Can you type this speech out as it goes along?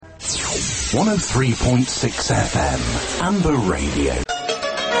103.6 FM, Amber Radio.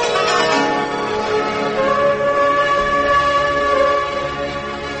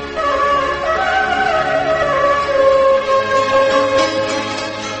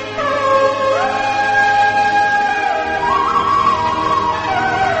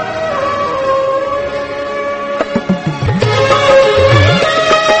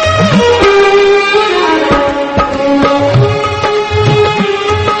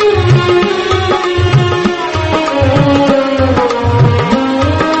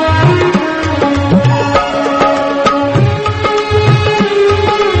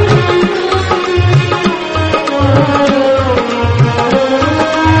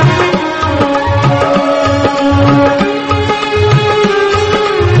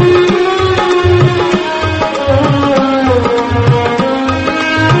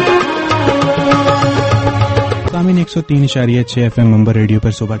 सामीन 103.6 FM Mumbai radio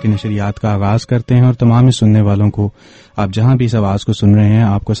पर सुबह की नशरियात का आगाज करते हैं और तमाम सुनने वालों को आप जहां भी इस आवाज को सुन रहे हैं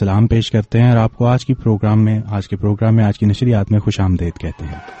आपको सलाम पेश करते हैं और आपको आज के प्रोग्राम में आज की नशरियात में खुशामदीद कहते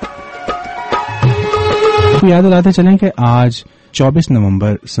हैं। तो याद दिलाते चलें कि आज 24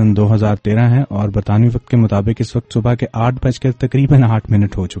 नवंबर सन 2013 है और बरतानवी वक्त के मुताबिक इस वक्त सुबह के 8 तकरीबन 8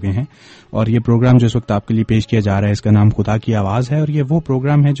 मिनट हो चुके हैं और ये प्रोग्राम जो इस वक्त आपके लिए पेश किया जा रहा है इसका नाम खुदा की आवाज है और ये वो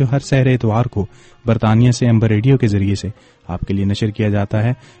प्रोग्राम है जो हर सहर इतवार को बरतानिया से अम्बर रेडियो के जरिए से आपके लिए नशर किया जाता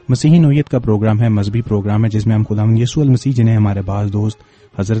है। मसीही नोयत का प्रोग्राम है, मजहबी प्रोग्राम है जिसमें हम खुदावंद यीशु अल मसीह जिन्हें हमारे बाज़ दोस्त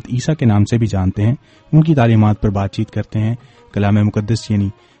हजरत ईसा के नाम से भी जानते हैं उनकी तालीमात पर बातचीत करते हैं। कलाम मुकद्दस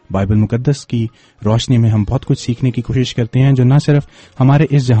यानी बाइबल मुकद्दस की रोशनी में हम बहुत कुछ सीखने की कोशिश करते हैं जो न सिर्फ हमारे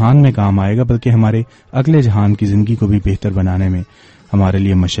इस जहान में काम आएगा बल्कि हमारे अगले जहान की जिंदगी को भी बेहतर बनाने में हमारे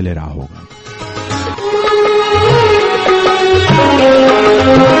लिए मशअल राह होगा।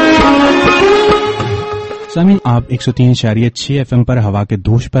 सामीन आप 103.6 FM पर हवा के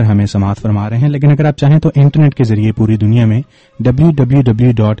दोष पर हमें समाअत फरमा रहे हैं, लेकिन अगर आप चाहें तो इंटरनेट के जरिए पूरी दुनिया में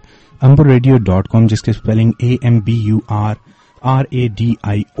www.amburradio.com जिसके स्पेलिंग AMBURRADIO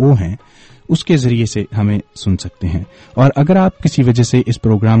हैं उसके जरिए से हमें सुन सकते हैं। और अगर आप किसी वजह से इस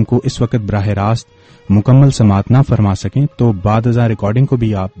प्रोग्राम को इस वक्त बराह रास्त मुकम्मल समाअत ना फरमा सकें तो बाद-ए-ज़ां रिकॉर्डिंग को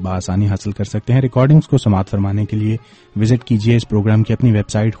भी आप बआसानी हासिल कर सकते हैं। रिकॉर्डिंग्स को समाअत फरमाने के लिए विजिट कीजिए इस प्रोग्राम की अपनी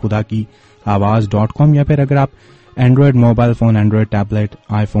वेबसाइट खुदा की आवाज.com या फिर अगर आप Android mobile phone, Android tablet,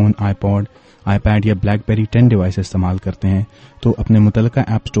 iPhone, iPod, iPad या ब्लैकबेरी 10 डिवाइस इस्तेमाल करते हैं तो अपने मुतलका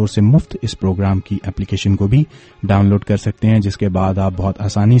ऐप स्टोर से मुफ्त इस प्रोग्राम की एप्लीकेशन को भी डाउनलोड कर सकते हैं, जिसके बाद आप बहुत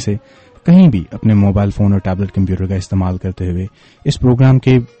आसानी से कहीं भी अपने मोबाइल फोन और टैबलेट कंप्यूटर का इस्तेमाल करते हुए इस प्रोग्राम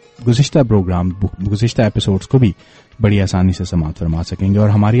के गुज़िश्ता एपिसोड्स को भी बड़ी आसानी से समाअत फरमा सकेंगे। और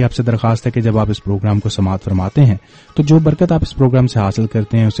हमारी आपसे दरखास्त है कि जब आप इस प्रोग्राम को समाअत फरमाते हैं तो जो बरकत आप इस प्रोग्राम से हासिल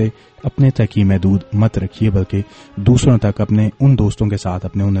करते हैं उसे अपने तक ही महदूद मत रखिए बल्कि दूसरों तक, अपने उन दोस्तों के साथ,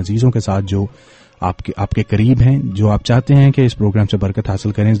 अपने उन अजीजों के साथ जो आपके करीब हैं, जो आप चाहते हैं कि इस प्रोग्राम से बरकत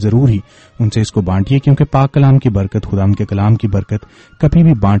हासिल करें, जरूर ही उनसे इसको बांटिए क्योंकि पाक कलाम की बरकत, खुदा के कलाम की बरकत कभी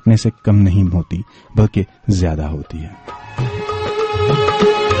भी बांटने से कम नहीं होती बल्कि ज्यादा होती है।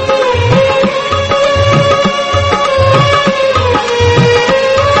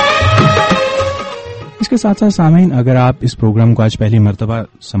 इसके साथ साथ सामीन अगर आप इस प्रोग्राम को आज पहली मर्तबा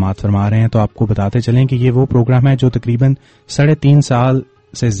समाअत फरमा रहे हैं तो आपको बताते चलें कि ये वो प्रोग्राम है जो तकरीबन 3.5 साल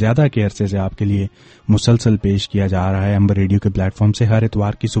से ज्यादा के अरसे से आपके लिए मुसलसल पेश किया जा रहा है। अम्बर रेडियो के प्लेटफॉर्म से हर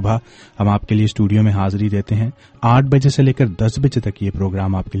इतवार की सुबह हम आपके लिए स्टूडियो में हाजिरी देते हैं। 8 बजे से लेकर 10 बजे तक ये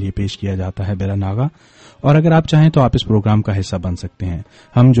प्रोग्राम आपके लिए पेश किया जाता है बिला नागा। और अगर आप चाहें तो आप इस प्रोग्राम का हिस्सा बन सकते हैं।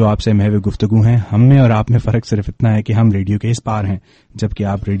 हम जो आपसे महव गुफ्तगू हैं, हम में और आप में फर्क सिर्फ इतना है कि हम रेडियो के इस पार हैं जबकि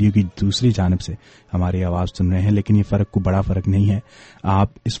आप रेडियो की दूसरी जानिब से हमारी आवाज सुन रहे हैं, लेकिन ये फर्क को बड़ा फर्क नहीं है।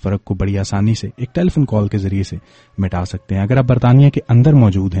 आप इस फर्क को बड़ी आसानी से एक टेलीफोन कॉल के जरिए से मिटा सकते हैं। अगर आप बरतानिया के अंदर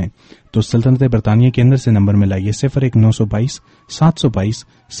मौजूद हैं तो सल्तनत बरतानिया के अंदर से नंबर मिलाइए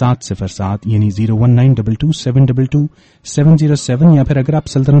 01922-722-707 यानी 01922-722-707 या फिर अगर आप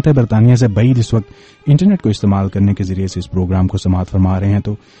सल्तनत बरतानिया से बाहर इस वक्त इंटरनेट को इस्तेमाल करने के जरिए से इस प्रोग्राम को समाअत फरमा रहे हैं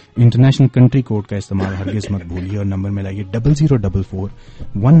तो इंटरनेशनल कंट्री कोड का इस्तेमाल हरगिज मत भूलिए और नंबर मिलाइए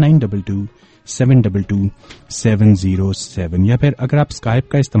 0044-1922-722-707 या फिर अगर आप स्काइप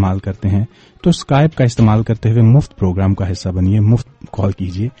का इस्तेमाल करते हैं तो स्काइप का इस्तेमाल करते हुए मुफ्त प्रोग्राम का हिस्सा बनिए, मुफ्त कॉल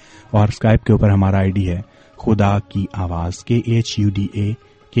कीजिए और स्काइप के ऊपर हमारा आईडी है खुदा की आवाज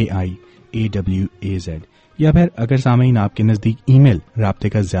KHUDAKIAWAZ या फिर अगर सामीन आपके नजदीक ईमेल राब्ते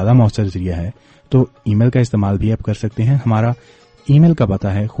का ज्यादा मौसर जरिया है तो ईमेल का इस्तेमाल भी आप कर सकते हैं। हमारा ईमेल का पता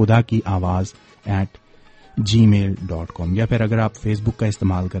है khudakiawaz@gmail.com या फिर अगर आप फेसबुक का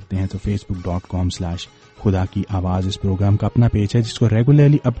इस्तेमाल करते हैं तो facebook.com/खुदा की आवाज इस प्रोग्राम का अपना पेज है जिसको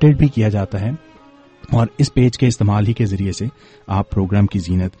रेगुलरली अपडेट भी किया जाता है اور اس پیج کے استعمال ہی کے ذریعے سے آپ پروگرام کی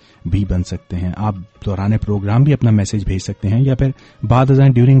زینت بھی بن سکتے ہیں. آپ دوران پروگرام بھی اپنا میسج بھیج سکتے ہیں, یا پھر بعد ازاں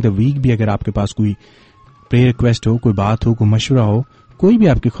ڈیورنگ دا ویک بھی اگر آپ کے پاس کوئی پرے ریکویسٹ ہو, کوئی بات ہو, کوئی مشورہ ہو, کوئی بھی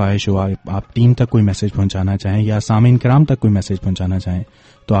آپ کی خواہش ہو, آپ ٹیم تک کوئی میسج پہنچانا چاہیں یا سامعین کرام تک کوئی میسج پہنچانا چاہیں,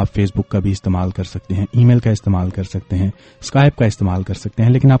 تو آپ فیس بک کا بھی استعمال کر سکتے ہیں, ای میل کا استعمال کر سکتے ہیں, اسکائپ کا استعمال کر سکتے ہیں.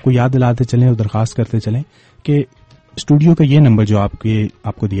 لیکن آپ کو یاد دلاتے چلیں اور درخواست کرتے چلیں کہ اسٹوڈیو کا یہ نمبر جو آپ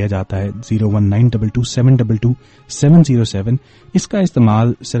کو دیا جاتا ہے 01922722707, اس کا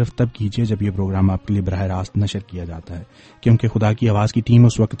استعمال صرف تب کیجیے جب یہ پروگرام آپ کے لیے براہ راست نشر کیا جاتا ہے, کیونکہ خدا کی آواز کی ٹیم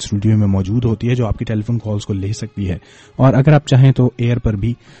اس وقت اسٹوڈیو میں موجود ہوتی ہے جو آپ کی ٹیلی فون کالز کو لے سکتی ہے, اور اگر آپ چاہیں تو ایئر پر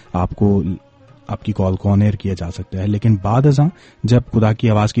بھی آپ کی کال کو آن ایئر کیا جا سکتا ہے. لیکن بعد ازاں جب خدا کی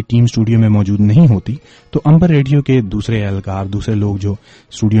آواز کی ٹیم اسٹوڈیو میں موجود نہیں ہوتی تو امبر ریڈیو کے دوسرے اہلکار, دوسرے لوگ جو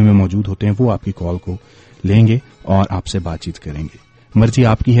اسٹوڈیو میں موجود ہوتے ہیں, وہ آپ کی کال کو لیں گے اور آپ سے بات چیت کریں گے. مرضی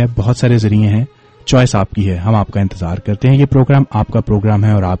آپ کی ہے, بہت سارے ذریعے ہیں, چوائس آپ کی ہے, ہم آپ کا انتظار کرتے ہیں. یہ پروگرام آپ کا پروگرام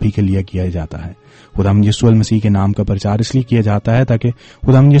ہے اور آپ ہی کے لیے کیا جاتا ہے. خداوند یسوع المسیح کے نام کا پرچار اس لیے کیا جاتا ہے تاکہ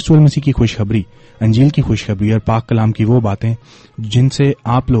خداوند یسوع المسیح کی خوشخبری, انجیل کی خوشخبری اور پاک کلام کی وہ باتیں جن سے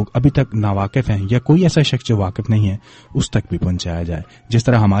آپ لوگ ابھی تک ناواقف ہیں یا کوئی ایسا شخص جو واقف نہیں ہے, اس تک بھی پہنچایا جائے. جس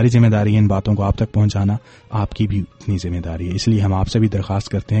طرح ہماری ذمہ داری ہے ان باتوں کو آپ تک پہنچانا, آپ کی بھی اتنی ذمہ داری ہے. اس لیے ہم آپ سے بھی درخواست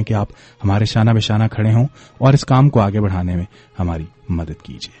کرتے ہیں کہ آپ ہمارے شانہ بشانہ کھڑے ہوں اور اس کام کو آگے بڑھانے میں ہماری مدد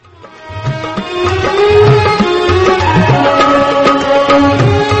کیجیے.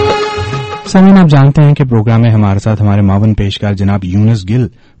 سامعین, آپ جانتے ہیں کہ پروگرام میں ہمارے ساتھ ہمارے معاون پیشکار جناب یونس گل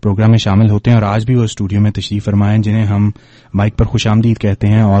پروگرام میں شامل ہوتے ہیں, اور آج بھی وہ اسٹوڈیو میں تشریف فرمائے ہیں, جنہیں ہم مائک پر خوش آمدید کہتے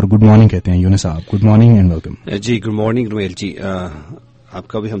ہیں اور گڈ مارننگ کہتے ہیں. یونس صاحب, good morning and welcome. G good morning Romail جی, آپ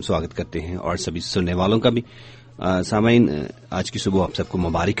کا بھی ہم سواگت کرتے ہیں اور سبھی سننے والوں کا بھی. سامعین, آج کی صبح آپ سب کو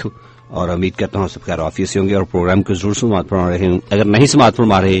مبارک ہو اور امید کرتا ہوں سب خیر عافیت سے ہوں گے اور پروگرام کو ضرور سماعت فرما رہے ہیں. اگر نہیں سماعت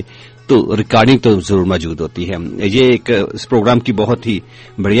فرما رہے تو ریکارڈنگ تو ضرور موجود ہوتی ہے. یہ ایک اس پروگرام کی بہت ہی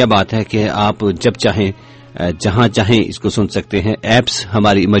بڑھیا بات ہے کہ آپ جب چاہیں جہاں چاہیں اس کو سن سکتے ہیں. ایپس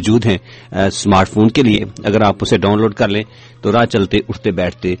ہماری موجود ہیں اسمارٹ فون کے لیے, اگر آپ اسے ڈاؤن لوڈ کر لیں تو راہ چلتے اٹھتے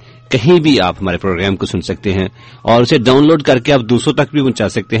بیٹھتے کہیں بھی آپ ہمارے پروگرام کو سن سکتے ہیں, اور اسے ڈاؤن لوڈ کر کے آپ دوسروں تک بھی پہنچا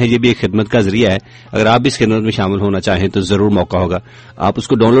سکتے ہیں. یہ بھی ایک خدمت کا ذریعہ ہے. اگر آپ بھی اس خدمت میں شامل ہونا چاہیں تو ضرور موقع ہوگا. آپ اس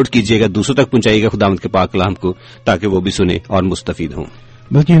کو ڈاؤن لوڈ کیجیے گا, دوسروں تک پہنچائیے گا خداوند کے پاک کلام کو, تاکہ وہ بھی سنیں اور مستفید ہوں.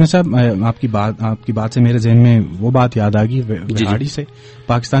 بلکہ یونس صاحب, آپ کی بات سے میرے ذہن میں وہ بات یاد آ گئی. وہاڑی سے,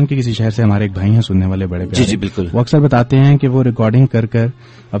 پاکستان کے کسی شہر سے ہمارے ایک بھائی ہیں سننے والے بڑے پیارے. جی بالکل. وہ اکثر بتاتے ہیں کہ وہ ریکارڈنگ کر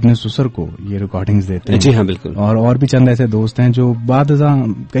اپنے سسر کو یہ ریکارڈنگز دیتے ہیں. جی ہاں بالکل. اور بھی چند ایسے دوست ہیں جو بعد ازاں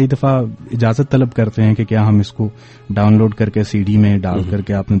کئی دفعہ اجازت طلب کرتے ہیں کہ کیا ہم اس کو ڈاؤن لوڈ کر کے CD میں ڈال کر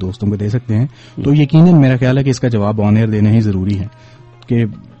کے اپنے دوستوں کو دے سکتے ہیں. تو یقیناً میرا خیال ہے کہ اس کا جواب آن ایئر دینا ہی ضروری ہے کہ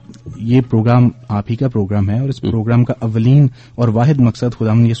یہ پروگرام آپ ہی کا پروگرام ہے, اور اس پروگرام کا اولین اور واحد مقصد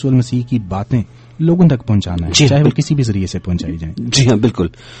خداوند یسوع المسیح کی باتیں لوگوں تک پہنچانا ہے, چاہے وہ کسی بھی ذریعے سے پہنچائی جائیں. جی ہاں بالکل.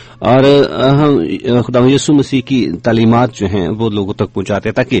 اور ہم خداوند یسوع مسیح کی تعلیمات جو ہیں وہ لوگوں تک پہنچاتے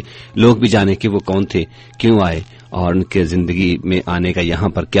ہیں تاکہ لوگ بھی جانیں کہ وہ کون تھے, کیوں آئے, اور ان کے زندگی میں آنے کا یہاں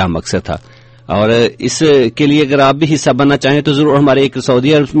پر کیا مقصد تھا. اور اس کے لیے اگر آپ بھی حصہ بننا چاہیں تو ضرور. ہمارے ایک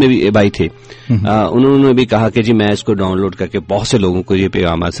سعودی عرب میں بھی بھائی تھے, انہوں نے بھی کہا کہ جی میں اس کو ڈاؤن لوڈ کر کے بہت سے لوگوں کو یہ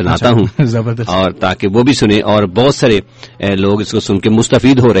پیغامات سناتا ہوں, اور تاکہ وہ بھی سنیں, اور بہت سارے لوگ اس کو سن کے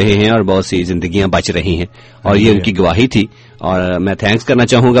مستفید ہو رہے ہیں اور بہت سی زندگیاں بچ رہی ہیں, اور یہ ان کی گواہی تھی. اور میں تھینکس کرنا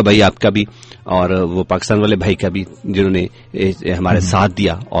چاہوں گا بھائی آپ کا بھی اور وہ پاکستان والے بھائی کا بھی, جنہوں نے ہمارے ساتھ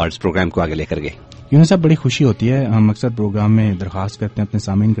دیا اور اس پروگرام کو آگے لے کر گئے. یونس صاحب, بڑی خوشی ہوتی ہے, ہم اکثر پروگرام میں درخواست کرتے ہیں اپنے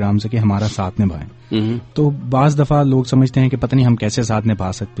سامعین کرام سے کہ ہمارا ساتھ نبھائیں. تو بعض دفعہ لوگ سمجھتے ہیں کہ پتہ نہیں ہم کیسے ساتھ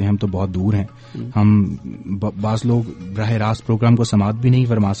نبھا سکتے ہیں, ہم تو بہت دور ہیں. ہم بعض لوگ براہ راست پروگرام کو سماعت بھی نہیں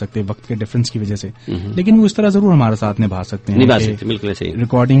فرما سکتے وقت کے ڈفرنس کی وجہ سے, لیکن وہ اس طرح ضرور ہمارا ساتھ نبھا سکتے ہیں, بالکل صحیح.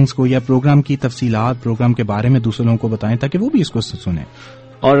 ریکارڈنگز کو یا پروگرام کی تفصیلات, پروگرام کے بارے میں دوسرے لوگوں کو بتائیں تاکہ وہ بھی اس کو سنیں.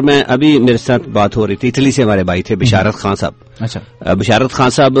 اور میں ابھی میرے ساتھ بات ہو رہی تھی, اٹلی سے ہمارے بھائی تھے بشارت خان صاحب. اچھا, بشارت خان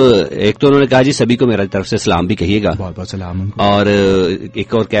صاحب, ایک تو انہوں نے کہا جی سبھی کو میرا طرف سے سلام بھی کہیے گا, بہت بہت سلام. اور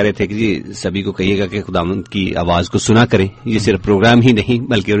ایک اور کہہ رہے تھے کہ جی سبھی کو کہیے گا کہ خداوند کی آواز کو سنا کریں, یہ صرف پروگرام ہی نہیں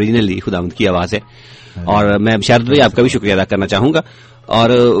بلکہ اوریجنلی خداوند کی آواز ہے. اور میں بشارت بھائی آپ کا بھی شکریہ ادا کرنا چاہوں گا. اور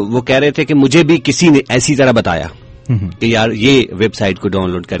وہ کہہ رہے تھے کہ مجھے بھی کسی نے ایسی طرح بتایا کہ یار یہ ویب سائٹ کو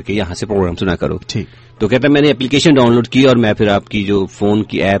ڈاؤن لوڈ کر کے یہاں سے پروگرام سنا کرو. ٹھیک. تو کہتا ہے میں نے اپلیکیشن ڈاؤن لوڈ کی اور میں پھر آپ کی جو فون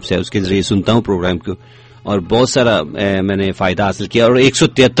کی ایپس ہے اس کے ذریعے سنتا ہوں پروگرام کو, اور بہت سارا میں نے فائدہ حاصل کیا. اور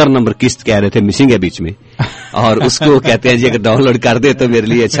 173 نمبر قسط کہہ رہے تھے مسنگ ہے بیچ میں, اور اس کو کہتے ہیں جی اگر ڈاؤن لوڈ کر دے تو میرے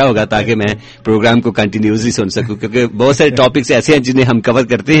لیے اچھا ہوگا تاکہ میں پروگرام کو کنٹینیوسلی سن سکوں, کیونکہ بہت سارے ٹاپکس ایسے ہیں جنہیں ہم کور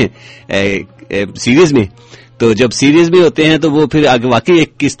کرتے ہیں سیریز میں, تو جب سیریز بھی ہوتے ہیں تو وہ پھر واقعی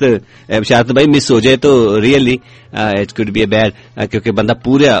ایک قسط شاید بھائی مس ہو جائے تو really it could be a bad, کیونکہ بندہ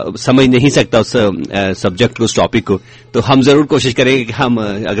پورا سمجھ نہیں سکتا اس سبجیکٹ کو, اس ٹاپک کو. تو ہم ضرور کوشش کریں گے کہ ہم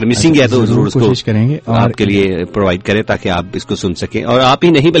اگر مسنگ ہے تو ضرور اس کو کریں گے آپ کے لیے پرووائڈ کریں تاکہ آپ اس کو سن سکیں. اور آپ ہی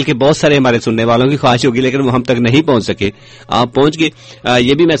نہیں بلکہ بہت سارے ہمارے سننے والوں کی خواہش ہوگی, لیکن وہ ہم تک نہیں پہنچ سکے, آپ پہنچ گئے.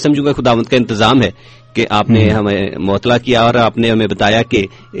 یہ بھی میں سمجھوں گا خداوند کا انتظام ہے کہ آپ نے ہمیں مطلع کیا اور آپ نے ہمیں بتایا کہ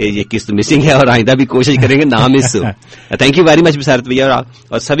یہ قسط مسنگ ہے, اور آئندہ بھی کوشش کریں گے نہ مس ہو. تھینک یو ویری مچ بشارت بھیا,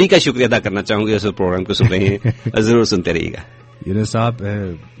 اور سبھی کا شکریہ ادا کرنا چاہوں گے اس پروگرام کو سن رہے ہیں, ضرور سنتے رہیے گا. یونس صاحب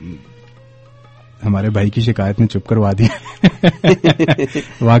ہمارے بھائی کی شکایت میں چپ کروا دی.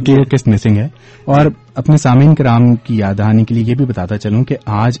 واقعی وہ قسط مسنگ ہے. اور اپنے سامعین کرام کی یاد دہانی کے لیے یہ بھی بتاتا چلوں کہ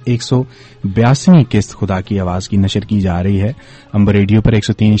آج 182ویں قسط خدا کی آواز کی نشر کی جا رہی ہے امبر ریڈیو پر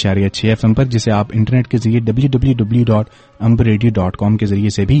 103.6 FM پر, جسے آپ انٹرنیٹ کے ذریعے www.amberradio.com کے ذریعے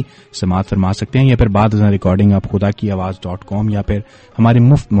سے بھی سماعت فرما سکتے ہیں, یا پھر بعد ازاں ریکارڈنگ آپ خدا کی آواز .com یا پھر ہمارے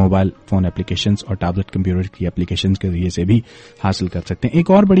مفت موبائل فون اپلیکیشنز اور ٹیبلٹ کمپیوٹر کی اپلیکیشنز کے ذریعے سے بھی حاصل کر سکتے ہیں.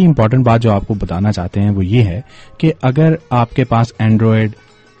 ایک اور بڑی امپورٹنٹ بات جو آپ کو بتانا چاہتے ہیں وہ یہ ہے کہ اگر آپ کے پاس اینڈرائڈ,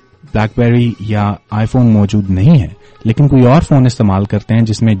 بلیک بیری یا آئی فون موجود نہیں ہے لیکن کوئی اور فون استعمال کرتے ہیں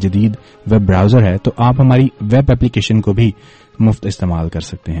جس میں جدید ویب براؤزر ہے, تو آپ ہماری ویب اپلیکیشن کو بھی مفت استعمال کر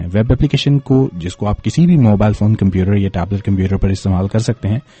سکتے ہیں. ویب اپلیکیشن کو جس کو آپ کسی بھی موبائل فون کمپیوٹر یا ٹیبلٹ کمپیوٹر پر استعمال کر سکتے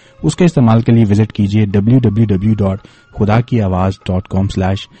ہیں, اس کے استعمال کے لیے وزٹ کیجیے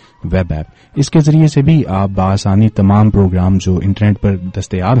www.khudakiawaz.com/webapp. اس کے ذریعے سے بھی آپ بآسانی تمام پروگرام جو انٹرنیٹ پر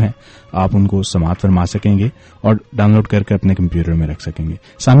دستیاب ہیں آپ ان کو سماعت فرما سکیں گے اور ڈاؤن لوڈ کر کے اپنے کمپیوٹر میں رکھ سکیں گے.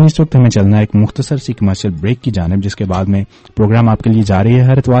 سامنے اس وقت ہمیں چلنا ہے ایک مختصر سی کمرشل بریک کی جانب, جس کے بعد میں پروگرام آپ کے لیے جاری ہے.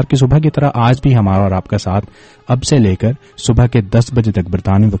 ہر اتوار کی صبح کی طرح آج بھی ہمارا اور آپ کا ساتھ اب سے لے کر صبح کے 10 بجے تک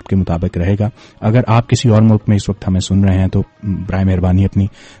برطانوی وقت کے مطابق رہے گا. اگر آپ کسی اور ملک میں اس وقت ہمیں سن رہے ہیں تو برائے مہربانی اپنی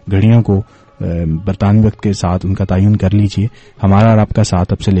گھڑیوں کو برطانوی وقت کے ساتھ ان کا تعین کر لیجئے. ہمارا اور آپ کا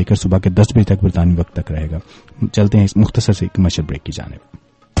ساتھ اب سے لے کر صبح کے 10 بجے تک برطانوی وقت تک رہے گا. چلتے ہیں اس مختصر سے کمرشل بریک کی جانب.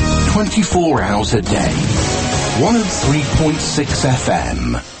 24 hours a day, 103.6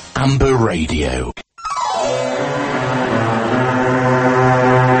 FM, Amber Radio.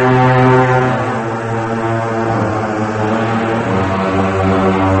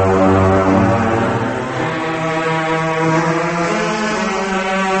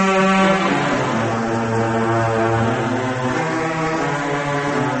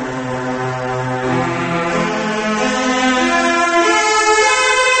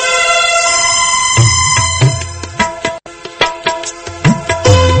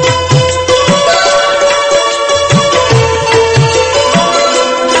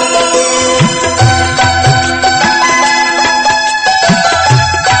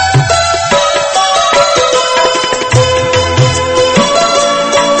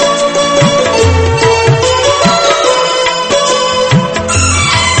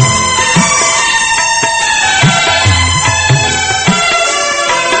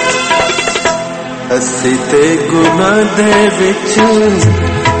 تے گناہ دے وچ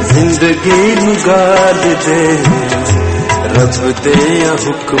زندگی نگال دے, رب دے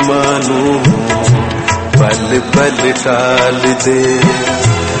حکماں نوں پل پل ٹال دے,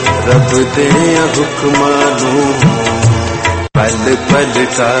 رب دے حکماں نوں پل پل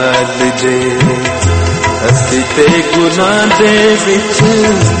ٹال دے. اسی تے گناہ دے وچ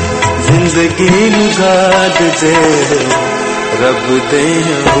زندگی نگال دے, رب دے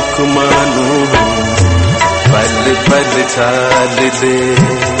حکماں نوں پل پل ٹال دے,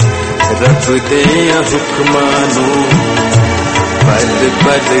 رب دے حکماں نوں پل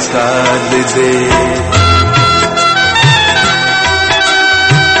پل ٹال دے.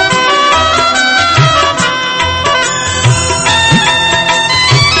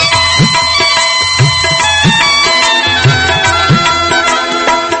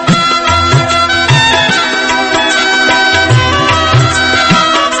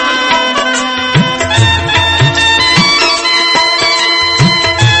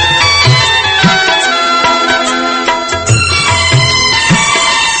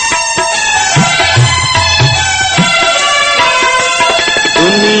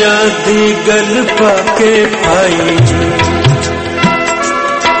 دی گل پا کے پائی,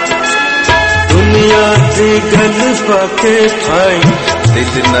 دنیا دی گل پا کے پائی,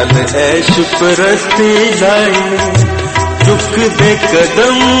 دل نال عیش پرستی لائی, چک دے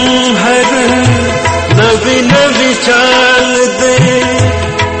قدم ہر نوی نوی چال دے,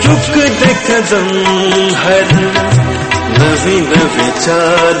 چک دے قدم ہر نوی نوی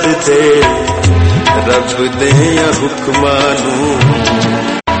چال دے, رب دے حکماں نوں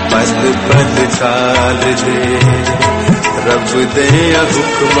پل پل ٹال دے, رب دے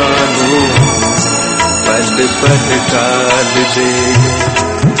حکماں نوں पल पल टाल दे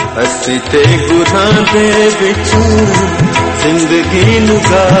असी ते गुनाह दे विचों जिंदगी नू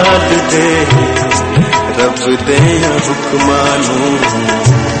गाल दे रब दे हुक्मां नू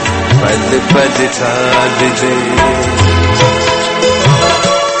पल पल टाल दे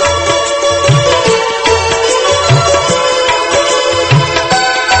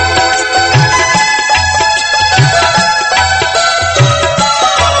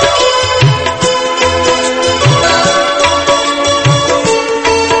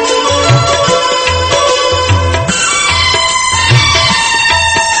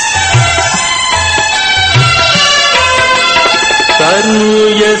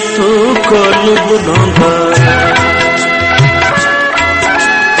यसू कोल बुलांदा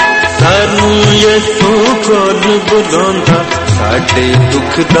सानू यसू कोल बुलांदा साडे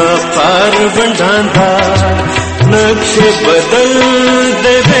दुख दा पार वंडांदा नक्शे बदल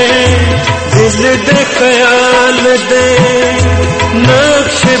देवे दिल दे ख्याल दे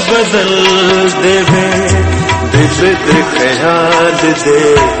नक्शे बदल देवे दिल दे ख्याल दे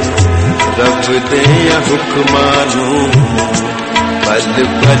रब दे हुक्मां नू पल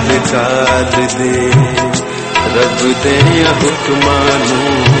पल टाल दे रब दे हुक्मां नू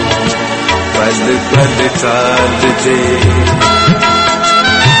पल पल टाल दे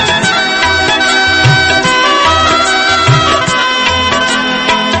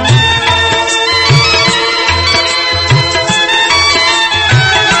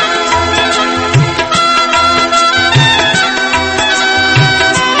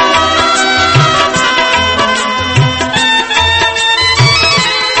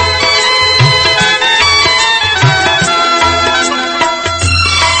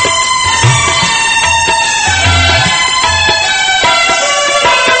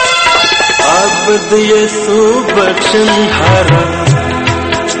आबद यसू बख्शन हारा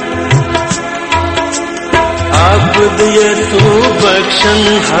आबद यसू बख्शन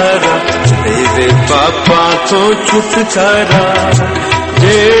हारा तेरे पापा तो छुटकारा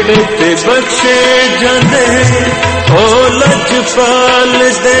जेड़े ते बख्शे जांदे ओ लजपाल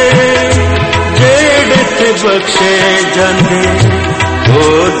दे जेड़े ते बख्शे जांदे ओ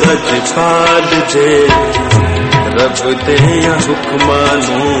लजपाल दे रब दे हुक्मां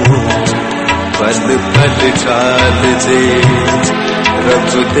नू पल पल टाल दे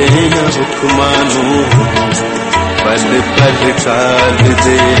रब दे हुक्मां नू पल पल टाल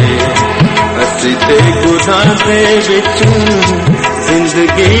दे असी ते गुनाह दे विचों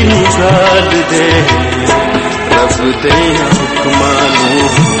जिंदगी नू गाल दे रब दे हुक्मां नू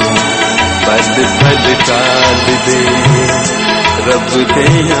पल पल टाल दे रब दे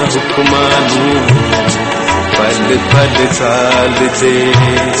हुक्मां नू पल पल टाल दे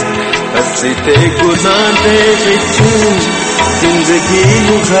असी ते गुनाह दे विचों जिंदगी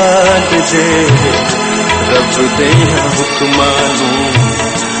नू गाल दे रब दे हुक्मां नू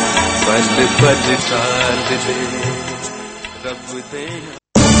पल पल टाल दे रब दे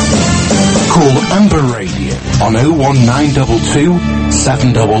Call Amber Radio on 01922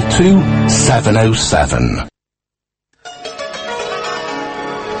 722 707.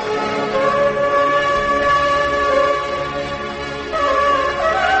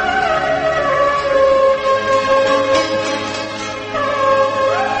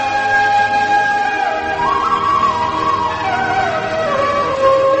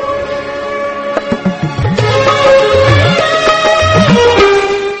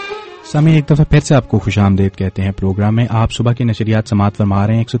 समय एक दफा फिर से आपको खुशामदीद कहते हैं। प्रोग्राम में आप सुबह की नशरियात समात फरमा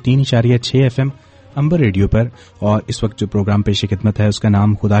रहे हैं 103.6 FM अंबर रेडियो पर, और इस वक्त जो प्रोग्राम पेश खिदमत है उसका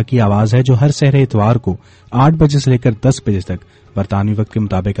नाम खुदा की आवाज है, जो हर सहरे इतवार को 8 बजे से लेकर 10 बजे तक बरतानवी वक्त के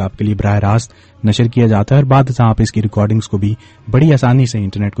मुताबिक आपके लिए बराह रास्त नशर किया जाता है। और बाद आप इसकी रिकॉर्डिंग्स को भी बड़ी आसानी से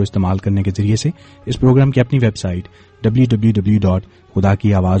इंटरनेट को इस्तेमाल करने के जरिए से इस प्रोग्राम की अपनी वेबसाइट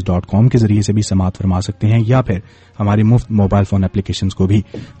www.khudakiawaz.com के जरिए से भी समात फरमा सकते हैं, या फिर हमारी मुफ्त मोबाइल फोन एप्लीकेशंस को भी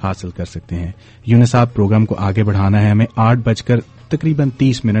हासिल कर सकते हैं। यूनुस साहब, प्रोग्राम को आगे बढ़ाना है, हमें 8 तकरीबन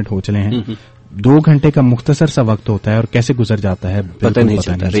 30 हो चले हैं। 2 घंटे का मुख्तसर सा वक्त होता है और कैसे गुजर जाता है पता नहीं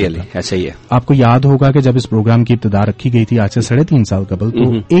चलता। रियली ऐसा ही है। आपको याद होगा कि जब इस प्रोग्राम की इब्तिदा रखी गई थी आज से 3.5 साल कबल,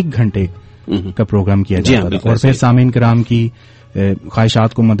 तो 1 घंटे का प्रोग्राम किया जाता था, और फिर सामीन कराम की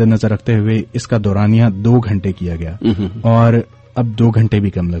ख्वाहिशात को मद्देनजर रखते हुए इसका दौरानिया 2 घंटे किया गया, और अब 2 घंटे भी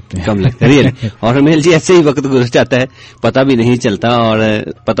कम लगते हैं। रियल। और रमेल जी, ऐसे ही वक्त गुजर जाता है, पता भी नहीं चलता,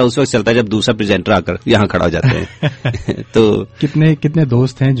 और पता उस वक्त चलता है जब दूसरा प्रेजेंटर आकर यहाँ खड़ा हो जाते हैं। तो कितने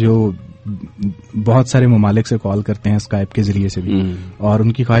दोस्त हैं जो बहुत सारे ममालिक से कॉल करते हैं स्काइप के जरिए से भी, और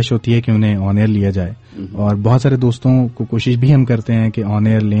उनकी ख्वाहिश होती है कि उन्हें ऑन एयर लिया जाए, اور بہت سارے دوستوں کو کوشش بھی ہم کرتے ہیں کہ آن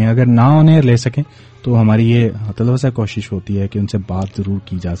ایئر لیں, اگر نہ آن ایئر لے سکیں تو ہماری یہ تلوسہ کوشش ہوتی ہے کہ ان سے بات ضرور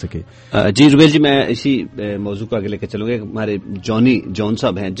کی جا سکے. جی روبیل جی, میں اسی موضوع کو آگے لے کے چلوں گا. ہمارے جون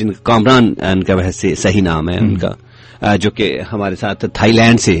صاحب ہیں, جن کامران ان کا ویسے صحیح نام ہے ان کا, جو کہ ہمارے ساتھ تھائی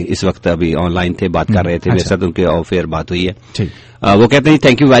لینڈ سے اس وقت ابھی آن لائن تھے, بات کر رہے تھے, میرے ساتھ ان کے آف ایئر بات ہوئی ہے. وہ کہتے ہیں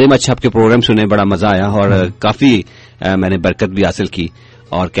تھینک یو ویری مچ, آپ کے پروگرام سنے بڑا مزہ آیا اور کافی میں نے برکت بھی حاصل کی,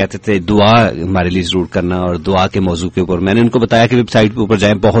 اور کہتے تھے دعا ہمارے لیے ضرور کرنا, اور دعا کے موضوع کے اوپر میں نے ان کو بتایا کہ ویب سائٹ کے اوپر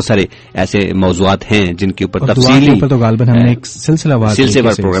جائیں, بہت سارے ایسے موضوعات ہیں جن کے اوپر تفصیلی تو غالباً ہم نے ایک سلسلہ وار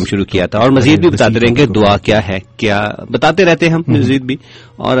پروگرام شروع کیا تھا, اور مزید بھی بتاتے رہیں گے دعا کیا ہے, کیا بتاتے رہتے ہیں ہم مزید بھی,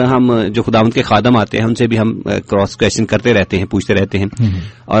 اور ہم جو خداوند کے خادم آتے ہیں ان سے بھی ہم کراس کویشچن کرتے رہتے ہیں, پوچھتے رہتے ہیں.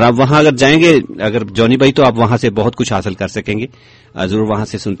 اور آپ وہاں اگر جائیں گے, اگر جونی بھائی, تو آپ وہاں سے بہت کچھ حاصل کر سکیں گے. ضرور وہاں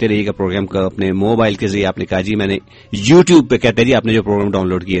سے سنتے رہیے گا پروگرام کا اپنے موبائل کے ذریعے. آپ نے کہا جی میں نے یوٹیوب پہ, کہتے ہیں جی آپ نے جو پروگرام ڈاؤن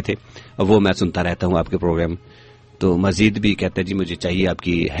لوڈ کیے تھے وہ میں سنتا رہتا ہوں آپ کے پروگرام, تو مزید بھی کہتے ہیں جی مجھے چاہیے آپ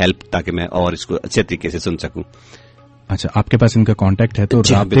کی ہیلپ تاکہ میں اور اس کو اچھے طریقے سے سن سکوں. اچھا, آپ کے پاس ان کا کانٹیکٹ ہے تو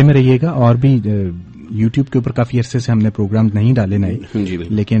رابطے میں رہیے گا. اور بھی یوٹیوب کے اوپر کافی عرصے سے ہم نے پروگرام نہیں ڈالے نئے,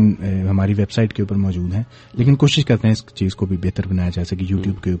 لیکن ہماری ویب سائٹ کے اوپر موجود ہیں, لیکن کوشش کرتے ہیں اس چیز کو بھی بہتر بنایا جا سکے,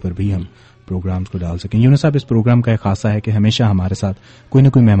 یوٹیوب کے اوپر بھی ہم پروگرامز کو ڈال سکیں. یونس صاحب, اس پروگرام کا ایک خاصہ ہے کہ ہمیشہ ہمارے ساتھ کوئی نہ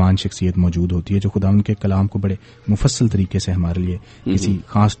کوئی مہمان شخصیت موجود ہوتی ہے جو خدا ان کے کلام کو بڑے مفصل طریقے سے ہمارے لیے کسی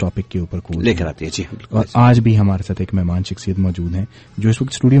خاص ٹاپک کے اوپر لے کر آتی ہے. جی, اور آج بھی ہمارے ساتھ ایک مہمان شخصیت موجود ہیں جو اس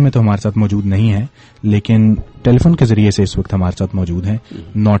وقت اسٹوڈیو میں تو ہمارے ساتھ موجود نہیں ہے, لیکن ٹیلی فون کے ذریعے سے اس وقت ہمارے ساتھ موجود ہیں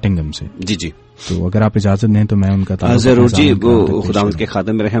ناٹنگم سے. جی جی, تو اگر آپ اجازت دیں تو میں ان کا ضرور. جی, وہ خداوند کے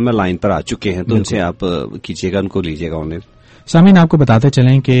خادم میرے ہم لائن پر آ چکے ہیں, تو ان سے آپ کیجیے گا, ان کو لیجیے گا آن ایئر. سامعین, آپ کو بتاتے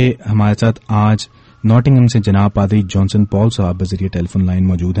چلیں کہ ہمارے ساتھ آج ناٹنگم سے جناب پادری جانسن پال صاحب بذریعہ ٹیلی فون لائن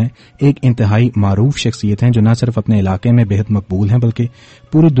موجود ہیں. ایک انتہائی معروف شخصیت ہیں جو نہ صرف اپنے علاقے میں بہت مقبول ہیں بلکہ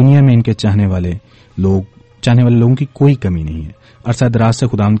پوری دنیا میں ان کے چاہنے والے لوگوں کی کوئی کمی نہیں ہے. عرصہ دراز سے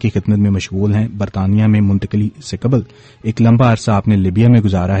خداوند کی خدمت میں مشغول ہیں. برطانیہ میں منتقلی سے قبل ایک لمبا عرصہ آپ نے لیبیا میں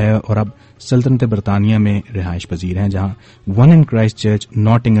گزارا ہے, اور اب سلطنت برطانیہ میں رہائش پذیر ہیں, جہاں ون ان کرائسٹ چرچ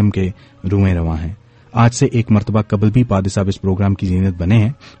ناٹنگم کے روئیں رواں ہیں. آج سے ایک مرتبہ قبل بھی پادری صاحب اس پروگرام کی زینت بنے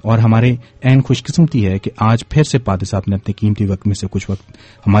ہیں, اور ہمارے عین خوش قسمتی ہے کہ آج پھر سے پادری صاحب نے اپنے قیمتی وقت میں سے کچھ وقت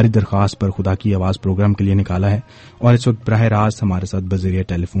ہماری درخواست پر خدا کی آواز پروگرام کے لیے نکالا ہے, اور اس وقت براہ راست ہمارے ساتھ بذریعہ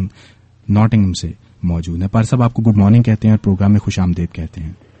ٹیلی فون ناٹنگم سے موجود ہیں. پادری صاحب, آپ کو گڈ مارننگ کہتے ہیں اور پروگرام میں خوش آمدید کہتے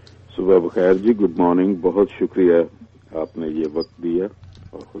ہیں. صبح بخیر جی, گڈ مارننگ. بہت شکریہ آپ نے یہ وقت دیا,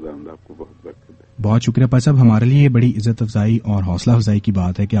 اور خدا آپ کو بہت برکت دے. بہت شکریہ پادری صاحب. ہمارے لیے یہ بڑی عزت افزائی اور حوصلہ افزائی کی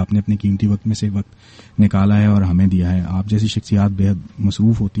بات ہے کہ آپ نے اپنے قیمتی وقت میں سے وقت نکالا ہے اور ہمیں دیا ہے. آپ جیسی شخصیات بے حد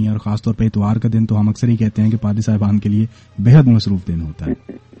مصروف ہوتی ہیں, اور خاص طور پہ اتوار کا دن تو ہم اکثر ہی کہتے ہیں کہ پادری صاحبان کے لیے بے حد مصروف دن ہوتا ہے.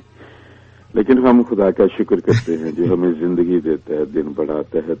 لیکن ہم خدا کا شکر کرتے ہیں جو ہمیں زندگی دیتا ہے, دن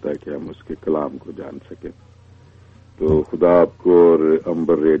بڑھاتا ہے تاکہ ہم اس کے کلام کو جان سکیں. تو خدا آپ کو اور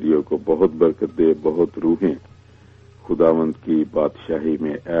امبر ریڈیو کو بہت برکت دے. بہت روحیں خداوند کی بادشاہی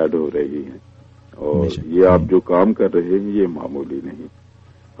میں ایڈ ہو رہی ہیں, اور یہ آپ جو کام کر رہے ہیں یہ معمولی نہیں.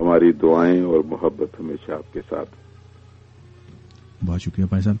 ہماری دعائیں اور محبت ہمیشہ آپ کے ساتھ. بہت شکریہ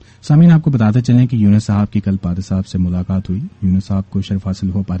پادری صاحب. سامعین, آپ کو بتاتے چلیں کہ یونس صاحب کی کل پادری صاحب سے ملاقات ہوئی. یونس صاحب کو شرف حاصل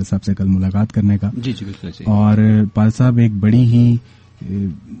ہوا پادری صاحب سے کل ملاقات کرنے کا. جی جی بالکل. اور پادری صاحب ایک بڑی ہی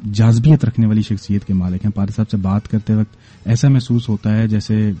جاذبیت رکھنے والی شخصیت کے مالک ہیں. پادری صاحب سے بات کرتے وقت ایسا محسوس ہوتا ہے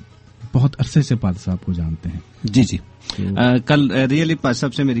جیسے بہت عرصے سے پادری صاحب کو جانتے ہیں. جی جی, کل ریئلی پادری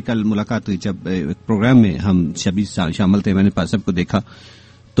صاحب سے میری کل ملاقات ہوئی جب پروگرام میں ہم سبھی شامل تھے. میں نے پادری صاحب کو دیکھا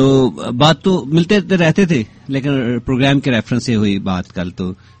تو بات تو ملتے رہتے تھے, لیکن پروگرام کے ریفرنس سے ہوئی بات کل.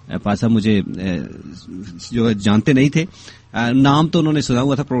 تو پادری صاحب مجھے جو جانتے نہیں تھے, نام تو انہوں نے سنا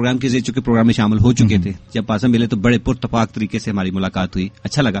ہوا تھا پروگرام کے ذریعے, چونکہ پروگرام میں شامل ہو چکے تھے. جب پادری صاحب ملے تو بڑے پرتپاک طریقے سے ہماری ملاقات ہوئی,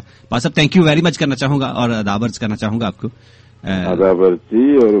 اچھا لگا. پادری صاحب تھینک یو ویری مچ کرنا چاہوں گا اور آداب عرض کرنا چاہوں گا آپ کو. آداب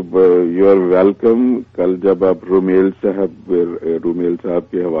جی, اور یو آر ویلکم. کل جب آپ رومیل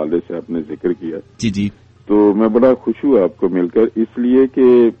صاحب کے حوالے سے آپ نے ذکر کیا, جی جی, تو میں بڑا خوش ہوں آپ کو مل کر, اس لیے کہ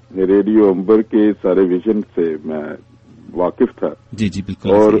ریڈیو امبر کے سارے ویژن سے میں واقف تھا. جی جی بالکل.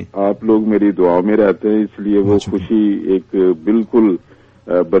 اور آپ لوگ میری دعاؤں میں رہتے ہیں, اس لیے وہ خوشی ایک بالکل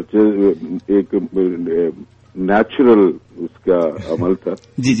ایک نیچرل اس کا عمل تھا.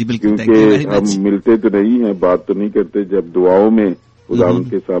 جی جی بالکل, کیونکہ ہم ملتے تو نہیں ہیں, بات تو نہیں کرتے, جب دعاؤں میں خدا ان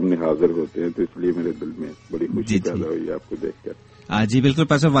کے سامنے حاضر ہوتے ہیں, تو اس لیے میرے دل میں بڑی خوشی پیدا ہوئی آپ کو دیکھ کر. جی بالکل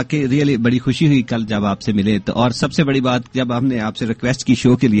پادری صاحب, واقعی ریئلی بڑی خوشی ہوئی کل جب آپ سے ملے. تو اور سب سے بڑی بات, جب ہم نے آپ سے ریکویسٹ کی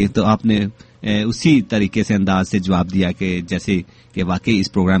شو کے لیے تو آپ نے اسی طریقے سے انداز سے جواب دیا کہ جیسے کہ واقعی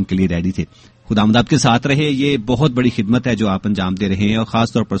اس پروگرام کے لیے ریڈی تھے. خداوند آپ کے ساتھ رہے. یہ بہت بڑی خدمت ہے جو آپ انجام دے رہے ہیں, اور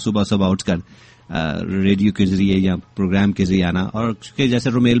خاص طور پر صبح اٹھ کر ریڈیو کے ذریعے یا پروگرام کے ذریعے آنا. اور چونکہ جیسے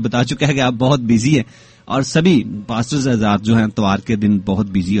رومیل بتا چکا ہے کہ آپ بہت بزی ہیں اور سبھی پاسٹرز حضرات جو ہیں اتوار کے دن بہت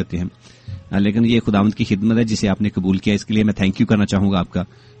بزی ہوتے ہیں, لیکن یہ خداوند کی خدمت ہے جسے آپ نے قبول کیا. اس کے لیے میں تھینک یو کرنا چاہوں گا آپ کا.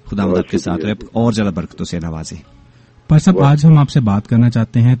 خداوند آپ کے ساتھ رہے اور زیادہ برکتوں سے نوازے. پر صاحب آج ہم آپ سے بات کرنا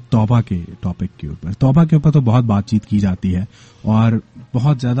چاہتے ہیں توبہ کے ٹاپک کے اوپر. توبہ کے اوپر تو بہت بات چیت کی جاتی ہے اور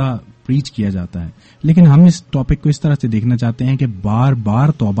بہت زیادہ پریچ کیا جاتا ہے, لیکن ہم اس ٹاپک کو اس طرح سے دیکھنا چاہتے ہیں کہ بار بار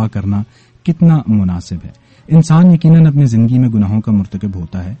توبہ کرنا کتنا مناسب ہے. انسان یقیناً اپنی زندگی میں گناہوں کا مرتکب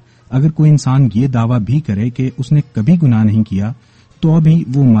ہوتا ہے. اگر کوئی انسان یہ دعویٰ بھی کرے کہ اس نے کبھی گناہ نہیں کیا تو ابھی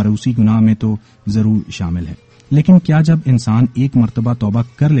وہ مروسی گناہ میں تو ضرور شامل ہے. لیکن کیا جب انسان ایک مرتبہ توبہ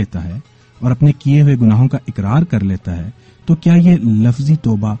کر لیتا ہے اور اپنے کیے ہوئے گناہوں کا اقرار کر لیتا ہے تو کیا یہ لفظی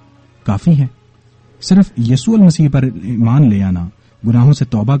توبہ کافی ہے؟ صرف یسوع المسیح پر ایمان لے آنا, گناہوں سے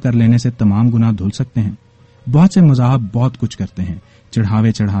توبہ کر لینے سے تمام گناہ دھل سکتے ہیں؟ بہت سے مذاہب بہت کچھ کرتے ہیں,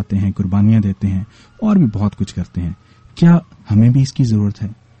 چڑھاوے چڑھاتے ہیں, قربانیاں دیتے ہیں اور بھی بہت کچھ کرتے ہیں. کیا ہمیں بھی اس کی ضرورت ہے؟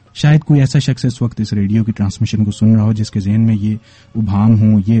 شاید کوئی ایسا شخص اس وقت اس ریڈیو کی ٹرانسمیشن کو سن رہا ہو جس کے ذہن میں یہ ابہام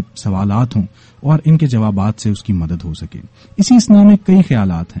ہوں, یہ سوالات ہوں اور ان کے جوابات سے اس کی مدد ہو سکے. اسی اسنا میں کئی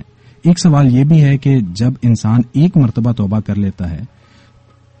خیالات ہیں. ایک سوال یہ بھی ہے کہ جب انسان ایک مرتبہ توبہ کر لیتا ہے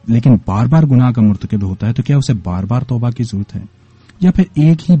لیکن بار بار گناہ کا مرتکب ہوتا ہے تو کیا اسے بار بار توبہ کی ضرورت ہے, یا پھر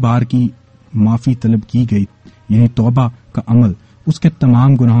ایک ہی بار کی معافی طلب کی گئی یعنی توبہ کا عمل اس کے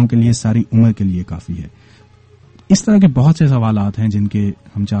تمام گناہوں کے لیے ساری عمر کے لیے کافی ہے؟ اس طرح کے بہت سے سوالات ہیں جن کے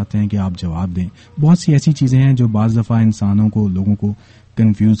ہم چاہتے ہیں کہ آپ جواب دیں. بہت سی ایسی چیزیں ہیں جو بعض دفعہ انسانوں کو, لوگوں کو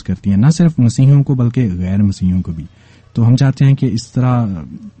کنفیوز کرتی ہیں, نہ صرف مسیحیوں کو بلکہ غیر مسیحیوں کو بھی. تو ہم چاہتے ہیں کہ اس طرح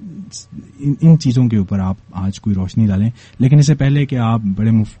ان چیزوں کے اوپر آپ آج کوئی روشنی ڈالیں. لیکن اس سے پہلے کہ آپ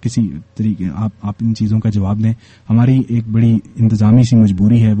بڑے کسی طریقے آپ ان چیزوں کا جواب دیں, ہماری ایک بڑی انتظامی سی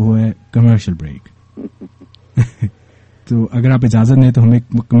مجبوری ہے, وہ ہے کمرشل بریک. تو اگر آپ اجازت دیں تو ہم ایک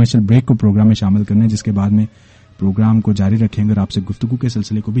کمرشل بریک کو پروگرام میں شامل کرنے, جس کے بعد میں پروگرام کو جاری رکھیں گے اور آپ سے گفتگو کے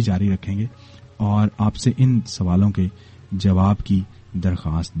سلسلے کو بھی جاری رکھیں گے اور آپ سے ان سوالوں کے جواب کی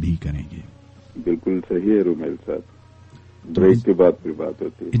درخواست بھی کریں گے. بالکل صحیح ہے رومیل صاحب, بریک کے بعد پھر بات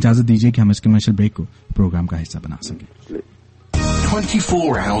ہوتی ہے. اجازت دیجیے کہ ہم اس کمرشل بریک کو پروگرام کا حصہ بنا سکیں.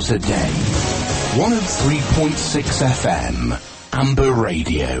 24 hours a day, 103.6 FM, Amber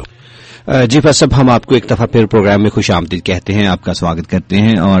Radio. جی فیصل صاحب, ہم آپ کو ایک دفعہ پھر پروگرام میں خوش آمدید کہتے ہیں, آپ کا سواگت کرتے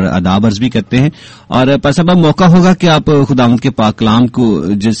ہیں اور آداب عرض بھی کرتے ہیں. اور فیصل صاحب موقع ہوگا کہ آپ خداوند کے پاک کلام کو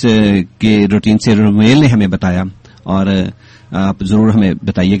جس کے روٹین سے رومیل نے ہمیں بتایا, اور آپ ضرور ہمیں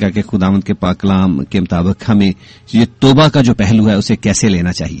بتائیے گا کہ خداوند کے پاک کلام کے مطابق ہمیں یہ توبہ کا جو پہلو ہے اسے کیسے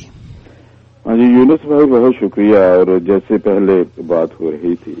لینا چاہیے. ہاں جی یونس بھائی, بہت شکریہ. اور جیسے پہلے بات ہو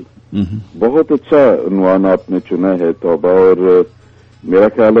رہی تھی, بہت اچھا عنوان آپ نے چنا ہے توبہ, اور میرا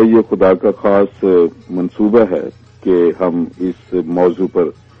خیال ہے یہ خدا کا خاص منصوبہ ہے کہ ہم اس موضوع پر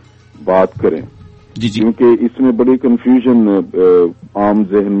بات کریں. جی جی, کیونکہ اس میں بڑی کنفیوژن عام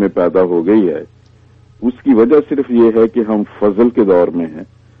ذہن میں پیدا ہو گئی ہے. اس کی وجہ صرف یہ ہے کہ ہم فضل کے دور میں ہیں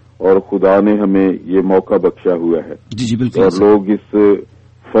اور خدا نے ہمیں یہ موقع بخشا ہوا ہے. جی جی بالکل, اور لوگ اس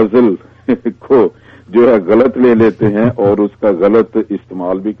فضل کو جو ہے غلط لے لیتے ہیں اور اس کا غلط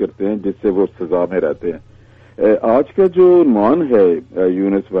استعمال بھی کرتے ہیں, جس سے وہ سزا میں رہتے ہیں. آج کا جو عنوان ہے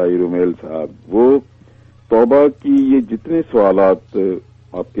یونس بھائی رومیل صاحب, وہ توبہ کی یہ جتنے سوالات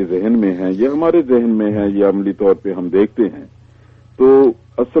آپ کے ذہن میں ہیں, یہ ہمارے ذہن میں ہیں, یہ عملی طور پہ ہم دیکھتے ہیں. تو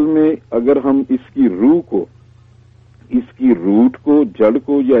اصل میں اگر ہم اس کی روح کو, اس کی روٹ کو, جڑ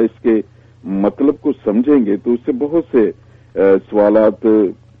کو یا اس کے مطلب کو سمجھیں گے تو اس سے بہت سے سوالات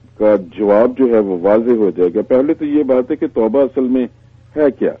کا جواب جو ہے وہ واضح ہو جائے گا. پہلے تو یہ بات ہے کہ توبہ اصل میں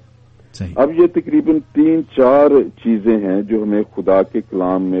ہے کیا. اب یہ تقریباً 3-4 چیزیں ہیں جو ہمیں خدا کے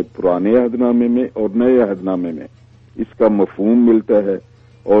کلام میں, پرانے عہد نامے میں اور نئے عہد نامے میں اس کا مفہوم ملتا ہے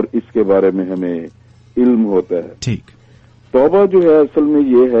اور اس کے بارے میں ہمیں علم ہوتا ہے. ٹھیک. توبہ جو ہے اصل میں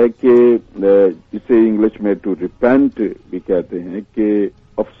یہ ہے کہ اسے انگلش میں ٹو ریپینٹ بھی کہتے ہیں, کہ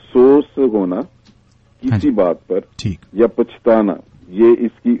افسوس ہونا کسی بات پر یا پچھتانا. یہ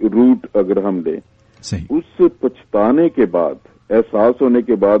اس کی روٹ اگر ہم لیں, اس پچھتانے کے بعد, احساس ہونے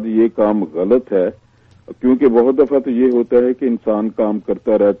کے بعد یہ کام غلط ہے, کیونکہ بہت دفعہ تو یہ ہوتا ہے کہ انسان کام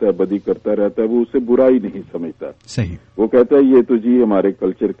کرتا رہتا ہے, بدی کرتا رہتا ہے, وہ اسے برا ہی نہیں سمجھتا. صحیح. وہ کہتا ہے یہ تو جی ہمارے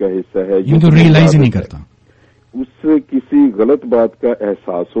کلچر کا حصہ ہے, یہ تو ریئلائز ہی نہیں کرتا. اس سے کسی غلط بات کا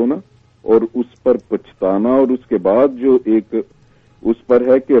احساس ہونا اور اس پر پچھتانا, اور اس کے بعد جو ایک اس پر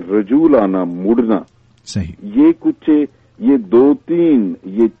ہے کہ رجوع لانا, مڑنا. صحیح. یہ کچھ یہ 2-3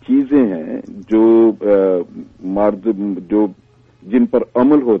 یہ چیزیں ہیں جو مرد جو جن پر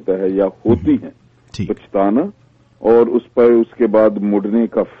عمل ہوتا ہے یا ہوتی ہیں. پچھتانا اور اس پر اس کے بعد مڑنے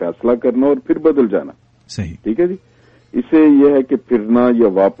کا فیصلہ کرنا اور پھر بدل جانا. صحیح. ٹھیک ہے جی. اسے یہ ہے کہ پھرنا یا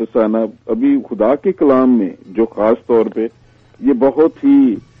واپس آنا ابھی خدا کے کلام میں جو خاص طور پہ یہ بہت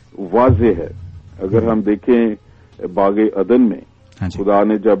ہی واضح ہے. اگر ہم دیکھیں باغ عدن میں خدا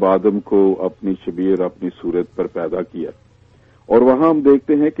نے جب آدم کو اپنی شبیہ اور اپنی صورت پر پیدا کیا اور وہاں ہم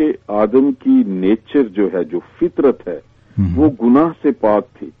دیکھتے ہیں کہ آدم کی نیچر جو ہے، جو فطرت ہے، وہ گناہ سے پاک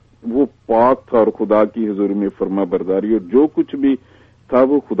تھی. وہ پاک تھا اور خدا کی حضور میں فرما برداری اور جو کچھ بھی تھا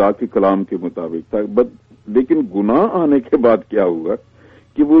وہ خدا کے کلام کے مطابق تھا. لیکن گناہ آنے کے بعد کیا ہوا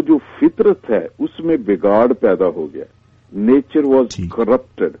کہ وہ جو فطرت ہے اس میں بگاڑ پیدا ہو گیا. Nature was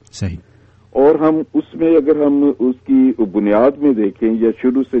corrupted. صحیح. اور ہم اس میں اگر ہم اس کی بنیاد میں دیکھیں یا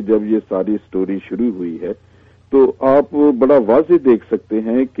شروع سے جب یہ ساری سٹوری شروع ہوئی ہے تو آپ بڑا واضح دیکھ سکتے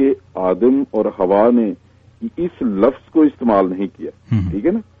ہیں کہ آدم اور حوا نے اس لفظ کو استعمال نہیں کیا. ٹھیک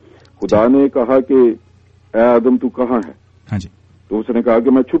ہے نا. خدا نے کہا کہ اے آدم تو کہاں ہے؟ ہاں جی. تو اس نے کہا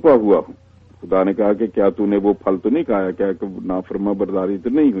کہ میں چھپا ہوا ہوں. خدا نے کہا کہ کیا تو نے وہ پھل تو نہیں کھایا؟ کیا کہ نافرما برداری تو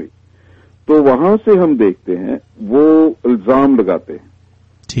نہیں ہوئی؟ تو وہاں سے ہم دیکھتے ہیں وہ الزام لگاتے ہیں.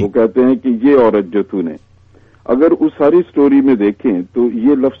 وہ کہتے ہیں کہ یہ عورت جو تو نے، اگر اس ساری سٹوری میں دیکھیں تو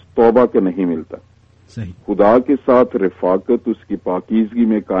یہ لفظ توبہ کا نہیں ملتا. صحیح. خدا کے ساتھ رفاقت، اس کی پاکیزگی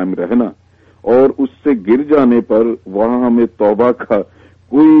میں قائم رہنا اور اس سے گر جانے پر وہاں ہمیں توبہ کا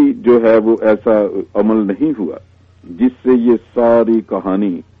کوئی جو ہے وہ ایسا عمل نہیں ہوا جس سے یہ ساری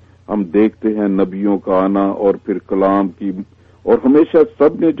کہانی ہم دیکھتے ہیں نبیوں کا آنا اور پھر کلام کی. اور ہمیشہ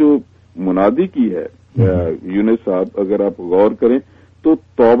سب نے جو منادی کی ہے یونس صاحب، اگر آپ غور کریں تو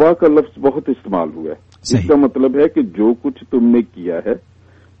توبہ کا لفظ بہت استعمال ہوا ہے. اس کا مطلب ہے کہ جو کچھ تم نے کیا ہے،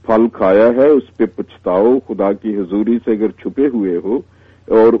 پھل کھایا ہے، اس پہ پچھتاؤ. خدا کی حضوری سے اگر چھپے ہوئے ہو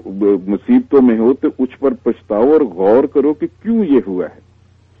اور مصیبتوں میں ہو تو اس پر پچھتاؤ اور غور کرو کہ کیوں یہ ہوا ہے.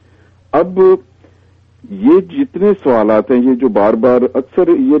 اب یہ جتنے سوالات ہیں، یہ جو بار بار اکثر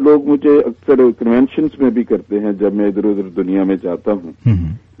یہ لوگ مجھے اکثر کنونشنز میں بھی کرتے ہیں جب میں ادھر ادھر دنیا میں جاتا ہوں،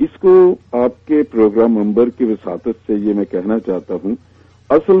 اس کو آپ کے پروگرام ممبر کی وساطت سے یہ میں کہنا چاہتا ہوں.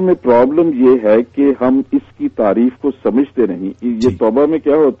 اصل میں پرابلم یہ ہے کہ ہم اس کی تعریف کو سمجھتے نہیں. یہ توبہ میں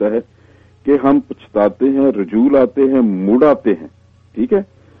کیا ہوتا ہے کہ ہم پچھتاتے ہیں، رجوع آتے ہیں، مڑ آتے ہیں. ٹھیک ہے.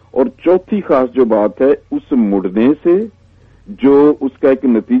 اور چوتھی خاص جو بات ہے، اس مڑنے سے جو اس کا ایک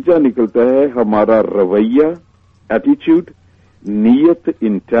نتیجہ نکلتا ہے، ہمارا رویہ، ایٹیچیوڈ، نیت،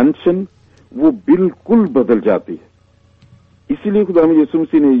 انٹینشن وہ بالکل بدل جاتی ہے. اسی لیے خدا یسوع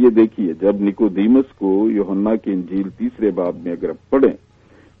مسیح نے یہ دیکھی ہے جب نکودیمس کو یوحنا کی انجیل 3 باب میں اگر پڑھیں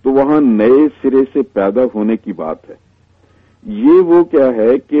تو وہاں نئے سرے سے پیدا ہونے کی بات ہے. یہ وہ کیا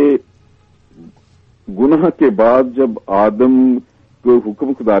ہے کہ گناہ کے بعد جب آدم کو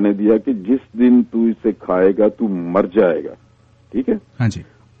حکم خدا نے دیا کہ جس دن تو اسے کھائے گا تو مر جائے گا. ٹھیک ہے. ہاں جی.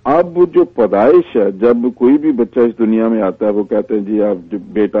 اب جو پیدائش ہے، جب کوئی بھی بچہ اس دنیا میں آتا ہے وہ کہتے ہیں جی اب جو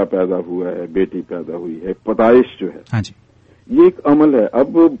بیٹا پیدا ہوا ہے، بیٹی پیدا ہوئی ہے. پیدائش جو ہے، ہاں جی، یہ ایک عمل ہے.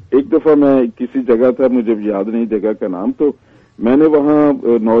 اب ایک دفعہ میں کسی جگہ تھا، مجھے یاد نہیں جگہ کا نام، تو میں نے وہاں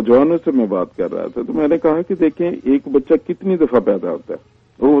نوجوانوں سے میں بات کر رہا تھا تو میں نے کہا کہ دیکھیں ایک بچہ کتنی دفعہ پیدا ہوتا ہے.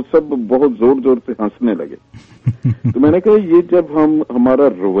 وہ سب بہت زور زور سے ہنسنے لگے. تو میں نے کہا یہ جب ہمارا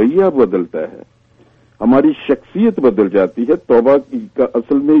رویہ بدلتا ہے، ہماری شخصیت بدل جاتی ہے. توبہ کا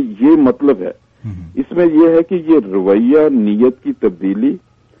اصل میں یہ مطلب ہے. اس میں یہ ہے کہ یہ رویہ، نیت کی تبدیلی،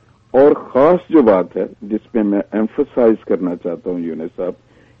 اور خاص جو بات ہے جس پہ میں ایمفسائز کرنا چاہتا ہوں یونس صاحب،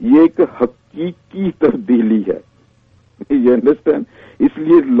 یہ ایک حقیقی تبدیلی ہے. یہ انڈرسٹینڈ. اس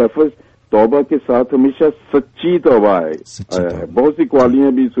لیے لفظ توبہ کے ساتھ ہمیشہ سچی توبہ ہے. بہت سی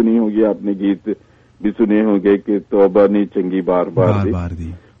قوالیاں بھی سنی ہوں گی آپ نے، گیت بھی سنے ہوں گے کہ توبہ نہیں چنگی بار بار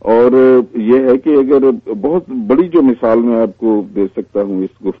دی. اور یہ ہے کہ اگر بہت بڑی جو مثال میں آپ کو دے سکتا ہوں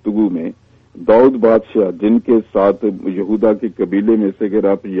اس گفتگو میں، داؤد بادشاہ جن کے ساتھ یہودا کے قبیلے میں سے اگر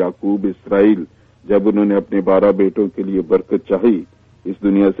آپ یعقوب اسرائیل جب انہوں نے اپنے 12 بیٹوں کے لیے برکت چاہی اس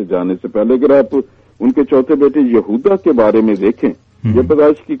دنیا سے جانے سے پہلے، اگر آپ ان کے چوتھے بیٹے یہودا کے بارے میں دیکھیں، یہ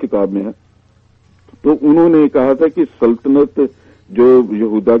پیدائش کی کتاب میں ہے، تو انہوں نے کہا تھا کہ سلطنت جو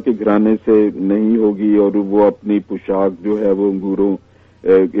یہودا کے گھرانے سے نہیں ہوگی اور وہ اپنی پوشاک جو ہے وہ انگوروں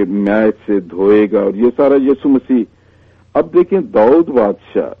میچ سے دھوئے گا، اور یہ سارا یسوع مسیح. اب دیکھیں داؤد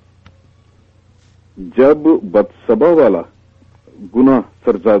بادشاہ جب بتسبا والا گناہ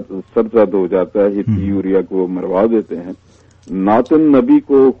سرزد ہو جاتا ہے، ہتی یوریا کو مروا دیتے ہیں، ناتن نبی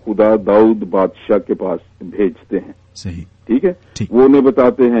کو خدا داؤد بادشاہ کے پاس بھیجتے ہیں. صحیح. ٹھیک ہے. وہ انہیں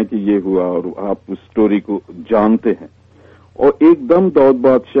بتاتے ہیں کہ یہ ہوا اور آپ اس سٹوری کو جانتے ہیں. اور ایک دم داؤد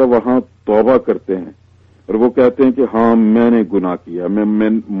بادشاہ وہاں توبہ کرتے ہیں اور وہ کہتے ہیں کہ ہاں میں نے گناہ کیا، میں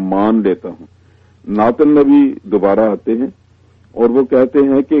مان لیتا ہوں. ناتن نبی دوبارہ آتے ہیں اور وہ کہتے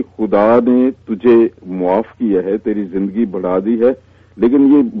ہیں کہ خدا نے تجھے معاف کیا ہے، تیری زندگی بڑھا دی ہے.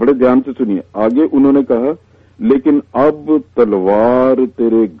 لیکن یہ بڑے دھیان سے سنیے، آگے انہوں نے کہا لیکن اب تلوار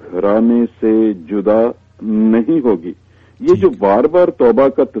تیرے گھرانے سے جدا نہیں ہوگی. یہ جو بار بار توبہ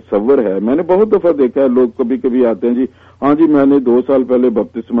کا تصور ہے، میں نے بہت دفعہ دیکھا ہے، لوگ کبھی کبھی آتے ہیں جی ہاں جی میں نے 2 سال پہلے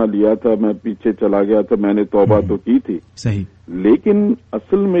بپتسمہ لیا تھا، میں پیچھے چلا گیا تھا، میں نے توبہ تو کی تھی. صحیح. لیکن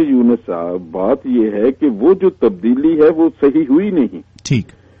اصل میں یونس صاحب بات یہ ہے کہ وہ جو تبدیلی ہے وہ صحیح ہوئی نہیں.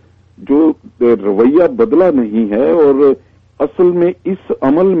 ٹھیک. جو رویہ بدلا نہیں ہے. اور اصل میں اس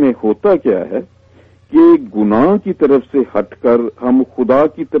عمل میں ہوتا کیا ہے کہ گناہ کی طرف سے ہٹ کر ہم خدا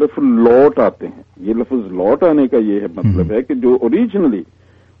کی طرف لوٹ آتے ہیں. یہ لفظ لوٹ آنے کا یہ مطلب ہے کہ جو اوریجنلی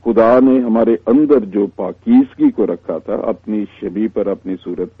خدا نے ہمارے اندر جو پاکیزگی کو رکھا تھا، اپنی شبیہ پر، اپنی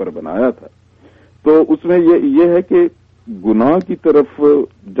صورت پر بنایا تھا، تو اس میں یہ ہے کہ گناہ کی طرف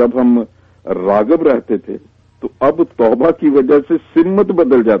جب ہم راغب رہتے تھے تو اب توبہ کی وجہ سے سمت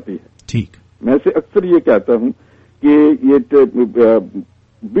بدل جاتی ہے. ٹھیک. میں سے اکثر یہ کہتا ہوں کہ یہ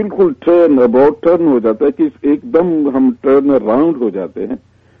بالکل ٹرن ہو جاتا ہے کہ ایک دم ہم ٹرن اراؤنڈ ہو جاتے ہیں.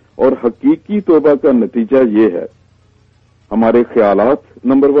 اور حقیقی توبہ کا نتیجہ یہ ہے، ہمارے خیالات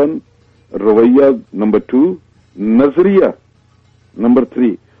نمبر 1، رویہ نمبر 2، نظریہ نمبر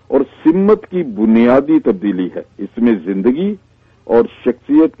 3 اور سمت کی بنیادی تبدیلی ہے. اس میں زندگی اور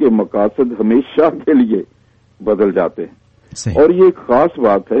شخصیت کے مقاصد ہمیشہ کے لیے بدل جاتے ہیں. صحیح. اور یہ ایک خاص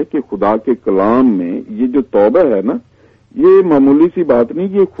بات ہے کہ خدا کے کلام میں یہ جو توبہ ہے نا، یہ معمولی سی بات نہیں،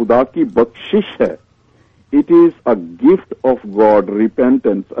 یہ خدا کی بخشش ہے. It is a gift of God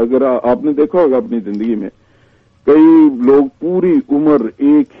repentance. اگر آپ نے دیکھا ہوگا اپنی زندگی میں کئی لوگ پوری عمر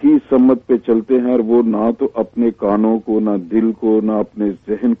ایک ہی سمت پہ چلتے ہیں اور وہ نہ تو اپنے کانوں کو، نہ دل کو، نہ اپنے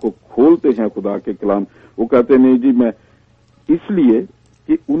ذہن کو کھولتے ہیں خدا کے کلام. وہ کہتے نہیں جی میں، اس لیے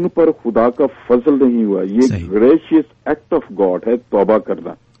کہ ان پر خدا کا فضل نہیں ہوا. یہ گریشیس ایکٹ آف گاڈ ہے توبہ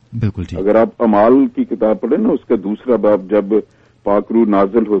کرنا. بالکل ٹھیک. اگر آپ اعمال کی کتاب پڑھیں نا، اس کا 2 باب جب پاک روح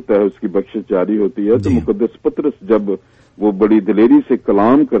نازل ہوتا ہے، اس کی بخشش جاری ہوتی ہے، تو مقدس پطرس جب وہ بڑی دلیری سے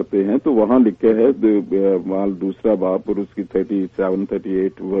کلام کرتے ہیں تو وہاں لکھا ہے اعمال 2 باب اور اس کی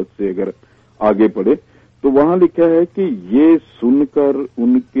 37-38 ورس سے اگر آگے پڑھے تو وہاں لکھا ہے کہ یہ سن کر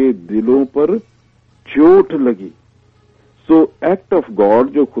ان کے دلوں پر چوٹ لگی. سو ایکٹ آف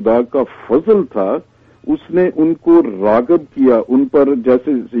گاڈ جو خدا کا فضل تھا، اس نے ان کو راغب کیا ان پر.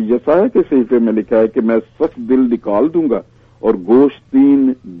 جیسے یسایہ کے صحیفے میں لکھا ہے کہ میں سخت دل نکال دوں گا اور گوشت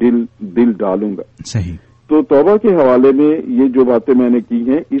 3 دل ڈالوں گا. صحیح. تو توبہ کے حوالے میں یہ جو باتیں میں نے کی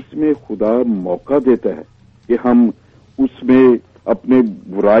ہیں، اس میں خدا موقع دیتا ہے کہ ہم اس میں اپنے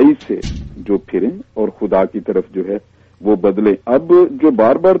برائی سے جو پھریں اور خدا کی طرف جو ہے وہ بدلیں. اب جو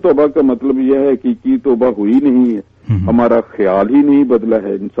بار بار توبہ کا مطلب یہ ہے کہ توبہ ہوئی نہیں ہے، ہمارا خیال ہی نہیں بدلا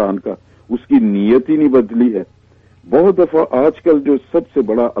ہے انسان کا، اس کی نیت ہی نہیں بدلی ہے. بہت دفعہ آج کل جو سب سے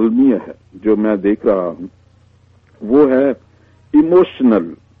بڑا المیہ ہے جو میں دیکھ رہا ہوں وہ ہے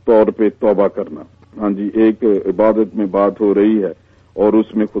ایموشنل طور پہ توبہ کرنا. ہاں جی، ایک عبادت میں بات ہو رہی ہے اور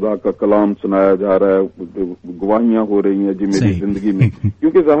اس میں خدا کا کلام سنایا جا رہا ہے، گواہیاں ہو رہی ہیں جی میری زندگی میں.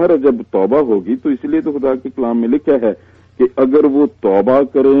 کیونکہ ظاہر ہے جب توبہ ہوگی تو اس لیے تو خدا کے کلام میں لکھا ہے کہ اگر وہ توبہ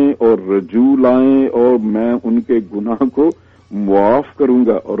کریں اور رجوع لائیں اور میں ان کے گناہ کو معاف کروں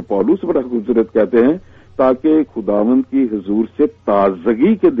گا. اور پولس بڑا خوبصورت کہتے ہیں تاکہ خداوند کی حضور سے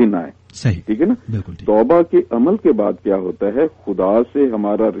تازگی کے دن آئے. صحیح. ٹھیک ہے نا. بالکل. توبہ کے عمل کے بعد کیا ہوتا ہے، خدا سے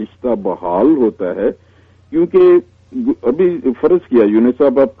ہمارا رشتہ بحال ہوتا ہے. کیونکہ ابھی فرض کیا یونس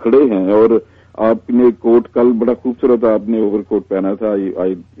صاحب آپ کھڑے ہیں اور آپ نے کوٹ کل بڑا خوبصورت آپ نے اوور کوٹ پہنا تھا،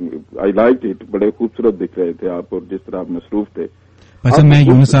 آئی لائک اٹ، بڑے خوبصورت دکھ رہے تھے آپ اور جس طرح آپ مصروف تھے. اچھا میں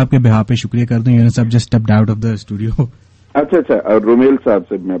یونس صاحب کے بہا پہ شکریہ کرتا ہوں. یونس صاحب just stepped out of the studio. اچھا اور رومیل صاحب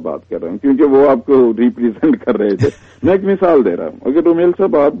سے میں بات کر رہا ہوں کیونکہ وہ آپ کو ریپرزینٹ کر رہے تھے. میں ایک مثال دے رہا ہوں، اگر رومیل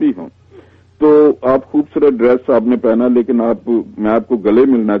صاحب آپ بھی ہوں تو آپ خوبصورت ڈریس آپ نے پہنا لیکن میں آپ کو گلے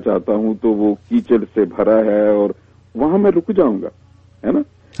ملنا چاہتا ہوں تو وہ کیچڑ سے بھرا ہے اور وہاں میں رک جاؤں گا، ہے نا.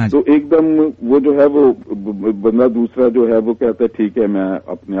 تو ایک دم وہ جو ہے وہ بندہ دوسرا جو ہے وہ کہتا ہے ٹھیک ہے میں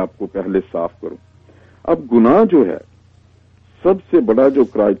اپنے آپ کو پہلے صاف کروں. اب گناہ جو ہے سب سے بڑا جو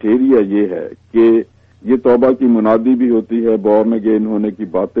کرائیٹیریا یہ ہے کہ یہ توبہ کی منادی بھی ہوتی ہے، بورن اگین ہونے کی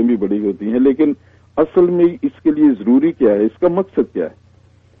باتیں بھی بڑی ہوتی ہیں، لیکن اصل میں اس کے لیے ضروری کیا ہے، اس کا مقصد کیا ہے؟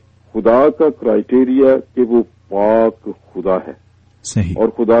 خدا کا کرائیٹیریا کہ وہ پاک خدا ہے. صحیح. اور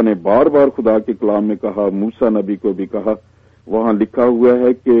خدا نے بار بار خدا کے کلام میں کہا، موسیٰ نبی کو بھی کہا، وہاں لکھا ہوا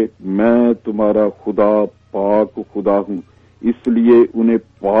ہے کہ میں تمہارا خدا پاک خدا ہوں، اس لیے انہیں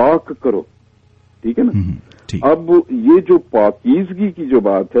پاک کرو. ٹھیک ہے نا. اب یہ جو پاکیزگی کی جو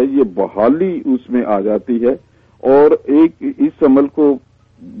بات ہے یہ بحالی اس میں آ جاتی ہے. اور ایک اس عمل کو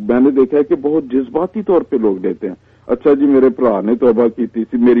میں نے دیکھا ہے کہ بہت جذباتی طور پہ لوگ لیتے ہیں. اچھا جی میرے بھرا نے توبہ کی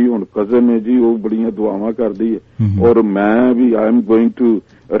سی, میری ہن کزن ہے جی وہ بڑی دعاواں کر دی ہے اور میں بھی I am going to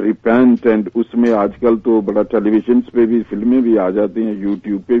repent, and اس میں آج کل تو بڑا ٹیلی ویژن پہ بھی فلمیں بھی آ جاتی ہیں,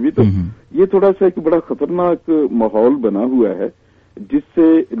 یوٹیوب پہ بھی, تو یہ تھوڑا سا ایک بڑا خطرناک ماحول بنا ہوا ہے جس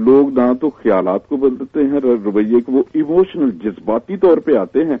سے لوگ نہ تو خیالات کو بدلتے ہیں, رویے کو, وہ ایموشنل جذباتی طور پہ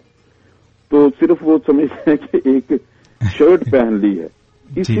آتے ہیں, تو صرف وہ سمجھتے ہیں کہ ایک شرٹ پہن لی ہے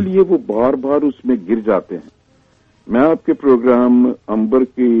اس لیے وہ بار بار اس میں گر جاتے ہیں. میں آپ کے پروگرام امبر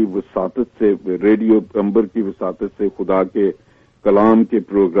کی وساطت سے, ریڈیو امبر کی وساطت سے, خدا کے کلام کے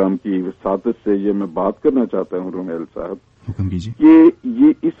پروگرام کی وساطت سے یہ میں بات کرنا چاہتا ہوں رومیل صاحب, حکم کیجیے. کہ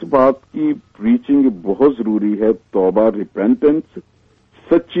یہ اس بات کی پریچنگ بہت ضروری ہے, توبہ, ریپینٹنس,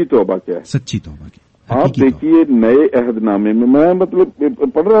 سچی توبہ کیا ہے, سچی توبہ کی. آپ دیکھیے نئے عہد نامے میں مطلب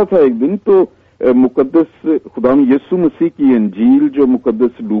پڑھ رہا تھا ایک دن, تو مقدس خدا یسوع مسیح کی انجیل جو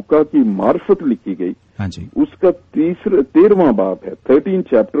مقدس لوکا کی معرفت لکھی گئی, ہاں جی, اس کا 13واں باب ہے, 13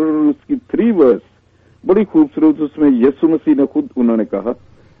 چیپٹر, اور اس کی 3 ورس بڑی خوبصورت. اس میں یسوع مسیح نے خود انہوں نے کہا,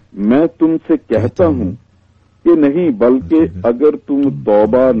 میں تم سے کہتا ہوں کہ نہیں بلکہ اگر تم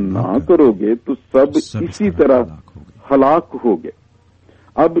توبہ نہ کرو گے تو سب اسی طرح ہلاک ہوگے.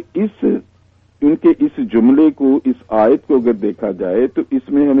 اب ان کے اس جملے کو, اس آیت کو اگر دیکھا جائے تو اس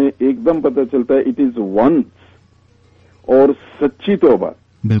میں ہمیں ایک دم پتہ چلتا ہے اٹ از ونس, اور سچی توبہ.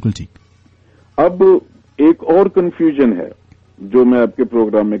 بالکل ٹھیک. اب ایک اور کنفیوژن ہے جو میں آپ کے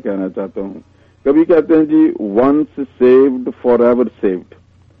پروگرام میں کہنا چاہتا ہوں. کبھی کہتے ہیں جی once saved for ever saved,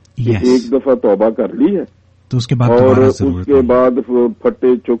 ایک دفعہ توبہ کر لی ہے تو اس کے بعد اور اس کے بعد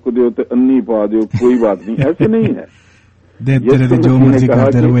پھٹے چک دیو تو انی پا دیو, کوئی بات نہیں, ایسے نہیں ہے. جو مرضی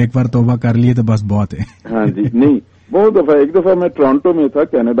کرتے رہو, ایک بار توبہ کر لیے تو بس بہت ہے. ہاں جی, نہیں, بہت دفعہ. ایک دفعہ میں ٹورانٹو میں تھا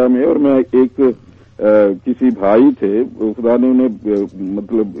کینیڈا میں, اور میں ایک کسی بھائی تھے, خدا نے انہیں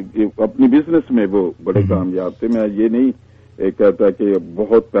مطلب اپنی بزنس میں وہ بڑے کامیاب تھے. میں یہ نہیں کہتا کہ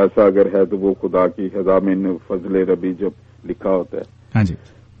بہت پیسہ اگر ہے تو وہ خدا کی خزامن فضل ربی جب لکھا ہوتا ہے. ہاں جی.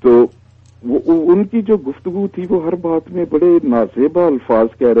 تو ان کی جو گفتگو تھی وہ ہر بات میں بڑے نازیبا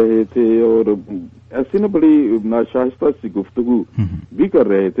الفاظ کہہ رہے تھے, اور ایسے نا بڑی ناشائستہ سی گفتگو بھی کر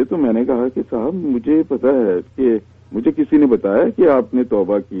رہے تھے. تو میں نے کہا کہ صاحب مجھے پتا ہے کہ مجھے کسی نے بتایا کہ آپ نے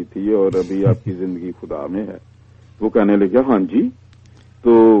توبہ کی تھی اور ابھی آپ کی زندگی خدا میں ہے. وہ کہنے لگا ہاں جی.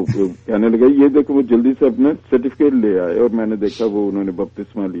 تو کہنے لگا یہ دیکھو, وہ جلدی سے اپنا سرٹیفکیٹ لے آئے, اور میں نے دیکھا وہ انہوں نے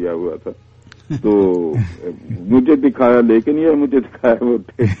بپتسمہ لیا ہوا تھا. تو مجھے دکھایا, لیکن یہ مجھے دکھایا وہ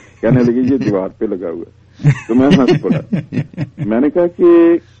کہنے لگے یہ دیوار پہ لگا ہوا ہے. تو میں ہنس پڑا. میں نے کہا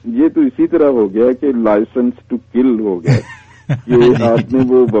کہ یہ تو اسی طرح ہو گیا کہ لائسنس ٹو کل ہو گیا کہ آپ نے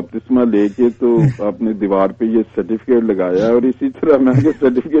وہ بپتسمہ لے کے تو آپ نے دیوار پہ یہ سرٹیفکیٹ لگایا, اور اسی طرح میں نے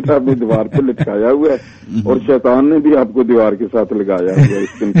سرٹیفکیٹ آپ نے دیوار پہ لٹکایا ہوا ہے, اور شیطان نے بھی آپ کو دیوار کے ساتھ لگایا ہوا ہے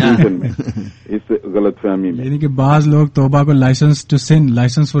اس کنفیوژن میں, اس غلط فہمی میں. یعنی کہ بعض لوگ توبہ کو licence to sin,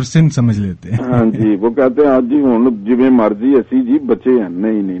 licence for sin سمجھ لیتے ہیں. ہاں جی, وہ کہتے ہیں آج جی ہوں جی مرضی اسی جی بچے ہیں.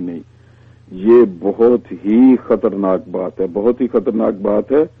 نہیں نہیں نہیں, یہ بہت ہی خطرناک بات ہے, بہت ہی خطرناک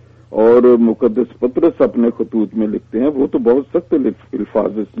بات ہے. اور مقدس پطرس اپنے خطوط میں لکھتے ہیں, وہ تو بہت سخت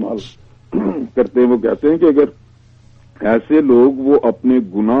الفاظ استعمال کرتے ہیں. وہ کہتے ہیں کہ اگر ایسے لوگ وہ اپنے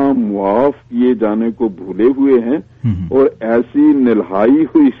گناہ معاف کیے جانے کو بھولے ہوئے ہیں اور ایسی نلہائی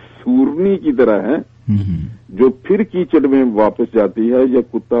ہوئی سورنی کی طرح ہیں جو پھر کیچڑ میں واپس جاتی ہے, یا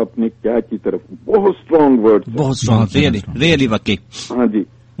کتا اپنے کیا کی طرف. بہت اسٹرانگ ورڈ, بہت اسٹرانگ, ریئلی واقعی. ہاں جی.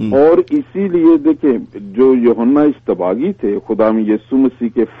 اور اسی لیے دیکھیں جو یوحنا استباغی تھے, خدا میں یسوع مسیح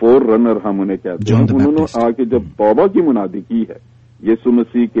کے فور رنر ہم انہیں کہتے ہیں, انہوں نے آ کے جب توبہ کی منادی کی ہے یسوع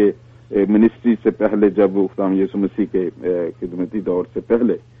مسیح کے منسٹری سے پہلے, جب خدا میں یسوع مسیح کے خدمتی دور سے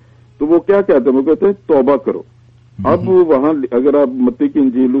پہلے, تو وہ کیا کہتے ہیں, وہ کہتے ہیں توبہ کرو. اب وہاں اگر آپ متی کی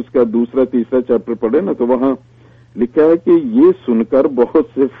انجیل اس کا 2 3 چیپٹر پڑھیں نا, تو وہاں لکھا ہے کہ یہ سن کر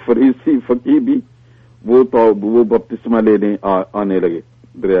بہت سے فریسی فقیہ بھی وہ بپتسمہ لینے آنے لگے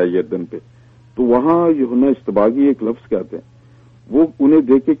دریائے یردن پہ. تو وہاں یوحنا استباغی ایک لفظ کہتے ہیں, وہ انہیں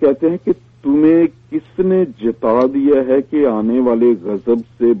دیکھ کے کہتے ہیں کہ تمہیں کس نے جتا دیا ہے کہ آنے والے غضب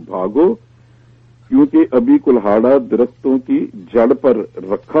سے بھاگو, کیونکہ ابھی کلہاڑا درختوں کی جڑ پر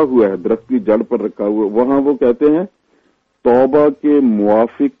رکھا ہوا ہے, درخت کی جڑ پر رکھا ہوا ہے. وہاں وہ کہتے ہیں توبہ کے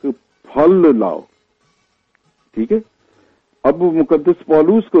موافق پھل لاؤ. ٹھیک ہے. اب مقدس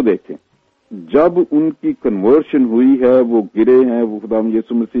پولوس کو دیکھیں, جب ان کی کنورشن ہوئی ہے, وہ گرے ہیں, وہ خدا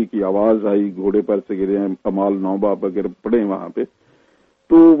یسوع مسیح کی آواز آئی, گھوڑے پر سے گرے ہیں, اعمال 9 باب اگر پڑھیں وہاں پہ,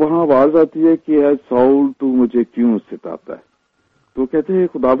 تو وہاں آواز آتی ہے کہ اے ساؤل تو مجھے کیوں ستاتا ہے. تو کہتے ہیں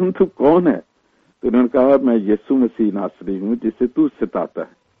خداوند تو کون ہے؟ تو انہوں نے کہا میں یسوع مسیح ناصری ہوں جسے تو ستاتا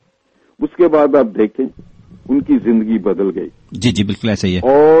ہے. اس کے بعد آپ دیکھیں ان کی زندگی بدل گئی. جی جی بالکل ایسا ہی ہے.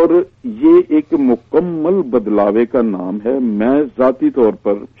 اور یہ ایک مکمل بدلاوے کا نام ہے. میں ذاتی طور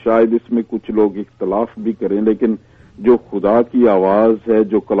پر شاید اس میں کچھ لوگ اختلاف بھی کریں، لیکن جو خدا کی آواز ہے،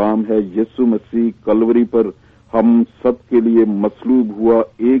 جو کلام ہے، یسوع مسیح کلوری پر ہم سب کے لیے مصلوب ہوا،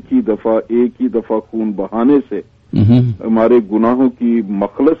 ایک ہی دفعہ خون بہانے سے ہمارے گناہوں کی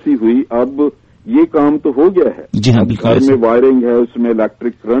مخلصی ہوئی. اب یہ کام تو ہو گیا ہے. جی ہاں، گھر میں وائرنگ ہے، اس میں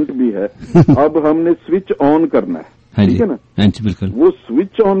الیکٹرک کرنٹ بھی ہے. اب ہم نے سوئچ آن کرنا ہے. ٹھیک ہے نا؟ بالکل. وہ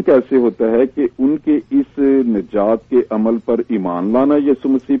سوئچ آن کیسے ہوتا ہے کہ ان کے اس نجات کے عمل پر ایمان لانا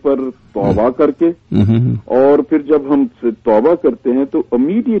یسوع مسیح پر توبہ کر کے، اور پھر جب ہم توبہ کرتے ہیں تو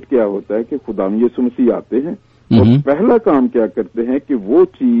امیڈیٹ کیا ہوتا ہے کہ خدا یسوع مسیح آتے ہیں اور پہلا کام کیا کرتے ہیں کہ وہ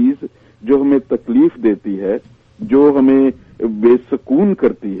چیز جو ہمیں تکلیف دیتی ہے، جو ہمیں بے سکون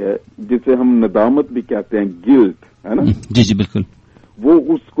کرتی ہے، جسے ہم ندامت بھی کہتے ہیں، گلٹ ہے نا. جی بالکل. وہ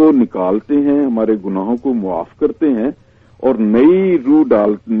اس کو نکالتے ہیں، ہمارے گناہوں کو معاف کرتے ہیں، اور نئی روح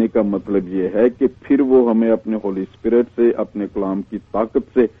ڈالنے کا مطلب یہ ہے کہ پھر وہ ہمیں اپنے ہولی اسپرٹ سے، اپنے کلام کی طاقت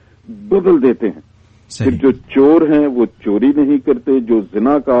سے بدل دیتے ہیں. پھر جو چور ہیں وہ چوری نہیں کرتے، جو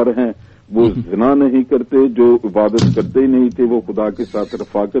زناکار ہیں وہ زنا نہیں کرتے، جو عبادت کرتے ہی نہیں تھے وہ خدا کے ساتھ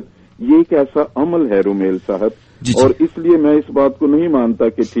رفاقت. یہ ایک ایسا عمل ہے رومیل صاحب، اور اس لیے میں اس بات کو نہیں مانتا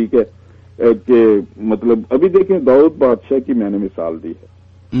کہ ٹھیک ہے کہ مطلب ابھی دیکھیں داؤد بادشاہ کی میں نے مثال دی ہے،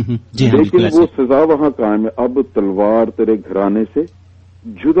 لیکن وہ سزا وہاں قائم ہے. اب تلوار تیرے گھرانے سے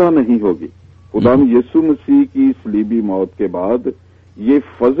جدا نہیں ہوگی. خدا یسوع مسیح کی صلیبی موت کے بعد یہ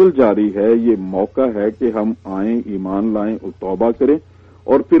فضل جاری ہے، یہ موقع ہے کہ ہم آئیں، ایمان لائیں اور توبہ کریں،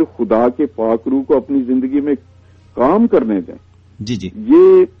 اور پھر خدا کے پاک روح کو اپنی زندگی میں کام کرنے دیں.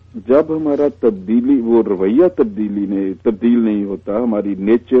 یہ جب ہمارا وہ رویہ تبدیل نہیں ہوتا، ہماری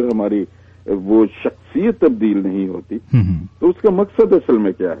نیچر، ہماری وہ شخصیت تبدیل نہیں ہوتی، تو اس کا مقصد اصل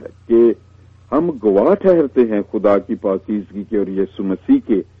میں کیا ہے کہ ہم گواہ ٹھہرتے ہیں خدا کی پاکیزگی کے اور یسوع مسیح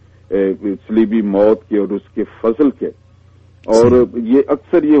کے صلیبی موت کے اور اس کے فضل کے. اور یہ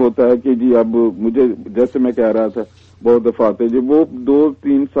اکثر یہ ہوتا ہے کہ جی اب مجھے، جیسے میں کہہ رہا تھا بہت دفعہ آتے جی وہ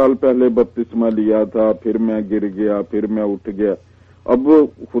 2-3 سال پہلے بپتسمہ لیا تھا، پھر میں گر گیا، پھر میں اٹھ گیا. اب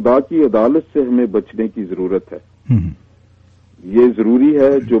خدا کی عدالت سے ہمیں بچنے کی ضرورت ہے. یہ ضروری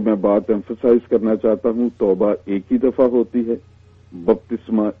ہے. جو میں بات ایمفسائز کرنا چاہتا ہوں، توبہ ایک ہی دفعہ ہوتی ہے،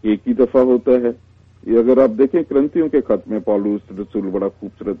 بپتسمہ ایک ہی دفعہ ہوتا ہے. یہ اگر آپ دیکھیں کرنتھیوں کے خط میں پالوس رسول بڑا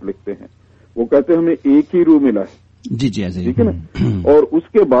خوبصورت لکھتے ہیں، وہ کہتے ہیں ہمیں ایک ہی روح ملا ہے. ٹھیک ہے نا. اور اس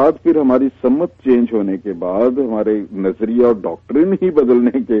کے بعد پھر ہماری سمت چینج ہونے کے بعد، ہمارے نظریہ اور ڈاکٹرن ہی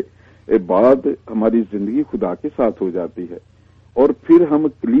بدلنے کے بعد ہماری زندگی خدا کے ساتھ ہو جاتی ہے، اور پھر ہم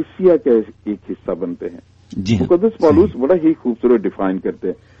کلیسیا کا ایک حصہ بنتے ہیں. مقدس پالوس بڑا ہی خوبصورت ڈیفائن کرتے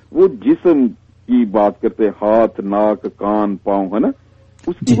ہیں. وہ جسم کی بات کرتے ہیں، ہاتھ، ناک، کان، پاؤں، ہے نا،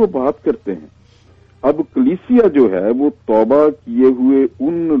 اس کی وہ بات کرتے ہیں. اب کلیسیا جو ہے وہ توبہ کیے ہوئے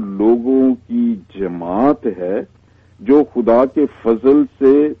ان لوگوں کی جماعت ہے جو خدا کے فضل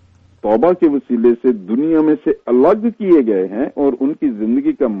سے توبہ کے وسیلے سے دنیا میں سے الگ کیے گئے ہیں، اور ان کی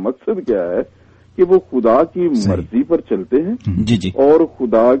زندگی کا مقصد کیا ہے کہ وہ خدا کی مرضی پر چلتے ہیں اور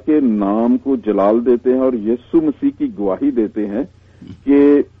خدا کے نام کو جلال دیتے ہیں، اور یسوع مسیح کی گواہی دیتے ہیں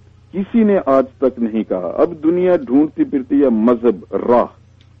کہ کسی نے آج تک نہیں کہا. اب دنیا ڈھونڈتی پھرتی ہے مذہب، راہ.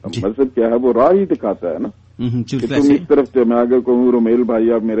 مذہب کیا ہے؟ وہ راہ ہی دکھاتا ہے نا کہ تم اس طرف. میں اگر کہوں رومیل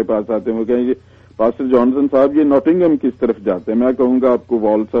بھائی آپ میرے پاس آتے ہیں، وہ کہیں گے پاسٹر جانسن صاحب یہ نوٹنگم کس طرف جاتے ہیں؟ میں کہوں گا آپ کو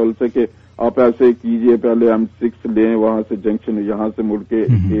والسال سے کہ آپ ایسے کیجئے، پہلے M6 لیں، وہاں سے جنکشن، یہاں سے مڑ کے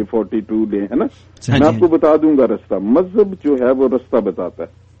A42 لیں، ہے نا. میں آپ کو بتا دوں گا رستہ. مذہب جو ہے وہ رستہ بتاتا ہے،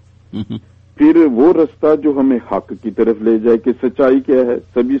 پھر وہ رستہ جو ہمیں حق کی طرف لے جائے کہ سچائی کیا ہے.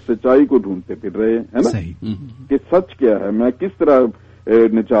 سبھی سچائی کو ڈھونڈتے پھر رہے ہیں، ہے نا، کہ سچ کیا ہے، میں کس طرح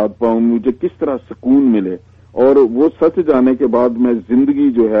نجات پاؤں، مجھے کس طرح سکون ملے. اور وہ سچ جانے کے بعد میں زندگی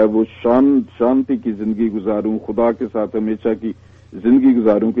جو ہے وہ شانتی کی زندگی گزاروں، خدا کے ساتھ ہمیشہ کی زندگی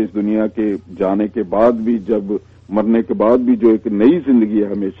گزاروں کہ اس دنیا کے جانے کے بعد بھی، جب مرنے کے بعد بھی جو ایک نئی زندگی ہے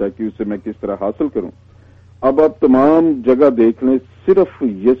ہمیشہ کی، اسے میں کس طرح حاصل کروں. اب آپ تمام جگہ دیکھ لیں، صرف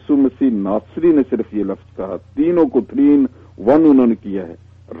یسوع مسیح ناصری نے صرف یہ لفظ کہا. تینوں کو 3 1 انہوں نے کیا ہے،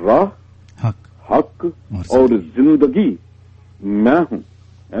 راہ، حق اور زندگی میں ہوں،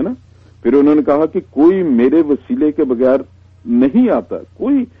 ہے نا. پھر انہوں نے کہا کہ کوئی میرے وسیلے کے بغیر نہیں آتا.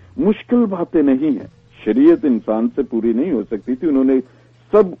 کوئی مشکل باتیں نہیں ہیں. شریعت انسان سے پوری نہیں ہو سکتی تھی، انہوں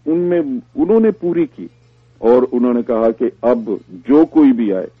نے پوری کی. اور انہوں نے کہا کہ اب جو کوئی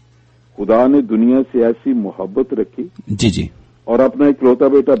بھی آئے، خدا نے دنیا سے ایسی محبت رکھی اور اپنا اکلوتا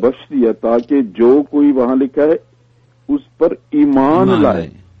بیٹا بخش دیا تاکہ جو کوئی وہاں لکھا ہے اس پر ایمان لائے،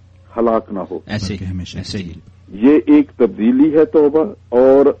 ہلاک نہ ہو. ایسے ہی یہ ایک تبدیلی ہے توبہ.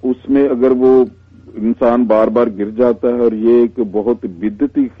 اور اس میں اگر وہ انسان بار بار گر جاتا ہے، اور یہ ایک بہت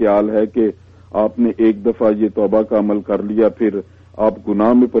بدعتی خیال ہے کہ آپ نے ایک دفعہ یہ توبہ کا عمل کر لیا پھر آپ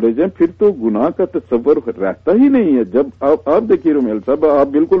گناہ میں پڑے جائیں، پھر تو گناہ کا تصور رہتا ہی نہیں ہے. جب آپ دیکھیے رومیل صاحب، آپ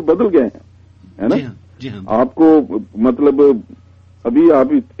بالکل بدل گئے ہیں، ہے نا؟ جی ہاں. آپ کو مطلب ابھی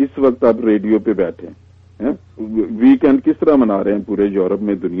آپ اس وقت آپ ریڈیو پہ بیٹھے ہیں، ویکینڈ کس طرح منا رہے ہیں پورے یورپ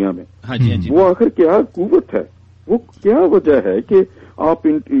میں، دنیا میں. وہ آخر کیا قوت ہے، وہ کیا وجہ ہے کہ آپ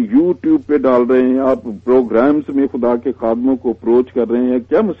یوٹیوب پہ ڈال رہے ہیں، آپ پروگرامز میں خدا کے خادموں کو اپروچ کر رہے ہیں.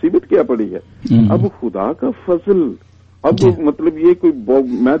 کیا مصیبت کیا پڑی ہے؟ اب خدا کا فضل، اب مطلب یہ کوئی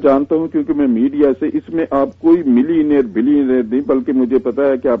میں جانتا ہوں کیونکہ میں میڈیا سے، اس میں آپ کوئی ملینئر بلینئر نہیں، بلکہ مجھے پتا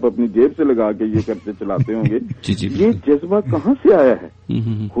ہے کہ آپ اپنی جیب سے لگا کے یہ کرتے چلاتے ہوں گے. یہ جذبہ کہاں سے آیا ہے؟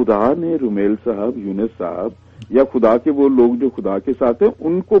 خدا نے رومیل صاحب، یونس صاحب یا خدا کے وہ لوگ جو خدا کے ساتھ ہیں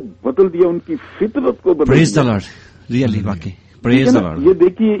ان کو بدل دیا، ان کی فطرت کو بدل دیا. یہ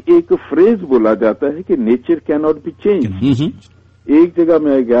دیکھیے ایک فریز بولا جاتا ہے کہ nature can not be change. ایک جگہ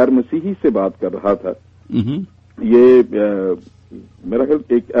میں غیر مسیحی سے بات کر رہا تھا، یہ میرا خیال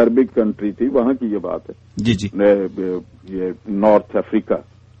ایک عربک کنٹری تھی، وہاں کی یہ بات ہے. جی یہ نارتھ افریقہ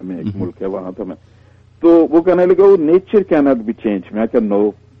میں ایک ملک ہے، وہاں تھا میں. تو وہ کہنے لگا وہ nature can not be change. میں کہ نو،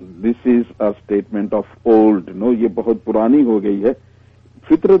 دس از اے اسٹیٹمنٹ آف اولڈ. نو، یہ بہت پرانی ہو گئی ہے،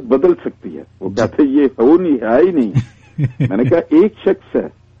 فطرت بدل سکتی ہے. وہ کہتے یہ ہو نہیں ہے ہی نہیں. میں نے کہا ایک شخص ہے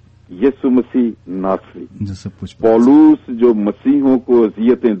یسوع مسیح ناصری، پولوس جو مسیحوں کو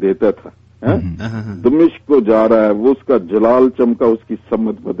اذیتیں دیتا تھا، دمشق کو جا رہا ہے، وہ اس کا جلال چمکا، اس کی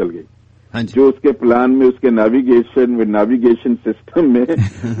سمت بدل گئی. جو اس کے پلان میں، اس کے نیویگیشن سسٹم میں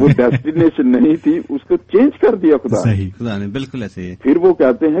وہ ڈیسٹینیشن نہیں تھی، اس کو چینج کر دیا خدا نے. بالکل ایسے. پھر وہ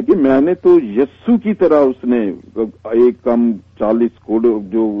کہتے ہیں کہ میں نے تو یسوع کی طرح، اس نے ایک کم 40 کوڑ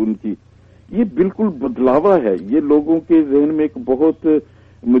جو ان کی، یہ بالکل بدلاوا ہے. یہ لوگوں کے ذہن میں ایک بہت،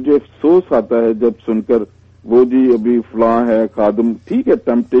 مجھے افسوس آتا ہے جب سن کر، وہ جی ابھی فلاں ہے خادم، ٹھیک ہے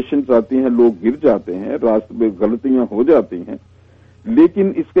ٹیمپٹیشنز آتی ہیں، لوگ گر جاتے ہیں، راستے میں غلطیاں ہو جاتی ہیں،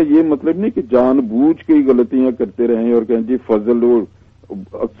 لیکن اس کا یہ مطلب نہیں کہ جان بوجھ کے غلطیاں کرتے رہیں اور کہیں جی فضل.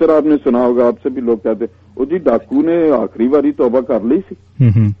 اکثر آپ نے سنا ہوگا، آپ سے بھی لوگ کہتے وہ جی ڈاکو نے آخری باری توبہ کر لی سی،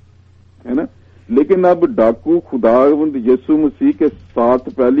 ہے نا. لیکن اب ڈاکو خدا یسوع مسیح کے ساتھ،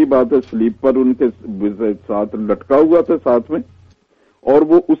 پہلی بات ہے سلیب پر ان کے ساتھ لٹکا ہوا تھا ساتھ میں، اور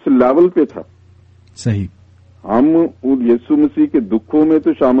وہ اس لیول پہ تھا. صحیح. ہم یسوع مسیح کے دکھوں میں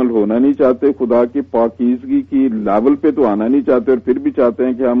تو شامل ہونا نہیں چاہتے، خدا کی پاکیزگی کی لیول پہ تو آنا نہیں چاہتے، اور پھر بھی چاہتے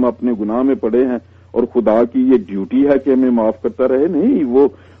ہیں کہ ہم اپنے گناہ میں پڑے ہیں اور خدا کی یہ ڈیوٹی ہے کہ ہمیں معاف کرتا رہے. نہیں،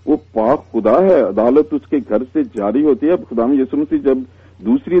 وہ پاک خدا ہے، عدالت اس کے گھر سے جاری ہوتی ہے. اب خدا میں یسوع مسیح جب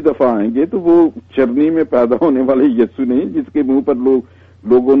دوسری دفعہ آئیں گے تو وہ چرنی میں پیدا ہونے والے یسوع نہیں جس کے منہ پر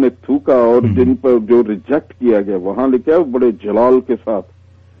لوگوں نے تھوکا اور جن پر جو ریجیکٹ کیا گیا. وہاں لکھا ہے بڑے جلال کے ساتھ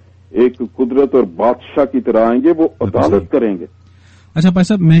ایک قدرت اور بادشاہ کی طرح آئیں گے، وہ عدالت کریں گے. اچھا بھائی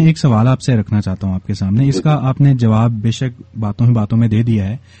صاحب، میں ایک سوال آپ سے رکھنا چاہتا ہوں آپ کے سامنے. اس کا آپ نے جواب بے شک باتوں ہی باتوں میں دے دیا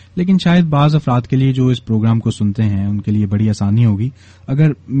ہے، لیکن شاید بعض افراد کے لیے جو اس پروگرام کو سنتے ہیں ان کے لیے بڑی آسانی ہوگی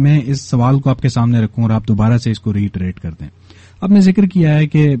اگر میں اس سوال کو آپ کے سامنے رکھوں اور آپ دوبارہ سے اس کو ریٹریٹ کر دیں. آپ نے ذکر کیا ہے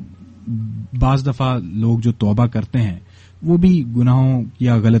کہ بعض دفعہ لوگ جو توبہ کرتے ہیں وہ بھی گناہوں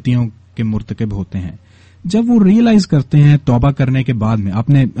یا غلطیوں کے مرتکب ہوتے ہیں. جب وہ ریئلائز کرتے ہیں توبہ کرنے کے بعد میں، آپ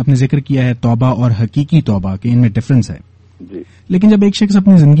نے ذکر کیا ہے توبہ اور حقیقی توبہ کہ ان میں ڈفرنس ہے جی. لیکن جب ایک شخص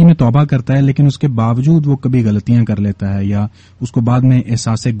اپنی زندگی میں توبہ کرتا ہے لیکن اس کے باوجود وہ کبھی غلطیاں کر لیتا ہے یا اس کو بعد میں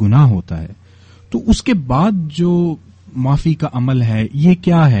احساس گناہ ہوتا ہے، تو اس کے بعد جو معافی کا عمل ہے یہ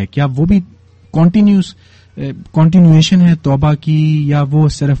کیا ہے؟ کیا وہ بھی کنٹینیویشن ہے توبہ کی یا وہ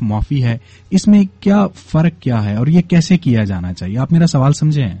صرف معافی ہے؟ اس میں کیا فرق کیا ہے اور یہ کیسے کیا جانا چاہیے؟ آپ میرا سوال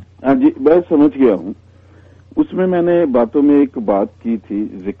سمجھے ہیں؟ ہاں جی، میں سمجھ گیا ہوں. اس میں نے باتوں میں ایک بات کی تھی،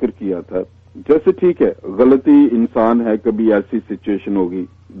 ذکر کیا تھا. جیسے ٹھیک ہے غلطی انسان ہے، کبھی ایسی سچویشن ہوگی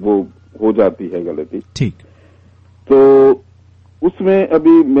وہ ہو جاتی ہے غلطی، ٹھیک. تو اس میں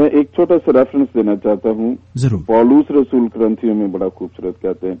ابھی میں ایک چھوٹا سا ریفرنس دینا چاہتا ہوں. ضرور. پولوس رسول کرنتھیوں میں بڑا خوبصورت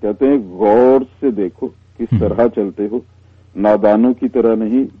کہتے ہیں غور سے دیکھو کس طرح چلتے ہو، نادانوں کی طرح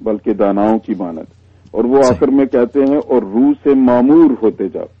نہیں بلکہ داناؤں کی مانند. اور وہ آخر میں کہتے ہیں اور روح سے معمور ہوتے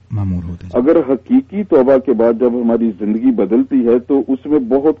جاؤ. اگر حقیقی توبہ کے بعد جب ہماری زندگی بدلتی ہے تو اس میں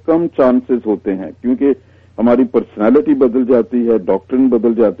بہت کم چانسز ہوتے ہیں، کیونکہ ہماری پرسنالٹی بدل جاتی ہے، ڈاکٹرن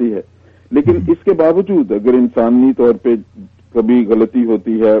بدل جاتی ہے. لیکن اس کے باوجود اگر انسانی طور پہ کبھی غلطی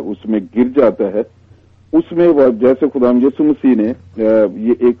ہوتی ہے، اس میں گر جاتا ہے، اس میں جیسے خدا یسوع مسیح نے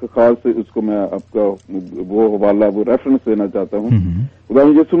یہ ایک خاص، اس کو میں آپ کا وہ حوالہ وہ ریفرنس دینا چاہتا ہوں. خدا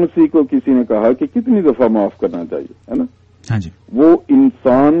یسوع مسیح کو کسی نے کہا کہ کتنی دفعہ معاف کرنا چاہیے، ہے نا؟ ہاں جی. وہ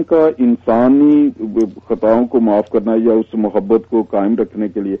انسان کا انسانی خطاؤں کو معاف کرنا یا اس محبت کو قائم رکھنے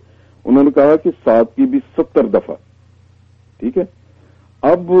کے لیے انہوں نے کہا کہ 7 کی بھی 70 دفعہ. ٹھیک ہے.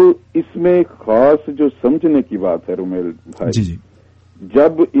 اب اس میں خاص جو سمجھنے کی بات ہے رومیل بھائی, جی جی,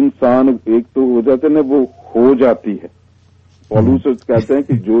 جب انسان ایک تو ہو جاتا ہے نا, وہ ہو جاتی ہے. پولوس کہتے ہیں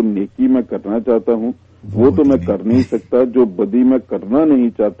کہ جو نیکی میں کرنا چاہتا ہوں وہ تو میں کر نہیں سکتا, جو بدی میں کرنا نہیں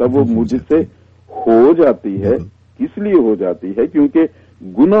چاہتا وہ مجھ سے ہو جاتی ہے. کس لیے ہو جاتی ہے؟ کیونکہ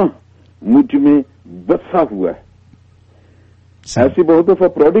گناہ مجھ میں بسا ہوا ہے. ایسی بہت دفعہ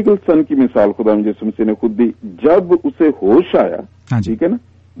پروڈیگل سن کی مثال خدا یسوع مسیح نے خود دی. جب اسے ہوش آیا, ٹھیک ہے نا,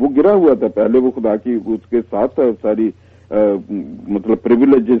 وہ گرا ہوا تھا, پہلے وہ خدا کی اس کے ساتھ ساری مطلب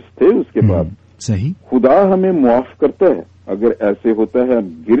پریویلیجز تھے اس کے بعد. صحیح. خدا ہمیں معاف کرتا ہے اگر ایسے ہوتا ہے, ہم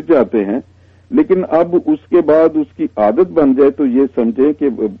گر جاتے ہیں, لیکن اب اس کے بعد اس کی عادت بن جائے تو یہ سمجھیں کہ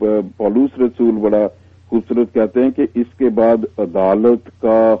پولوس رسول بڑا خوبصورت کہتے ہیں کہ اس کے بعد عدالت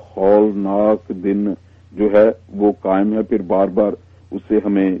کا ہولناک دن جو ہے وہ قائم ہے. پھر بار بار اس سے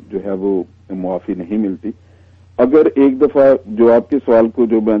ہمیں جو ہے وہ معافی نہیں ملتی. اگر ایک دفعہ جو آپ کے سوال کو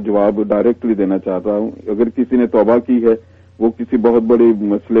جو میں جواب ڈائریکٹلی دینا چاہتا ہوں, اگر کسی نے توبہ کی ہے, وہ کسی بہت بڑے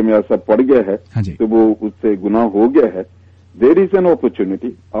مسئلے میں ایسا پڑ گیا ہے تو وہ اس سے گناہ ہو گیا ہے, دیر از این اپرچونٹی.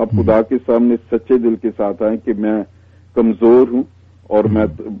 آپ خدا کے سامنے سچے دل کے ساتھ آئیں کہ میں کمزور ہوں اور میں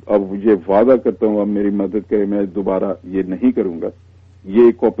اب یہ وعدہ کرتا ہوں اب میری مدد کرے, میں دوبارہ یہ نہیں کروں گا. یہ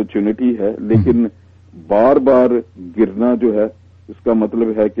ایک اپرچونٹی ہے, لیکن بار بار گرنا جو ہے اس کا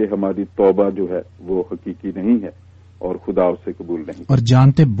مطلب ہے کہ ہماری توبہ جو ہے وہ حقیقی نہیں ہے اور خدا اسے قبول نہیں. اور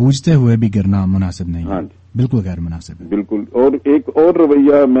جانتے بوجھتے ہوئے بھی گرنا مناسب نہیں. ہاں جی, بالکل غیر مناسب ہے. بالکل. اور ایک اور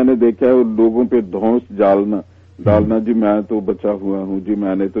رویہ میں نے دیکھا ہے, لوگوں پہ دھونس ڈالنا جی میں تو بچا ہوا ہوں, جی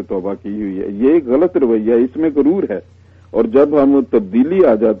میں نے تو توبہ کی ہوئی ہے. یہ ایک غلط رویہ, اس میں غرور ہے. اور جب ہم تبدیلی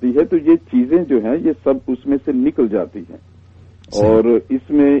آ جاتی ہے تو یہ چیزیں جو ہیں یہ سب اس میں سے نکل جاتی ہیں. اور اس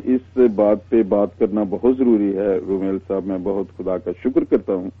میں اس بات پہ بات کرنا بہت ضروری ہے رومیل صاحب. میں بہت خدا کا شکر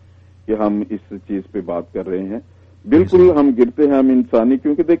کرتا ہوں کہ ہم اس چیز پہ بات کر رہے ہیں. بالکل ہم گرتے ہیں, ہم انسانی,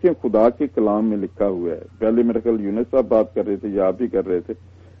 کیونکہ دیکھیں خدا کے کلام میں لکھا ہوا ہے. پہلے میرے خیال یونس صاحب بات کر رہے تھے یا آپ ہی کر رہے تھے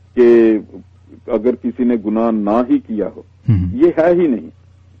کہ اگر کسی نے گناہ نہ ہی کیا ہو, یہ ہے ہی نہیں.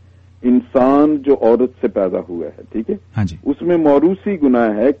 انسان جو عورت سے پیدا ہوا ہے, ٹھیک ہے, اس میں موروثی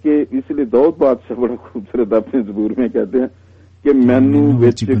گناہ ہے. کہ اس لیے داؤد بادشاہ بڑا خوبصورت اپنے زبور میں کہتے ہیں کہ مینو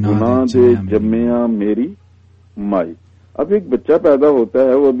وچ گناہ دے جمیا میری مائی. اب ایک بچہ پیدا ہوتا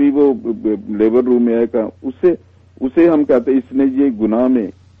ہے, وہ ابھی وہ لیبر روم میں ہے, اسے ہم کہتے ہیں اس نے یہ گناہ میں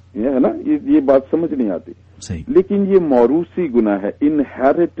ہے نا, یہ بات سمجھ نہیں آتی. لیکن یہ موروثی گناہ ہے,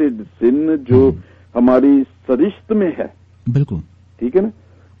 انہیریٹڈ سن جو ہماری سرشت میں ہے. بالکل ٹھیک ہے نا.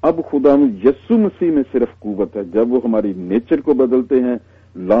 اب خدا یسوع مسیح میں صرف قوت ہے. جب وہ ہماری نیچر کو بدلتے ہیں,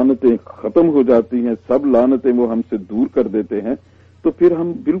 لعنتیں ختم ہو جاتی ہیں, سب لعنتیں وہ ہم سے دور کر دیتے ہیں, تو پھر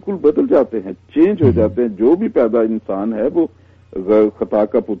ہم بالکل بدل جاتے ہیں, چینج ہو جاتے ہیں. جو بھی پیدا انسان ہے وہ خطا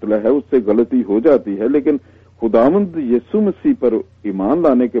کا پتلا ہے, اس سے غلطی ہو جاتی ہے. لیکن خداوند یسوع مسیح پر ایمان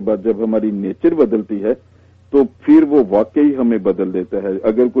لانے کے بعد جب ہماری نیچر بدلتی ہے تو پھر وہ واقعی ہمیں بدل دیتا ہے.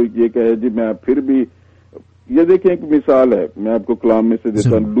 اگر کوئی یہ کہے جی میں پھر بھی, یہ دیکھیں ایک مثال ہے میں آپ کو کلام میں سے دیتا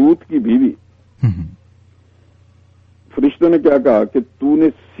ہوں. لوط کی بیوی, فرشتوں نے کیا کہا کہ تو نے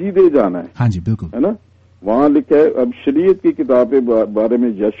سیدھے جانا ہے. ہاں جی بالکل, ہے نا. وہاں لکھا ہے, اب شریعت کی کتاب کے بارے میں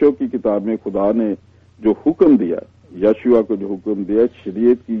یشوع کی کتاب میں خدا نے جو حکم دیا, یشوع کو جو حکم دیا,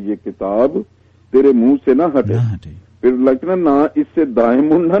 شریعت کی یہ کتاب تیرے منہ سے نہ ہٹے. پھر لگنا نہ اس سے دائیں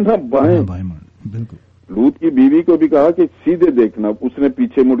مڑنا نہ بائیں. بالکل. لوط کی بیوی کو بھی کہا کہ سیدھے دیکھنا, اس نے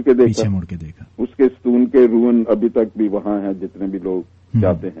پیچھے مڑ کے دیکھا. اس کے ستون کے روئن ابھی تک بھی وہاں ہیں جتنے بھی لوگ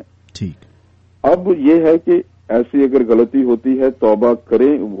جاتے ہیں. ٹھیک. اب یہ ہے کہ ایسی اگر غلطی ہوتی ہے توبہ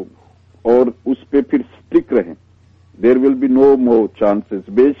کریں اور اس پہ پھر سٹک رہیں. دیر will be know more chances.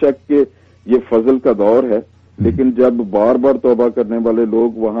 بے شک کہ یہ فضل کا دور ہے, لیکن جب بار بار توبہ کرنے والے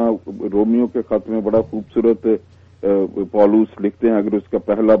لوگ, وہاں رومیو کے خط میں بڑا خوبصورت پولوس لکھتے ہیں, اگر اس کا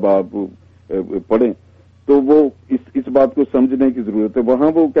پہلا باب پڑھیں تو وہ اس بات کو سمجھنے کی ضرورت ہے.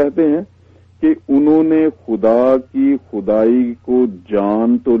 وہاں وہ کہتے ہیں کہ انہوں نے خدا کی خدائی کو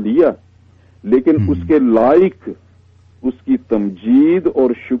جان تو لیا, لیکن اس کے لائق اس کی تمجید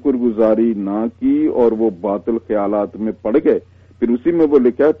اور شکر گزاری نہ کی, اور وہ باطل خیالات میں پڑ گئے. پھر اسی میں وہ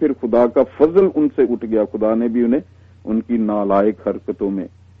لکھا ہے پھر خدا کا فضل ان سے اٹھ گیا, خدا نے بھی انہیں ان کی نالائق حرکتوں میں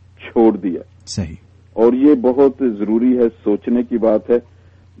چھوڑ دیا. صحیح. اور یہ بہت ضروری ہے, سوچنے کی بات ہے.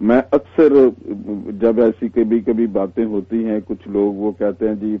 میں اکثر جب ایسی کبھی کبھی باتیں ہوتی ہیں, کچھ لوگ وہ کہتے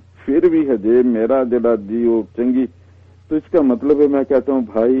ہیں جی پھر بھی ہے جی میرا جڑا جی وہ چنگی, تو اس کا مطلب ہے میں کہتا ہوں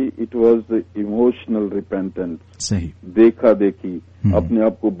بھائی اٹ واز ایموشنل ریپینٹنس. صحیح. دیکھا دیکھی, اپنے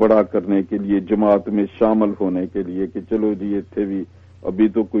آپ کو بڑا کرنے کے لیے, جماعت میں شامل ہونے کے لیے کہ چلو جی اتنے بھی ابھی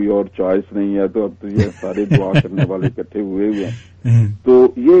تو کوئی اور چوائس نہیں ہے، تو اب تو یہ سارے دعا کرنے والے اکٹھے ہوئے ہیں. تو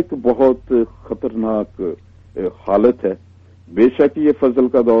یہ ایک بہت خطرناک حالت ہے. بے شک یہ فضل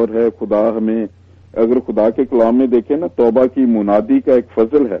کا دور ہے. خدا ہمیں، اگر خدا کے کلام میں دیکھیں نا، توبہ کی منادی کا ایک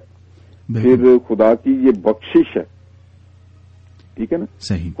فضل ہے، پھر خدا کی یہ بخشش ہے. ٹھیک ہے نا؟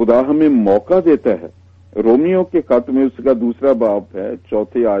 صحیح. خدا ہمیں موقع دیتا ہے. رومیو کے خط میں اس کا 2 باب ہے،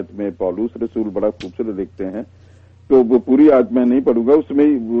 4 آیت میں پولس رسول بڑا خوبصورت لکھتے ہیں. تو وہ پوری آیت میں نہیں پڑھوں گا، اس میں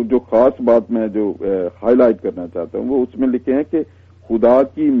جو خاص بات میں جو ہائی لائٹ کرنا چاہتا ہوں وہ اس میں لکھے ہیں کہ خدا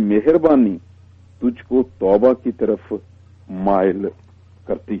کی مہربانی تجھ کو توبہ کی طرف مائل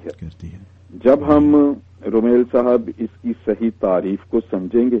کرتی ہے. جب ہم رومیل صاحب اس کی صحیح تعریف کو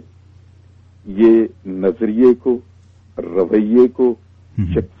سمجھیں گے، یہ نظریے کو، رویے کو،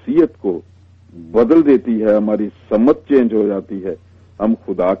 شخصیت کو بدل دیتی ہے. ہماری سمجھ چینج ہو جاتی ہے. ہم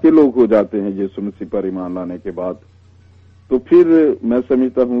خدا کے لوگ ہو جاتے ہیں یسوع مسیح پر ایمان لانے کے بعد. تو پھر میں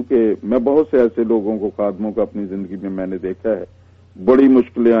سمجھتا ہوں کہ میں بہت سے ایسے لوگوں کو، خادموں کو اپنی زندگی میں میں نے دیکھا ہے، بڑی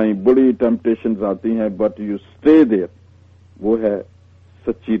مشکلیں آئیں، بڑی ٹیمپٹیشنز آتی ہیں، بٹ یو اسٹے دیئر. وہ ہے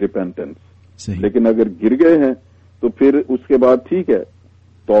سچی ریپینٹنس. لیکن اگر گر گئے ہیں تو پھر اس کے بعد ٹھیک ہے،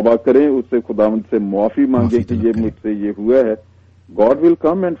 توبہ کریں، اس سے خداوند سے معافی مانگے کہ یہ مجھ سے یہ ہوا ہے. God will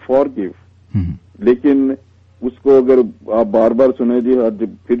come and forgive. لیکن اس کو اگر آپ بار بار سنیں جی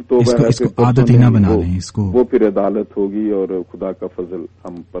پھر توبہ ہے، اس کو عادت ہی نہ بنا لیں، اس کو وہ پھر عدالت ہوگی اور خدا کا فضل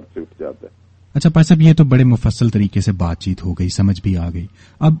ہم پر سے اٹھ جاتا ہے. اچھا پائی صاحب، یہ تو بڑے مفصل طریقے سے بات چیت ہو گئی، سمجھ بھی آ گئی.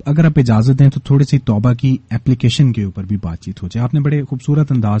 اب اگر آپ اجازت دیں تو تھوڑی سی توبہ کی اپلیکیشن کے اوپر بھی بات چیت ہو جائے. آپ نے بڑے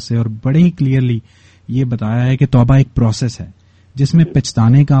خوبصورت انداز سے اور بڑے ہی کلیئرلی یہ بتایا ہے کہ توبہ ایک پروسیس ہے جس میں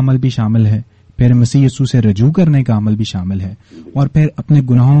پچھتانے کا عمل بھی شامل ہے، پھر مسیح یسوع سے رجوع کرنے کا عمل بھی شامل ہے، اور پھر اپنے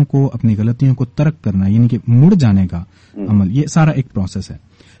گناہوں کو، اپنی غلطیوں کو ترک کرنا، یعنی کہ مڑ جانے کا عمل. یہ سارا ایک پروسیس ہے.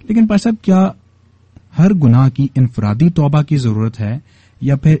 لیکن پائی صاحب، کیا ہر گناہ کی انفرادی توبہ کی ضرورت ہے،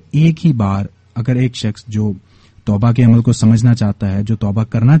 یا پھر ایک ہی بار اگر ایک شخص جو توبہ کے عمل کو سمجھنا چاہتا ہے، جو توبہ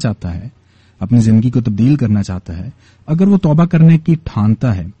کرنا چاہتا ہے، اپنی زندگی کو تبدیل کرنا چاہتا ہے، اگر وہ توبہ کرنے کی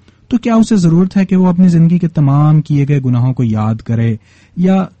ٹھانتا ہے تو کیا اسے ضرورت ہے کہ وہ اپنی زندگی کے تمام کیے گئے گناہوں کو یاد کرے،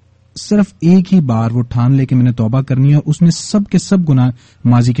 یا صرف ایک ہی بار وہ ٹھان لے کہ میں نے توبہ کرنی ہے اور اس میں سب کے سب گناہ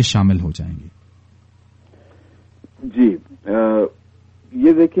ماضی کے شامل ہو جائیں گے؟ جی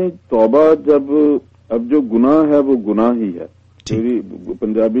یہ دیکھیں، توبہ جب اب جو گناہ ہے وہ گناہ ہی ہے. چوری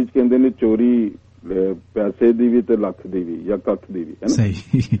پنجابی کہتے ہیں چوری پیسے دی بھی تو لکھ دی بھی یا ککھ دی بھی ہے نا.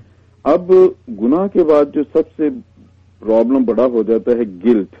 صحیح. اب گناہ کے بعد جو سب سے پرابلم بڑا ہو جاتا ہے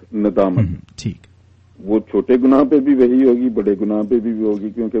گلٹ، ندامت. ٹھیک. وہ چھوٹے گناہ پہ بھی وہی ہوگی، بڑے گناہ پہ بھی ہوگی،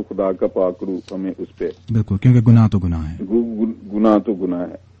 کیونکہ خدا کا پاک روح ہمیں اس پہ. بالکل، کیونکہ گناہ تو گناہ ہے. گناہ تو گناہ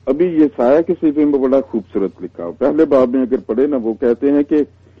ہے. ابھی یہ سایہ کے صفحے میں بڑا خوبصورت لکھا ہو. پہلے باب میں اگر پڑھے نا، وہ کہتے ہیں کہ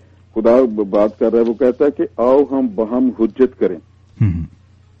خدا بات کر رہا ہے، وہ کہتا ہے کہ آؤ ہم بہم حجت کریں.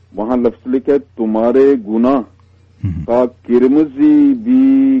 وہاں لفظ لکھا ہے تمہارے گناہ کا کرمزی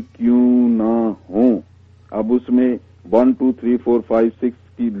بھی کیوں نہ ہوں. اب اس میں 1 2 3 4 5 6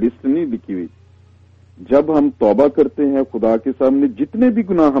 کی لسٹ نہیں لکھی ہوئی. جب ہم توبہ کرتے ہیں خدا کے سامنے، جتنے بھی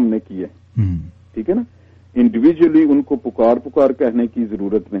گناہ ہم نے کیے، ٹھیک ہے نا، انڈیویجلی ان کو پکار کہنے کی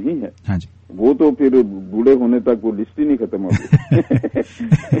ضرورت نہیں ہے. ہاں جی. وہ تو پھر بوڑھے ہونے تک وہ لسٹ ہی نہیں ختم ہوگی.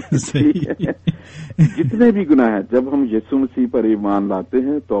 جتنے بھی گناہ ہیں، جب ہم یسوع مسیح پر ایمان لاتے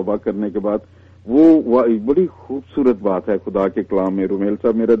ہیں توبہ کرنے کے بعد، وہ بڑی خوبصورت بات ہے خدا کے کلام میں. رومیل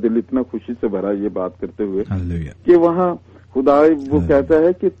صاحب، میرا دل اتنا خوشی سے بھرا یہ بات کرتے ہوئے کہ وہاں خدا وہ کہتا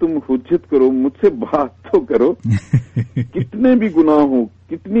ہے کہ تم حجت کرو، مجھ سے بات تو کرو. کتنے بھی گناہ ہوں،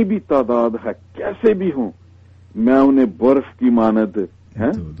 کتنی بھی تعداد ہے، کیسے بھی ہوں، میں انہیں برف کی مانند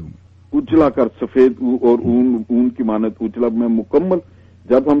اجلا کر، سفید اور اون کی مانند اجلا میں مکمل.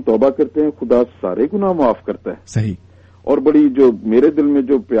 جب ہم توبہ کرتے ہیں خدا سارے گناہ معاف کرتا ہے. صحیح. اور بڑی جو میرے دل میں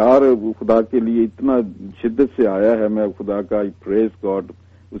جو پیار خدا کے لیے اتنا شدت سے آیا ہے، میں خدا کا پریز گاڈ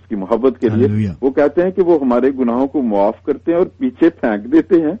اس کی محبت کے لیے. وہ کہتے ہیں کہ وہ ہمارے گناہوں کو معاف کرتے ہیں اور پیچھے پھینک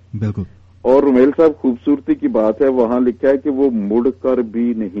دیتے ہیں. بالکل. اور رومیل صاحب، خوبصورتی کی بات ہے، وہاں لکھا ہے کہ وہ مڑ کر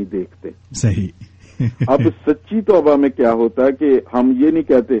بھی نہیں دیکھتے. صحیح. اب سچی توبہ میں کیا ہوتا ہے کہ ہم یہ نہیں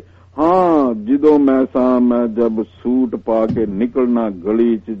کہتے ہاں جدو میں جب سوٹ پا کے نکلنا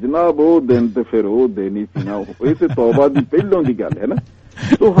گلی چ جناب وہ دن تو پھر وہ دینی سی نہ ہوئی تو توبہ دی پہلوں کی گل ہے نا.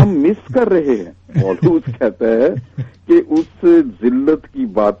 تو ہم مس کر رہے ہیں. پولس کہتا ہے کہ اس ذلت کی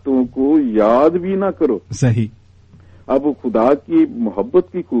باتوں کو یاد بھی نہ کرو. صحیح. اب خدا کی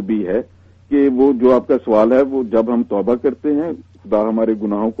محبت کی خوبی ہے کہ وہ جو آپ کا سوال ہے، وہ جب ہم توبہ کرتے ہیں خدا ہمارے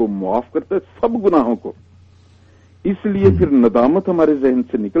گناہوں کو معاف کرتا ہے، سب گناہوں کو. اس لیے پھر ندامت ہمارے ذہن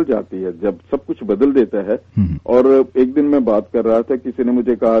سے نکل جاتی ہے جب سب کچھ بدل دیتا ہے. اور ایک دن میں بات کر رہا تھا، کسی نے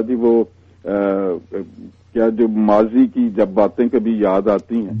مجھے کہا جی وہ کیا جو ماضی کی جب باتیں کبھی یاد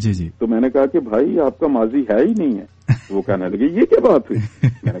آتی ہیں جی جی تو میں نے کہا کہ بھائی آپ کا ماضی ہے ہی نہیں ہے. وہ کہنے لگے یہ کیا بات ہوئی؟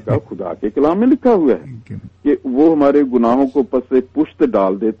 میں نے کہا خدا کے کلام میں لکھا ہوا ہے کہ وہ ہمارے گناہوں کو پس پشت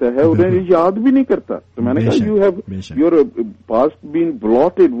ڈال دیتا ہے, انہیں یاد بھی نہیں کرتا. تو میں نے کہا you have your past been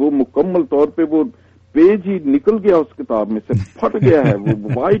blotted. وہ مکمل طور پہ وہ پیج ہی نکل گیا اس کتاب میں سے, پھٹ گیا ہے, وہ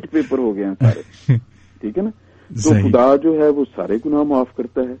وائٹ پیپر ہو گئے ہیں سارے. ٹھیک ہے نا. تو خدا جو ہے وہ سارے گناہ معاف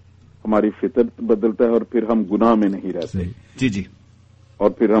کرتا ہے, ہماری فطرت بدلتا ہے اور پھر ہم گناہ میں نہیں رہتے. جی جی. اور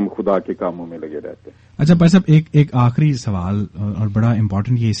پھر ہم خدا کے کاموں میں لگے رہتے ہیں. اچھا بھائی صاحب, ایک آخری سوال, اور بڑا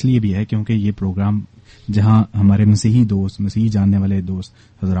امپورٹنٹ یہ اس لیے بھی ہے کیونکہ یہ پروگرام جہاں ہمارے مسیحی دوست, مسیحی جاننے والے دوست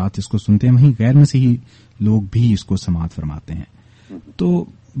حضرات اس کو سنتے ہیں, وہیں غیر مسیحی لوگ بھی اس کو سماعت فرماتے ہیں. تو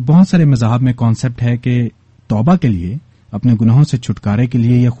بہت سارے مذاہب میں کانسیپٹ ہے کہ توبہ کے لیے, اپنے گناہوں سے چھٹکارے کے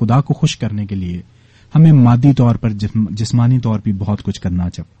لیے یا خدا کو خوش کرنے کے لیے ہمیں مادی طور پر, جسمانی طور پہ بہت کچھ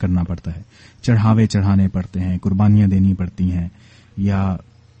کرنا پڑتا ہے. چڑھاوے چڑھانے پڑتے ہیں, قربانیاں دینی پڑتی ہیں, یا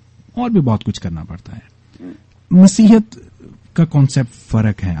اور بھی بہت کچھ کرنا پڑتا ہے. مسیحیت کا کانسیپٹ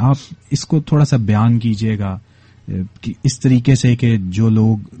فرق ہے, آپ اس کو تھوڑا سا بیان کیجئے گا کہ اس طریقے سے کہ جو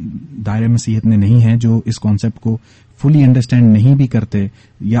لوگ دائرہ مسیحیت میں نہیں ہیں, جو اس کانسیپٹ کو فلی انڈرسٹینڈ نہیں بھی کرتے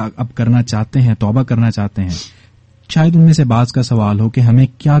یا اب کرنا چاہتے ہیں, توبہ کرنا چاہتے ہیں, شاید ان میں سے بعض کا سوال ہو کہ ہمیں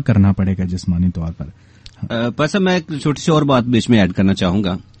کیا کرنا پڑے گا جسمانی طور پر. پر میں ایک چھوٹی سی اور بات بیچ میں ایڈ کرنا چاہوں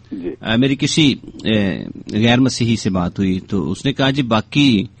گا. میری کسی غیر مسیحی سے بات ہوئی تو اس نے کہا جی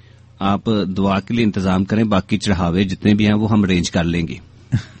باقی آپ دعا کے لیے انتظام کریں, باقی چڑھاوے جتنے بھی ہیں وہ ہم ارینج کر لیں گے.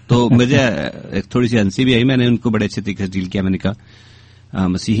 تو مجھے ایک تھوڑی سی ہنسی بھی آئی. میں نے ان کو بڑے اچھے طریقے سے ڈیل کیا. میں نے کہا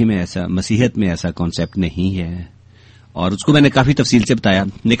مسیحیت میں ایسا کانسیپٹ نہیں ہے, اور اس کو میں نے کافی تفصیل سے بتایا.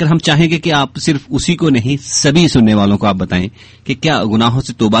 لیکن ہم چاہیں گے کہ آپ صرف اسی کو نہیں, سبھی سننے والوں کو آپ بتائیں کہ کیا گناہوں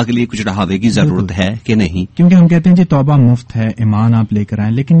سے توبہ کے لیے کچھ چڑھاوے کی ضرورت ہے کہ نہیں. کیونکہ ہم کہتے ہیں جی توبہ مفت ہے, ایمان آپ لے کر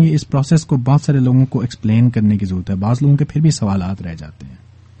آئیں, لیکن یہ اس پروسیس کو بہت سارے لوگوں کو ایکسپلین کرنے کی ضرورت ہے. بعض لوگوں کے پھر بھی سوالات رہ جاتے ہیں.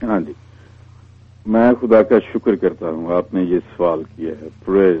 ہاں جی, میں خدا کا شکر کرتا ہوں آپ نے یہ سوال کیا ہے.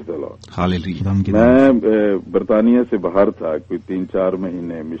 Praise the Lord. ہاللیلویا. میں برطانیہ سے باہر تھا, کوئی 3-4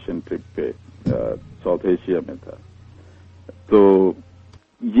 مہینے مشن ٹرپ پہ ساؤتھ ایشیا میں تھا. تو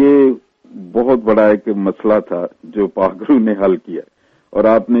یہ بہت بڑا ایک مسئلہ تھا جو پاگرو نے حل کیا, اور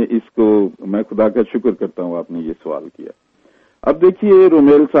آپ نے اس کو, میں خدا کا شکر کرتا ہوں آپ نے یہ سوال کیا. اب دیکھیے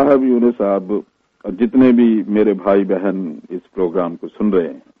رومیل صاحب, یونس صاحب, جتنے بھی میرے بھائی بہن اس پروگرام کو سن رہے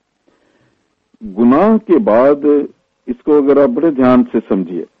ہیں, گناہ کے بعد اس کو اگر آپ بڑے دھیان سے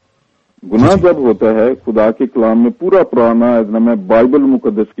سمجھیے, گناہ جب ہوتا ہے, خدا کے کلام میں پورا پرانا, میں بائبل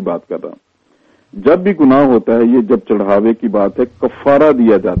مقدس کی بات کر رہا ہوں, جب بھی گناہ ہوتا ہے, یہ جب چڑھاوے کی بات ہے, کفارہ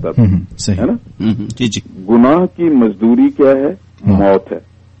دیا جاتا تھا, ہے نا. جی جی. گناہ کی مزدوری کیا ہے؟ موت ہے.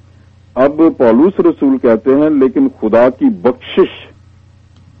 اب پولس رسول کہتے ہیں لیکن خدا کی بخشش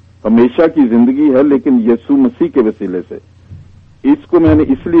ہمیشہ کی زندگی ہے, لیکن یسوع مسیح کے وسیلے سے. اس کو میں نے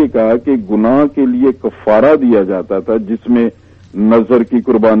اس لیے کہا کہ گناہ کے لیے کفارہ دیا جاتا تھا, جس میں نظر کی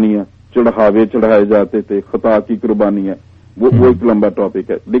قربانیاں, چڑھاوے چڑھائے جاتے تھے, خطا کی قربانیاں, وہ ایک لمبا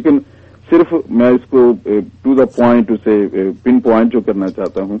ٹاپک ہے. لیکن صرف میں اس کو ٹو دا پوائنٹ, اسے پن پوائنٹ جو کرنا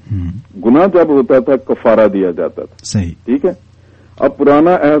چاہتا ہوں, گناہ جب ہوتا تھا کفارہ دیا جاتا تھا. صحیح. ٹھیک ہے. اب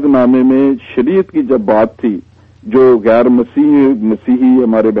پرانا عہد نامے میں شریعت کی جب بات تھی, جو غیر مسیحی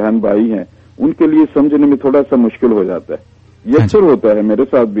ہمارے بہن بھائی ہیں, ان کے لیے سمجھنے میں تھوڑا سا مشکل ہو جاتا ہے. یہ اکثر ہوتا ہے, میرے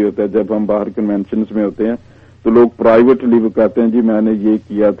ساتھ بھی ہوتا ہے. جب ہم باہر کنونشنز میں ہوتے ہیں تو لوگ پرائیویٹلی وہ کہتے ہیں جی میں نے یہ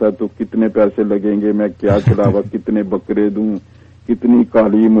کیا تھا تو کتنے پیسے لگیں گے, میں کیا چڑھاوا, کتنے بکرے دوں, کتنی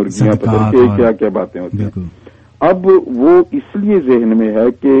کالی مرغیاں, پتہ نہیں کیا کیا باتیں ہوتی ہیں. اب وہ اس لیے ذہن میں ہے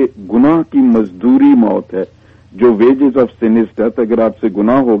کہ گناہ کی مزدوری موت ہے, جو wages of sin is death. اگر آپ سے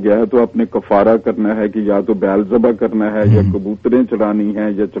گناہ ہو گیا ہے تو آپ نے کفارہ کرنا ہے, کہ یا تو بیل ذبح کرنا ہے, یا کبوتریں چڑھانی ہیں,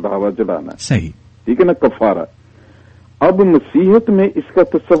 یا چڑھاوا چڑھانا ہے. صحیح. ٹھیک ہے نا, کفارہ. اب مسیحیت میں اس کا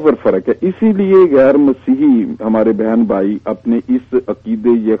تصور فرق ہے. اسی لیے غیر مسیحی ہمارے بہن بھائی اپنے اس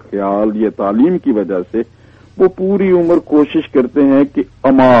عقیدے یا خیال یا تعلیم کی وجہ سے وہ پوری عمر کوشش کرتے ہیں کہ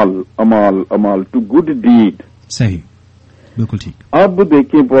امال ٹو گڈ ڈیڈ. صحیح, بالکل ٹھیک. اب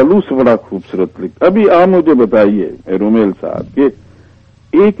دیکھیں پولس بڑا خوبصورت لکھتا. ابھی آپ مجھے بتائیے رومیل صاحب کہ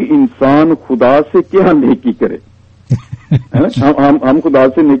ایک انسان خدا سے کیا نیکی کرے؟ ہم خدا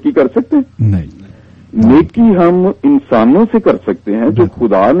سے نیکی کر سکتے ہیں؟ نہیں. نیکی ہم انسانوں سے کر سکتے ہیں جو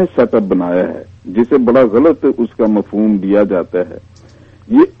خدا نے سیٹ اپ بنایا ہے, جسے بڑا غلط اس کا مفہوم دیا جاتا ہے.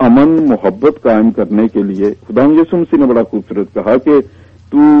 یہ امن محبت قائم کرنے کے لیے خدا یسوع مسیح نے بڑا خوبصورت کہا کہ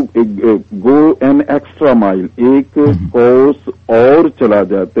تو گو این ایکسٹرا مائل, ایک کوس اور چلا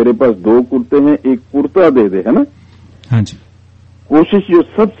جا, تیرے پاس 2 کرتے ہیں, ایک کرتا دے دے, ہے نا. ہاں جی. کوشش جو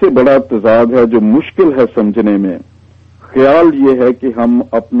سب سے بڑا تضاد ہے, جو مشکل ہے سمجھنے میں, ख्याल ये है कि हम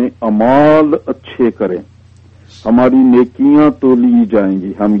अपने अमाल अच्छे करें, हमारी नेकियां तो ली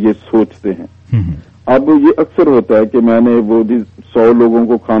जाएंगी, हम ये सोचते हैं। अब ये अक्सर होता है कि मैंने वो 100 लोगों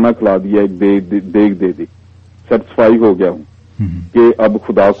को खाना खिला दिया, एक देग दे दी, सेटिस्फाई हो गया हूं कि अब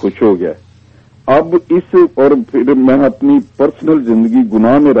खुदा खुश हो गया है। अब और फिर मैं अपनी पर्सनल जिंदगी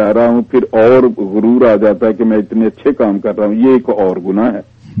गुनाह में रह रहा हूं, फिर और गुरूर आ जाता है कि मैं इतने अच्छे काम कर रहा हूं, ये एक और गुनाह है,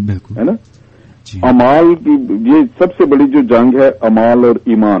 है ना। अमाल की ये सबसे बड़ी जो जंग है, अमाल और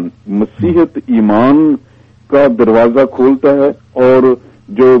ईमान। मसीहत ईमान का दरवाजा खोलता है, और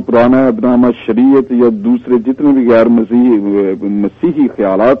जो पुराना अदनामा शरीयत या दूसरे जितने भी गैर मसीही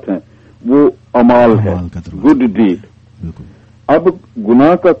ख्यालात हैं वो अमाल है, गुड डीड। अब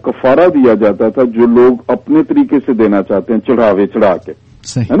गुनाह का कफारा दिया जाता था जो लोग अपने तरीके से देना चाहते हैं, चढ़ावे चढ़ा के,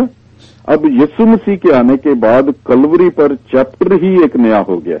 है ना। अब यीशु मसीह के आने के बाद कलवरी पर चैप्टर ही एक नया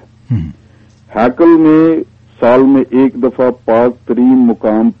हो गया। हैकल में साल में एक दफा पाक तरीन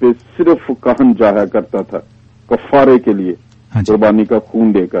मुकाम पे सिर्फ कहन जाया करता था कफारे के लिए, कुर्बानी का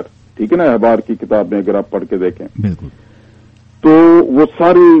खून देकर, ठीक है ना। अहबार की किताब में अगर आप पढ़ के देखें, बिल्कुल, तो वो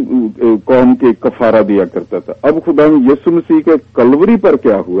सारी कौम के कफारा दिया करता था। अब खुदा यीशु मसीह के कलवरी पर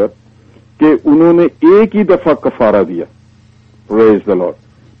क्या हुआ कि उन्होंने एक ही दफा कफारा दिया, प्रेज द लॉर्ड,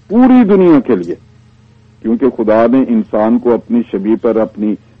 पूरी दुनिया के लिए, क्योंकि खुदा ने इंसान को अपनी शबीह पर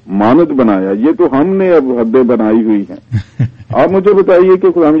अपनी मानद बनाया। ये तो हमने अब हदें बनाई हुई हैं। आप मुझे बताइए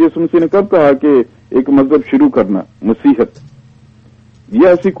कि खुदा यीशु मसीह ने कब कहा कि एक मजहब शुरू करना, मसीहत, ये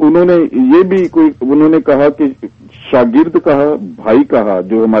ऐसी उन्होंने ये भी कोई उन्होंने कहा कि शागिर्द कहा, भाई कहा,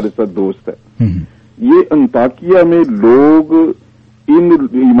 जो हमारे साथ दोस्त है। ये अंताकिया में लोग इन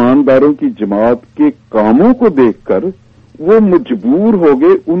ईमानदारों की जमात के कामों को देखकर वो मजबूर हो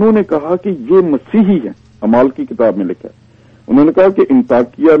गए, उन्होंने कहा कि ये मसीही है। अमाल की किताब में लिखा है, उन्होंने कहा कि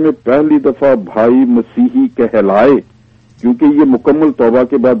अंताकिया में पहली दफा भाई मसीही कहलाए, क्योंकि ये मुकम्मल तौबा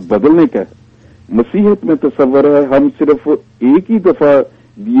के बाद बदलने का है। मसीहत में तस्वर है हम सिर्फ एक ही दफा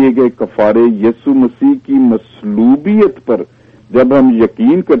दिए गए कफारे यीशु मसीह की मसलूबियत पर जब हम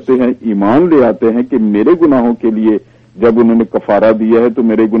यकीन करते हैं, ईमान ले आते हैं कि मेरे गुनाहों के लिए जब उन्होंने कफारा दिया है तो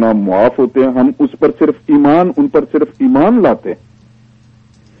मेरे गुनाह मुआफ होते हैं, हम उस पर सिर्फ ईमान, उन पर सिर्फ ईमान लाते हैं।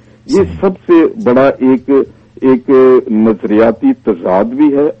 ये सबसे बड़ा एक नजरियाती तजाद भी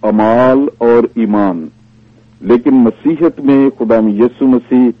है, अमाल और ईमान। लेकिन मसीहत में खुदा यीशु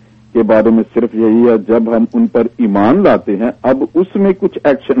मसीह के बारे में सिर्फ यही है, जब हम उन पर ईमान लाते हैं अब उसमें कुछ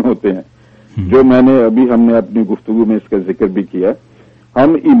एक्शन होते हैं जो हमने अपनी गुफ्तगू में इसका जिक्र भी किया।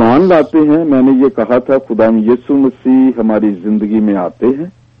 हम ईमान लाते हैं, मैंने ये कहा था खुदा यीशु मसीह हमारी जिंदगी में आते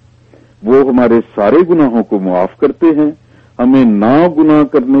हैं, वो हमारे सारे गुनाहों को मुआफ करते हैं, हमें ना गुनाह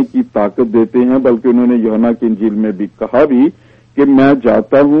करने की ताकत देते हैं, बल्कि उन्होंने यूहन्ना की इंजील में भी कहा भी कि मैं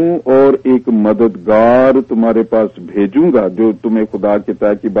जाता हूं और एक मददगार तुम्हारे पास भेजूंगा जो तुम्हें खुदा के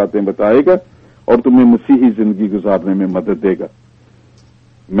तय की बातें बताएगा और तुम्हें मसीही जिंदगी गुजारने में मदद देगा।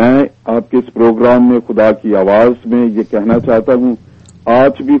 मैं आपके इस प्रोग्राम में खुदा की आवाज में ये कहना चाहता हूं,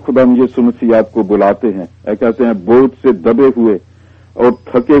 आज भी खुदा यीशु मसीह आपको बुलाते हैं, कहते हैं बोझ से दबे हुए और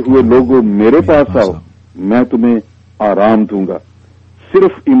थके हुए लोगों मेरे पास आओ, मैं तुम्हें आराम दूंगा।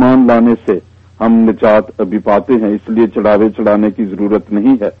 सिर्फ ईमान लाने से हम निजात अभी पाते हैं, इसलिए चढ़ावे चढ़ाने की जरूरत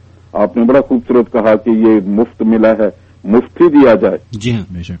नहीं है। आपने बड़ा खूबसूरत कहा कि ये मुफ्त मिला है, मुफ्त ही दिया जाए। जी हाँ,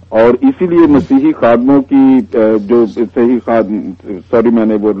 बेशक। और इसीलिए मसीही खादमों की जो सही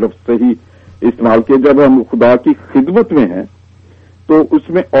मैंने वो लफ्ज सही इस्तेमाल किया, जब हम खुदा की खिदमत में हैं तो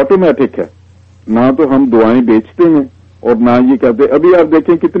उसमें ऑटोमेटिक है, ना तो हम दुआएं बेचते हैं और ना ये कहते। अभी आप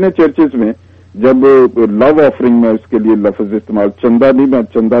देखें कितने चर्चेज में जब लव ऑफरिंग में उसके लिए लफ्ज इस्तेमाल, चंदा नहीं, मैं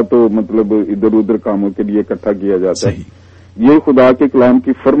चंदा तो मतलब इधर उधर कामों के लिए इकट्ठा किया जाता है। ये खुदा के कलाम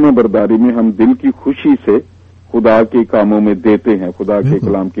की फर्मा बरदारी में हम दिल की खुशी से खुदा के कामों में देते हैं, खुदा के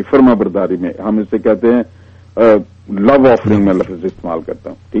कलाम की फर्मा बरदारी में हम इसे कहते हैं लव ऑफरिंग में लफ्ज इस्तेमाल करता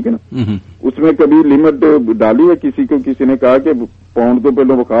हूं, ठीक है ना। उसमें कभी लिमिट डाली है किसी को, किसी ने कहा कि पाउंड तो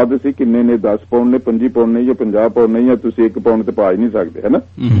पहले विखा दे किन्ने ने 10 पाउंड ने 25 पाउंड नहीं या 50 पाउंड नहीं, या तुम 1 पाउंड तो पा ही नहीं सकते, है ना।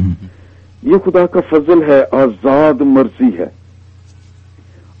 ये खुदा का फजल है, आजाद मर्जी है।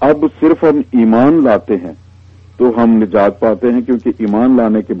 अब सिर्फ हम ईमान लाते हैं तो हम निजात पाते हैं, क्योंकि ईमान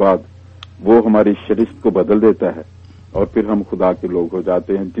लाने के बाद वो हमारी शरीयत को बदल देता है और फिर हम खुदा के लोग हो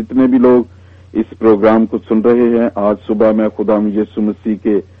जाते हैं। जितने भी लोग इस प्रोग्राम को सुन रहे हैं, आज सुबह मैं खुदा यीशु मसीह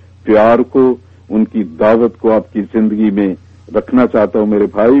के प्यार को, उनकी दावत को आपकी जिंदगी में रखना चाहता हूं। मेरे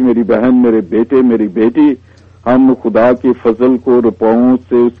भाई, मेरी बहन, मेरे बेटे, मेरी बेटी, हम खुदा के फजल को रुपयों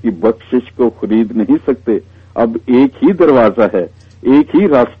से, उसकी बख्शिश को खरीद नहीं सकते। अब एक ही दरवाजा है, एक ही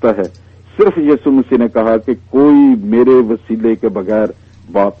रास्ता है। सिर्फ यीशु मसीह ने कहा कि कोई मेरे वसीले के बगैर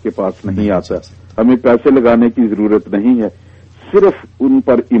बाप के पास नहीं आता। ہمیں پیسے لگانے کی ضرورت نہیں ہے، صرف ان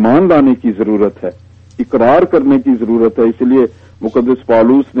پر ایمان لانے کی ضرورت ہے، اقرار کرنے کی ضرورت ہے۔ اس لیے مقدس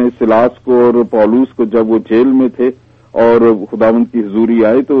پالوس نے سلاس کو اور پالوس کو جب وہ جیل میں تھے اور خداوند کی حضوری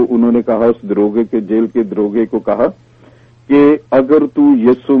آئی تو انہوں نے کہا، اس دروگے کے جیل کے دروگے کو کہا کہ اگر تو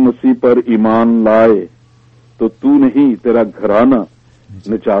یسوع مسیح پر ایمان لائے تو تو نہیں، تیرا گھرانہ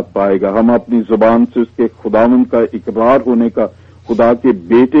نجات پائے گا۔ ہم اپنی زبان سے اس کے خداوند کا اقرار ہونے کا، خدا کے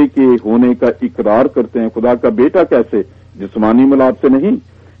بیٹے کے ہونے کا اقرار کرتے ہیں۔ خدا کا بیٹا کیسے؟ جسمانی ملاد سے نہیں،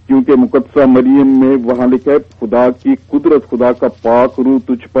 کیونکہ مقدسہ مریم میں وہاں لکھا ہے خدا کی قدرت، خدا کا پاک روح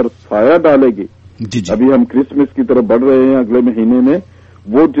تجھ پر سایہ ڈالے گی۔ ابھی ہم کرسمس کی طرف بڑھ رہے ہیں اگلے مہینے میں،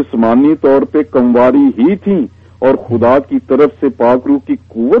 وہ جسمانی طور پہ کمواری ہی تھیں اور خدا کی طرف سے پاک روح کی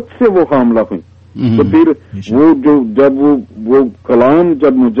قوت سے وہ حاملہ ہوئی۔ تو پھر وہ جو جب وہ کلام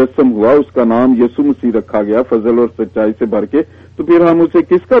جب مجسم ہوا، اس کا نام یسوع مسیح رکھا گیا فضل اور سچائی سے بھر کے، تو پھر ہم اسے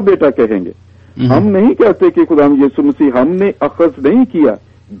کس کا بیٹا کہیں گے؟ ہم نہیں کہتے کہ خدا یسوع مسیح، ہم نے اخذ نہیں کیا،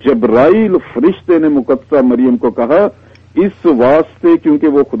 جبرائیل فرشتے نے مقدسہ مریم کو کہا اس واسطے کیونکہ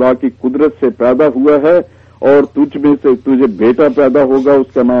وہ خدا کی قدرت سے پیدا ہوا ہے اور تجھ میں سے تجھے بیٹا پیدا ہوگا،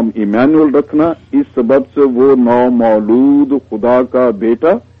 اس کا نام ایمانویل رکھنا، اس سبب سے وہ نومولود خدا کا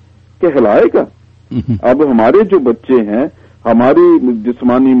بیٹا کہلائے گا۔ اب ہمارے جو بچے ہیں، ہماری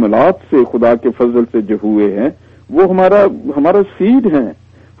جسمانی ملاد سے خدا کے فضل سے جو ہوئے ہیں، وہ ہمارا سیڈ ہیں،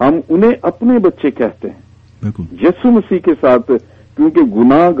 ہم انہیں اپنے بچے کہتے ہیں یسوع مسیح کے ساتھ، کیونکہ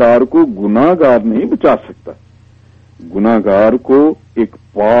گناہ گار کو گناہ گار نہیں بچا سکتا، گناہ گار کو ایک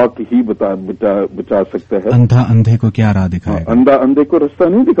پاک ہی بچا سکتا ہے۔ اندھا اندھے کو کیا راہ دکھائے گا؟ اندھا اندھے کو رستہ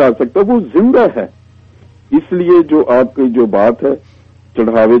نہیں دکھا سکتا، وہ زندہ ہے۔ اس لیے جو آپ کی جو بات ہے،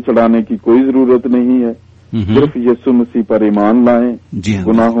 چڑھاوے چڑھانے کی کوئی ضرورت نہیں ہے، صرف یسوع مسیح پر ایمان لائیں،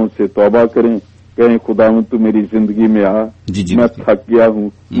 گناہوں سے توبہ کریں، کہیں خداوند تو میری زندگی میں آ، میں تھک گیا ہوں،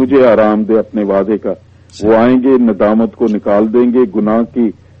 مجھے آرام دے اپنے وعدے کا۔ وہ آئیں گے، ندامت کو نکال دیں گے، گناہ کی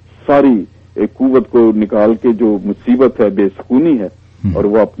ساری قوت کو نکال کے جو مصیبت ہے، بے سکونی ہے، اور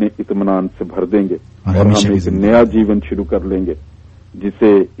وہ اپنے اطمینان سے بھر دیں گے اور ہم ایک نیا جیون شروع کر لیں گے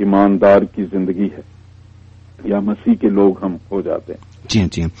جسے ایماندار کی زندگی ہے یا مسیح کے لوگ ہم ہو جاتے ہیں۔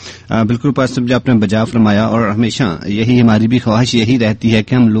 جی بالکل پاسٹر جی، آپ نے بجا فرمایا، اور ہمیشہ یہی ہماری بھی خواہش یہی رہتی ہے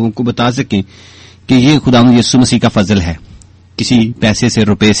کہ ہم لوگوں کو بتا سکیں کہ یہ خداوند یسوع مسیح کا فضل ہے، کسی پیسے سے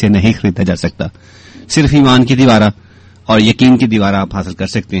روپے سے نہیں خریدا جا سکتا، صرف ایمان کی دیوارہ اور یقین کی دیوارہ آپ حاصل کر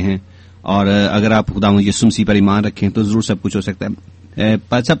سکتے ہیں، اور اگر آپ خداوند یسوع مسیح پر ایمان رکھیں تو ضرور سب کچھ ہو سکتا ہے۔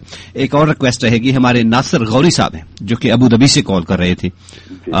 صاحب ایک اور ریکویسٹ رہے گی، ہمارے ناصر غوری صاحب ہیں جو کہ ابو ظبی سے کال کر رہے تھے،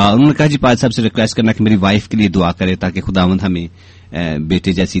 انہوں نے کہا جی پاج صاحب سے ریکویسٹ کرنا کہ میری وائف کے لیے دعا کرے تاکہ خداوند ہمیں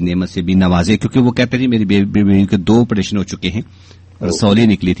بیٹے جیسی نعمت سے بھی نوازے، کیونکہ وہ کہتے ہیں میری بیوی کے 2 آپریشن ہو چکے ہیں، رسولی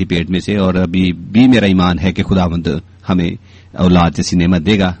نکلی تھی پیٹ میں سے، اور ابھی بھی میرا ایمان ہے کہ خداوند ہمیں اولاد جیسی نعمت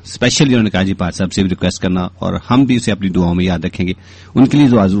دے گا۔ اسپیشلی انہوں نے کہا جی پاج صاحب سے بھی ریکویسٹ کرنا، اور ہم بھی اسے اپنی دعاؤں میں یاد رکھیں گے، ان کے لیے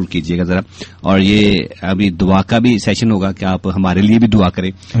دعا ضرور کیجیے گا ذرا، اور یہ ابھی دعا کا بھی سیشن ہوگا کہ آپ ہمارے لیے بھی دعا کریں،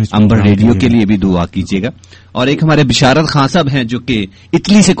 امبر ریڈیو کے لیے بھی دعا کیجیے گا۔ اور ایک ہمارے بشارت خان صاحب ہیں جو کہ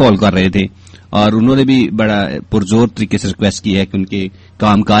اٹلی سے کال کر رہے تھے، اور انہوں نے بھی بڑا پرزور طریقے سے ریکویسٹ کی ہے کہ ان کے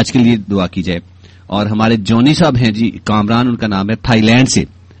کام کاج کے لیے دعا کی جائے۔ اور ہمارے جونی صاحب ہیں جی، کامران ان کا نام ہے، تھائی لینڈ سے،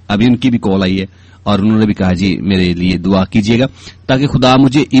 ابھی ان کی بھی کال آئی ہے، اور انہوں نے بھی کہا جی میرے لیے دعا کیجیے گا تاکہ خدا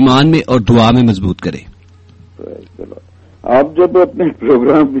مجھے ایمان میں اور دعا میں مضبوط کرے۔ آپ جب اپنے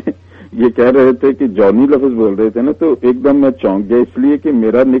پروگرام میں یہ کہہ رہے تھے کہ جانی لفظ بول رہے تھے نا، تو ایک دم میں چونک گیا، اس لیے کہ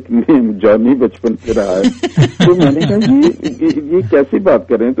میرا نک نیم جانی بچپن سے رہا ہے، تو میں نے کہا یہ کیسی بات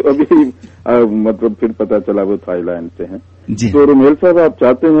کر رہے ہیں، تو ابھی مطلب پھر پتا چلا وہ تھائی لینڈ سے ہیں۔ تو رومیل صاحب آپ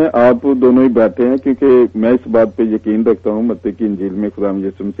چاہتے ہیں آپ دونوں ہی بیٹھے ہیں، کیونکہ میں اس بات پہ یقین رکھتا ہوں، متی کی انجیل میں خدا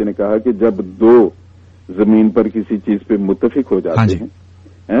یسوع مسیح نے کہا کہ جب 2 زمین پر کسی چیز پہ متفق ہو جاتے ہیں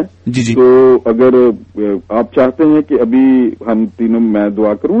تو اگر آپ چاہتے ہیں کہ ابھی ہم تینوں میں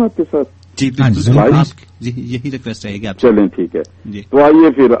دعا کروں آپ کے ساتھ، جی یہی ریکویسٹ رہے گی آپ، چلیں ٹھیک ہے۔ تو آئیے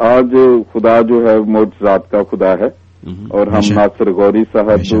پھر، آج خدا جو ہے معجزات کا خدا ہے، اور ہم ناصر غوری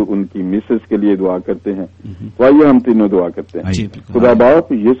صاحب ان کی مسز کے لیے دعا کرتے ہیں، تو آئیے ہم تینوں دعا کرتے ہیں۔ خدا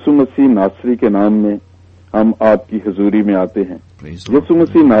باپ یسوع مسیح ناصری کے نام میں ہم آپ کی حضوری میں آتے ہیں، یسوع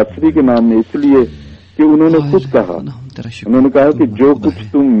مسیح ناصری کے نام میں، اس لیے کہ انہوں نے خود کہا، انہوں نے کہا کہ جو کچھ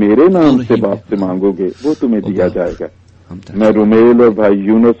تم میرے نام سے باپ سے مانگو گے وہ تمہیں دیا جائے گا۔ میں رومیل اور بھائی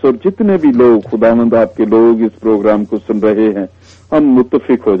یونس اور جتنے بھی لوگ خداوند آپ کے لوگ اس پروگرام کو سن رہے ہیں، ہم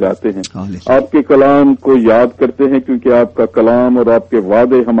متفق ہو جاتے ہیں، آپ کے کلام کو یاد کرتے ہیں، کیونکہ آپ کا کلام اور آپ کے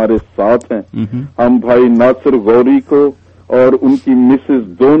وعدے ہمارے ساتھ ہیں۔ ہم بھائی ناصر غوری کو اور ان کی مسز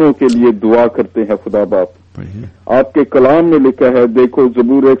دونوں کے لیے دعا کرتے ہیں۔ خدا باپ آپ کے کلام میں لکھا ہے، دیکھو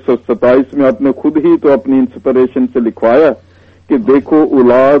زبور 127 میں آپ نے خود ہی تو اپنی انسپریشن سے لکھوایا کہ دیکھو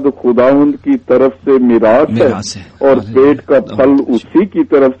اولاد خداوند کی طرف سے میراث ہے اور پیٹ کا پھل اسی کی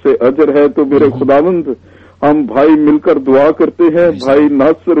طرف سے اجر ہے. تو میرے خداوند ہم بھائی مل کر دعا کرتے ہیں بھائی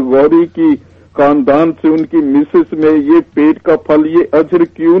ناصر غوری کی خاندان سے ان کی مسز میں یہ پیٹ کا پھل یہ اجر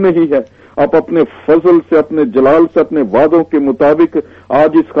کیوں نہیں ہے؟ آپ اپنے فضل سے اپنے جلال سے اپنے وعدوں کے مطابق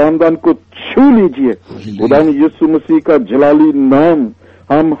آج اس خاندان کو چھو لیجئے. خدا یسوع مسیح کا جلالی نام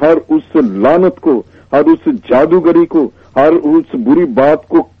ہم ہر اس لعنت کو، ہر اس جادوگری کو، ہر اس بری بات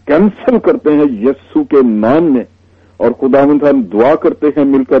کو کینسل کرتے ہیں یسوع کے نام میں. اور خداوند ہم دعا کرتے ہیں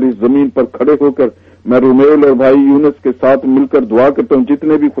مل کر اس زمین پر کھڑے ہو کر. میں رومیل اور بھائی یونس کے ساتھ مل کر دعا کرتا ہوں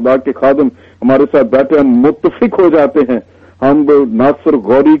جتنے بھی خدا کے خادم ہمارے ساتھ بیٹھے ہم متفق ہو جاتے ہیں. ہم ناصر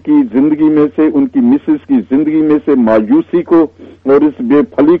غوری کی زندگی میں سے، ان کی مسز کی زندگی میں سے مایوسی کو اور اس بے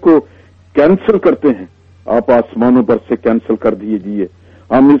پھلی کو کینسل کرتے ہیں. آپ آسمانوں پر سے کینسل کر دیجیے.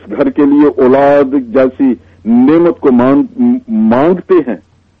 ہم اس گھر کے لیے اولاد جیسی نعمت کو مانگتے ہیں.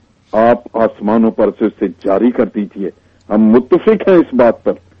 آپ آسمانوں پر سے اسے جاری کر دیجیے. ہم متفق ہیں اس بات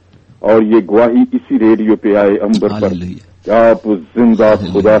پر. اور یہ گواہی اسی ریڈیو پہ آئے انبر پر کہ آپ زندہ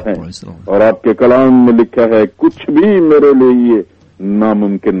خدا ہیں. اور آپ کے کلام میں لکھا ہے کچھ بھی میرے لیے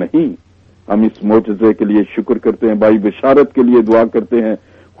ناممکن نہیں. ہم اس معجزے کے لیے شکر کرتے ہیں. بھائی بشارت کے لیے دعا کرتے ہیں.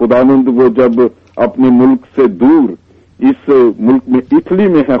 خداوند وہ جب اپنے ملک سے دور اس ملک میں اٹلی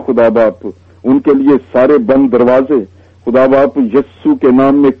میں ہیں خدا باپ، ان کے لیے سارے بند دروازے خدا باپ یسوع کے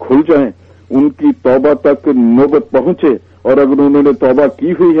نام میں کھل جائیں. ان کی توبہ تک نوبت پہنچے. اور اگر انہوں نے توبہ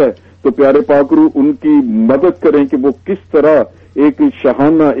کی ہوئی ہے تو پیارے پاکرو ان کی مدد کریں کہ وہ کس طرح ایک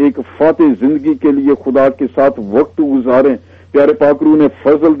شاہانہ ایک فاتح زندگی کے لیے خدا کے ساتھ وقت گزاریں. پیارے پاکرو انہیں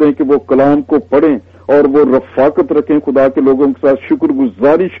فضل دیں کہ وہ کلام کو پڑھیں اور وہ رفاقت رکھیں خدا کے لوگوں کے ساتھ شکر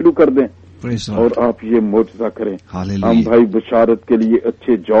گزاری شروع کر دیں. اور آپ یہ معجزہ کریں. ہم بھائی بشارت کے لیے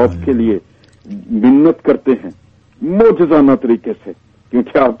اچھے جاب کے لیے منت کرتے ہیں معجزانہ طریقے سے،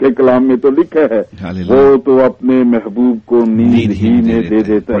 کیونکہ آپ کے کلام میں تو لکھا ہے وہ تو اپنے محبوب کو نیند ہی میں دے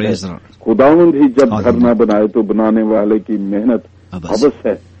دیتا ہے. خداوند ہی جب گھر نہ بنائے تو بنانے والے کی محنت ابس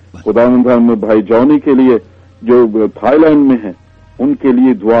ہے. خداوند ہم بھائی جونی کے لیے جو تھائی لینڈ میں ہیں ان کے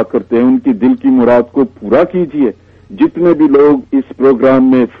لیے دعا کرتے ہیں. ان کی دل کی مراد کو پورا کیجیے. جتنے بھی لوگ اس پروگرام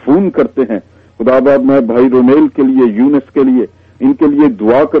میں فون کرتے ہیں خدا باب، میں بھائی رومیل کے لیے یونس کے لیے ان کے لیے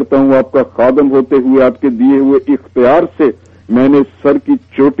دعا کرتا ہوں. آپ کا خادم ہوتے ہوئے آپ کے دیے ہوئے اختیار سے میں نے سر کی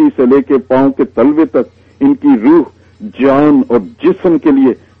چوٹی سے لے کے پاؤں کے تلوے تک ان کی روح، جان اور جسم کے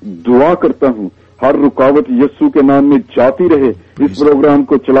لیے دعا کرتا ہوں. ہر رکاوٹ یسوع کے نام میں جاتی رہے. اس پروگرام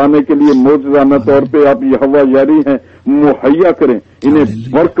کو چلانے کے لیے معجزانہ طور پہ آپ یہوہ یاری ہیں مہیا کریں. انہیں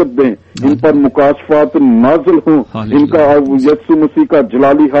برکت دیں. ان پر مکاشفات نازل ہوں. ان کا یسوع مسیح کا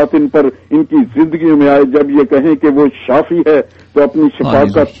جلالی ہاتھ ان پر ان کی زندگیوں میں آئے. جب یہ کہیں کہ وہ شافی ہے تو اپنی شفا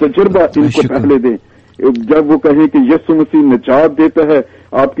کا تجربہ ان کو پہلے دیں. جب وہ کہیں کہ یسوع مسیح نجات دیتا ہے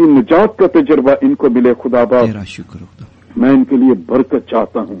آپ کی نجات کا تجربہ ان کو ملے. خدا باپ میں ان کے لیے برکت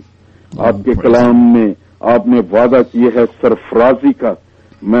چاہتا ہوں. آپ کے کلام میں آپ نے وعدہ کیے ہے سرفرازی کا.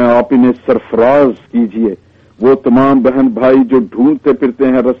 میں آپ انہیں سرفراز کیجئے. وہ تمام بہن بھائی جو ڈھونڈتے پھرتے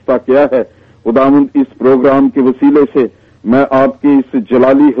ہیں رستہ کیا ہے خداوند، اس پروگرام کے وسیلے سے میں آپ کی اس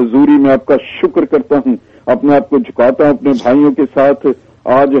جلالی حضوری میں آپ کا شکر کرتا ہوں. اپنے آپ کو جھکاتا ہوں اپنے بھائیوں کے ساتھ.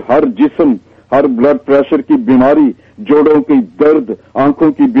 آج ہر جسم، ہر بلڈ پریشر کی بیماری، جوڑوں کی درد،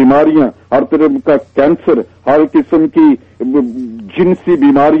 آنکھوں کی بیماریاں، ہر طرح کا کینسر، ہر قسم کی جنسی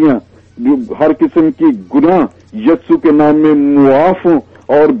بیماریاں، ہر قسم کی گناہ یسوع کے نام میں معاف ہوں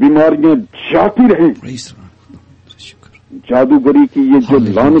اور بیماریاں جاتی رہیں. جادوگری کی یہ جو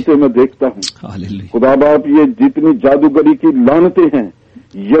لعنتیں میں دیکھتا ہوں خدا باپ، یہ جتنی جادوگری کی لعنتیں ہیں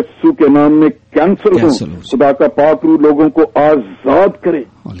یسوع کے نام میں کینسل ہوں. خدا کا پاک روح لوگوں کو آزاد کرے.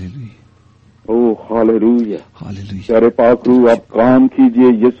 او ہاللویا. پیارے پاک روح آپ کام کیجئے.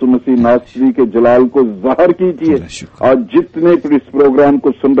 یسوع مسیح ناصری کے جلال کو ظاہر کیجئے. آج جتنے اس پروگرام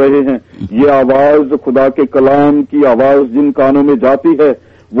کو سن رہے ہیں یہ آواز خدا کے کلام کی آواز جن کانوں میں جاتی ہے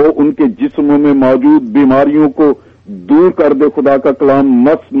وہ ان کے جسموں میں موجود بیماریوں کو دور کر دے. خدا کا کلام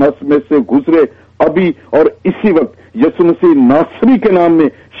نس نس میں سے گزرے ابھی اور اسی وقت. یسوع مسیح ناصری کے نام میں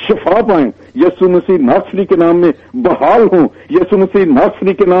شفا پائیں. یسوع مسیح ناصری کے نام میں بحال ہوں. یسوع مسیح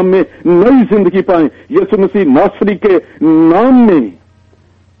ناصری کے نام میں نئی زندگی پائیں. یسوع مسیح ناصری کے نام میں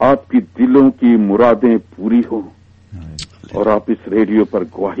آپ کی دلوں کی مرادیں پوری ہوں اور آپ اس ریڈیو پر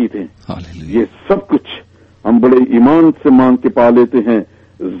گواہی دیں. یہ سب کچھ ہم بڑے ایمان سے مانگ کے پا لیتے ہیں.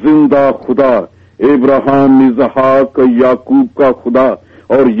 زندہ خدا، ابراہیم، اسحاق، یعقوب کا خدا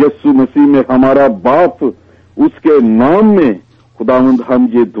اور یسوع مسیح میں ہمارا باپ، اس کے نام میں خداوند ہم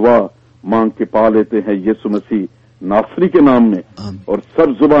یہ دعا مانگ کے پا لیتے ہیں یسوع مسیح ناصری کے نام میں. اور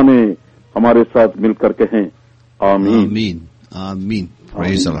سب زبانیں ہمارے ساتھ مل کر کہیں آمین. आमीन,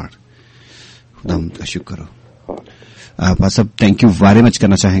 प्रेज द लॉर्ड, खुदावंद का शुक्र हो। पास्टर साहब, थैंक यू वेरी मच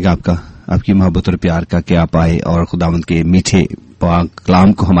करना चाहेंगे आपकी मोहब्बत और प्यार का कि आप आए और खुदावंद के मीठे पाक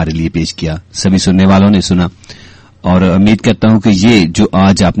कलाम को हमारे लिए पेश किया, सभी सुनने वालों ने सुना, और उम्मीद करता हूं कि ये जो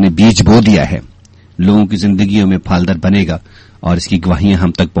आज आपने बीज बो दिया है लोगों की जिंदगियों में फलदार बनेगा और इसकी गवाहियां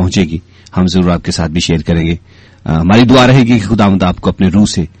हम तक पहुंचेगी। हम जरूर आपके साथ भी शेयर करेंगे। हमारी दुआ रहेगी कि खुदावंद आपको अपने रूह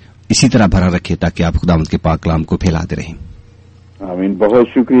से इसी तरह भरा रखे ताकि आप खुदावंद के पाक कलाम को फैलाते रहें। आमीन। बहुत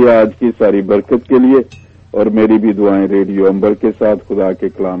शुक्रिया आज की सारी बरकत के लिए, और मेरी भी दुआएं रेडियो अंबर के साथ, खुदा के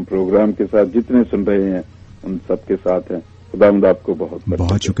कलाम प्रोग्राम के साथ, जितने सुन रहे हैं उन सब के साथ हैं। खुदावंद आपको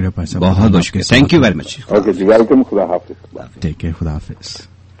बहुत शुक्रिया पास्टर, बहुत बहुत शुक्रिया, thank you very much. Okay जी, वेलकम, खुदा हाफिज। टेक केयर, खुदा हाफिज।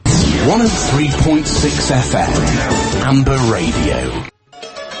 103.6 FM, Amber Radio.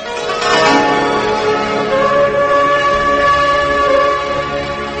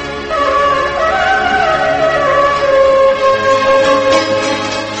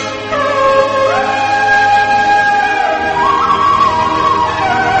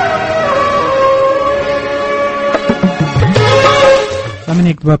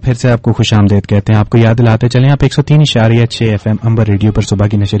 एक बार फिर से आपको खुशामदीद कहते हैं। आपको याद दिलाते चलें, आप 103.6 FM अंबर रेडियो पर सुबह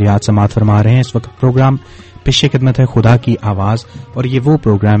की नशरियात समाअत फरमा रहे हैं। इस वक्त प्रोग्राम पेश खिदमत है खुदा की आवाज, और ये वो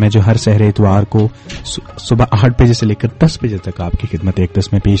प्रोग्राम है जो हर सहर इतवार को सुबह 8 बजे से लेकर 10 बजे तक आपकी खिदमत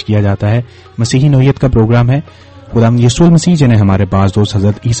 1:10 में पेश किया जाता है। मसीही नौयत का प्रोग्राम है। खुदाम यीशु मसीह जिन्हें हमारे पास दोस्त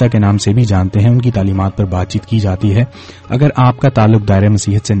हजरत ईसा के नाम से भी जानते हैं, उनकी तालीमात पर बातचीत की जाती है। अगर आपका ताल्लुक दायरे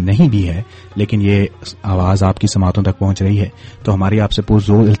मसीहत से नहीं भी है लेकिन ये आवाज आपकी समातों तक पहुंच रही है, तो हमारी आपसे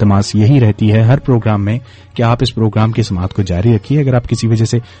पुरजोर इल्तमास यही रहती है हर प्रोग्राम में कि आप इस प्रोग्राम की समात को जारी रखिए। अगर आप किसी वजह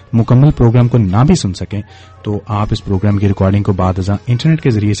से मुकम्मल प्रोग्राम को ना भी सुन सकें तो आप इस प्रोग्राम की रिकॉर्डिंग को बादअज़ा इंटरनेट के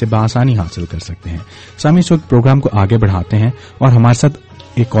जरिए से बआसानी हासिल कर सकते हैं। सामने इस वक्त प्रोग्राम को आगे बढ़ाते हैं और हमारे साथ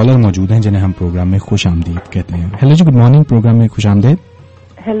एक कॉलर मौजूद हैं जिन्हें हम प्रोग्राम में खुश आमदीद कहते हैं। हेलो जी, गुड मॉर्निंग, प्रोग्राम में खुश आमदीद।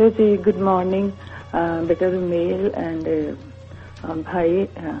 हेलो जी, गुड मॉर्निंग बेटा रुमेल एंड भाई,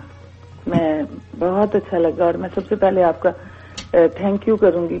 मैं बहुत अच्छा लगा, और मैं सबसे पहले आपका थैंक यू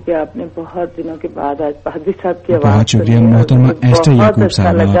करूंगी कि आपने बहुत दिनों के बाद आज पादरी साहब की आवाज। बहुत शुक्रिया मोहतरमा एस्टर याकूब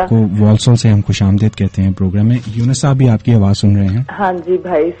साहब, आपको वॉल्सोल से हम खुश आमदीद कहते हैं प्रोग्राम में। यूनुस साहब भी आपकी आवाज सुन रहे हैं। हाँ जी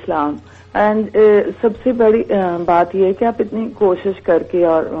भाई, इस्लाम। एंड सबसे बड़ी बात यह है कि आप इतनी कोशिश करके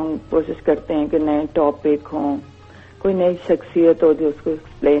और कोशिश करते हैं कि नए टॉपिक हों, कोई नई शख्सियत हो जो उसको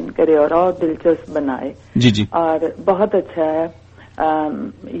एक्सप्लेन करे और दिलचस्प बनाए। जी जी, और बहुत अच्छा है।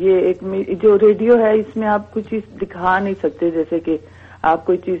 ये एक जो रेडियो है इसमें आप कुछ चीज दिखा नहीं सकते, जैसे कि आप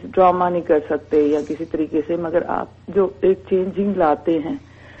कोई चीज ड्रामा नहीं कर सकते या किसी तरीके से, मगर आप जो एक चेंजिंग लाते हैं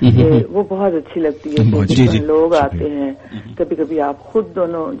वो बहुत अच्छी लगती है। लोग आते हैं, कभी कभी आप खुद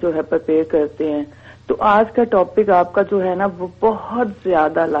दोनों जो है प्रिपेयर करते हैं। तो आज का टॉपिक आपका जो है ना वो बहुत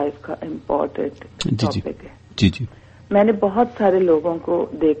ज्यादा लाइफ का इम्पोर्टेंट टॉपिक है। जी जी, मैंने बहुत सारे लोगों को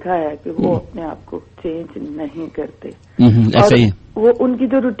देखा है कि वो अपने आप को चेंज नहीं करते, ऐसा ही है। वो उनकी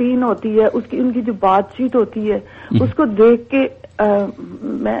जो रूटीन होती है, उनकी जो बातचीत होती है, उसको देख के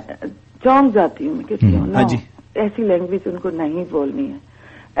मैं चौंक जाती हूँ। मैं कहती हूँ ना, ऐसी लैंग्वेज उनको नहीं बोलनी है,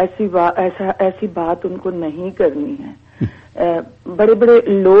 ऐसी बात उनको नहीं करनी है। बड़े बड़े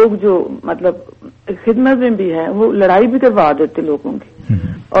लोग जो मतलब खिदमत में भी हैं, वो लड़ाई भी करवा देते लोगों की,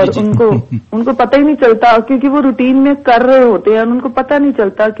 और उनको पता ही नहीं चलता, क्योंकि वो रूटीन में कर रहे होते हैं। उनको पता नहीं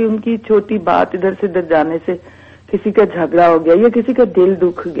चलता कि उनकी छोटी बात इधर से इधर जाने से किसी का झगड़ा हो गया या किसी का दिल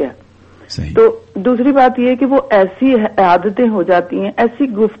दुख गया। तो दूसरी बात यह है कि वो ऐसी आदतें हो जाती हैं, ऐसी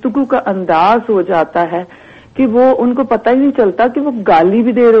गुफ्तगू का अंदाज हो जाता है कि वो उनको पता ही नहीं चलता कि वो गाली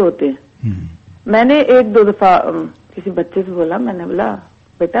भी दे रहे होते हैं। मैंने एक दो दफा किसी बच्चे से बोला, मैंने बोला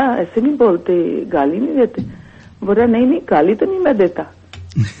बेटा ऐसे नहीं बोलते, गाली नहीं देते। बोला नहीं गाली तो नहीं मैं देता।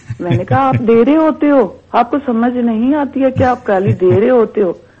 मैंने कहा आप दे रहे होते हो, आपको समझ नहीं आती है कि आप गाली दे रहे होते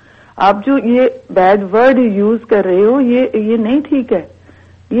हो। आप जो ये बैड वर्ड यूज कर रहे हो ये नहीं ठीक है,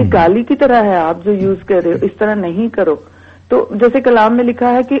 ये गाली की तरह है। आप जो यूज कर रहे हो इस तरह नहीं करो। तो जैसे कलाम में लिखा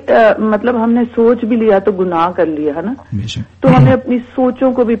है कि मतलब हमने सोच भी लिया तो गुनाह कर लिया है ना। तो हमें अपनी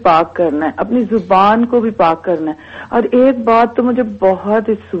सोचों को भी पाक करना है, अपनी जुबान को भी पाक करना है। और एक बात तो मुझे बहुत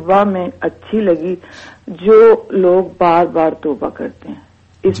इस सुबह में अच्छी लगी, जो लोग बार बार तौबा करते हैं,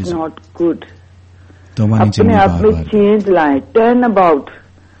 इट्स नॉट गुड। अपने आप में चेंज लाएं, टर्न अबाउट,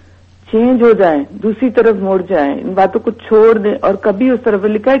 चेंज हो जाएं, दूसरी तरफ मुड़ जाएं, इन बातों को छोड़ दें। और कभी उस तरफ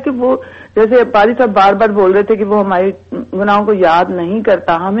लिखा है कि वो, जैसे पारी साहब बार बार बोल रहे थे कि वो हमारी गुनाहों को याद नहीं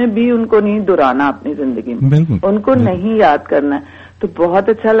करता, हमें भी उनको नहीं दोहराना अपनी जिंदगी में, उनको नहीं याद करना है। तो बहुत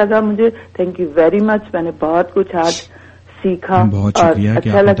अच्छा लगा मुझे, थैंक यू वेरी मच। मैंने बहुत कुछ आज सीखा बहुत और शुक्रिया कि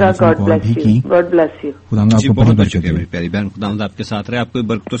अच्छा आपने लगा. टेलीफोन गॉड कॉल ब्लेस भी यू. की. God bless you. खुदावंद जी आपको बहुत बहुत बहुत शुक्रिया बरकत मेरी प्यारी बहन. खुदावंद आपके साथ रहे, आपको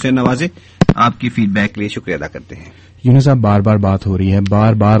बरकतों से नवाजे. आपकी फीडबैक के लिए शुक्रिया अदा करते हैं. यूनुस साहब, बार बार बात हो रही है,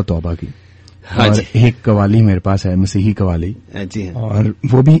 बार बार तौबा की. हाँ और जी. एक कवाली मेरे पास है, मसीही कवाली, जी हाँ. और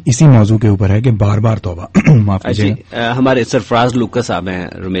वो भी इसी मौजू के ऊपर है कि बार बार तौबा. माफ जी कीजिएगा. हमारे सरफराज लुक्का साहब हैं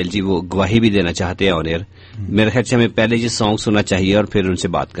रुमेल जी, वो गवाही भी देना चाहते हैं ऑन एयर. मेरे ख्याल से हमें पहले ये सॉन्ग सुनना चाहिए और फिर उनसे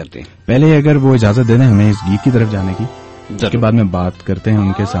बात करते हैं. पहले अगर वो इजाजत दे दें हमें इस गीत की तरफ जाने की, उसके बाद में बात करते हैं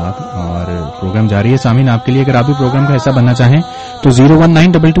उनके साथ और प्रोग्राम जारी है. सामीन, आपके लिए अगर आप भी प्रोग्राम का हिस्सा बनना चाहें तो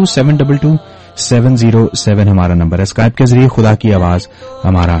 01922722707 हमारा नंबर है. स्काइप के जरिए खुदा की आवाज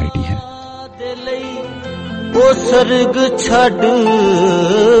हमारा आईडी है. वो सर्ग छड़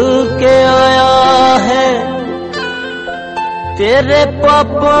के आया है तेरे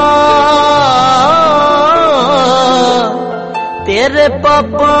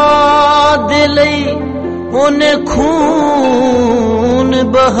पापा दिल उन्हें खून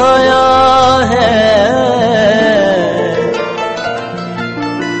बहाया है.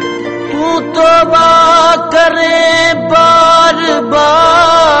 तू तौबा करे बार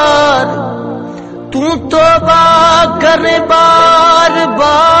बार, तू तौबा करे बार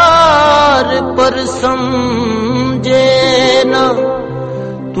बार, पर समझे ना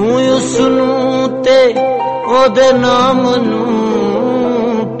तू उसनू ते ओदे नाम नू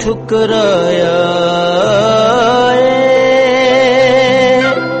ठुकराया है.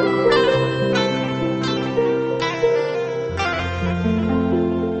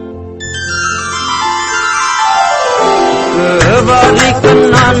 वारी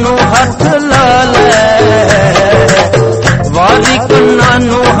कन्ना नू हथ ला ले, वारी कन्ना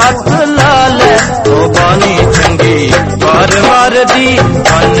नू हथ ला ले. तो बानी चंगी बार बार दी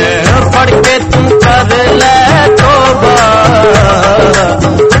मन फड़ के तू कर ले तौबा,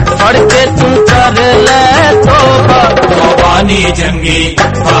 फड़ के तू कर ले तौबा. तो बानी चंगी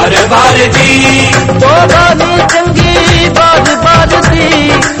बार बार दी, तो बानी चंगी बार बार दी,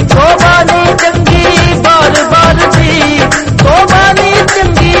 तो बानी चंगी बार बार दी, तो बानी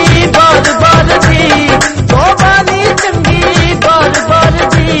चंगी बार बार दी, तो बानी चंगी बार बार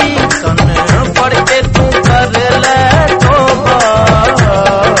दी. तन फड़ के तू कर ले तौबा,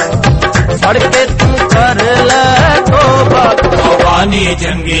 फड़ के तू कर ले तौबा. तो बानी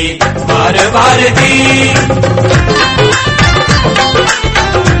चंगी बार बार दी.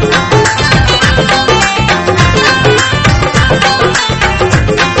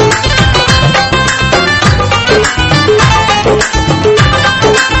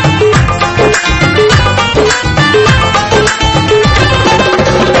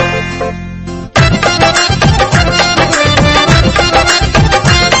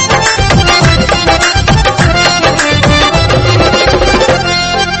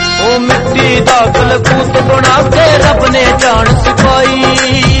 कलबूत बना के रब ने जान सिखाई,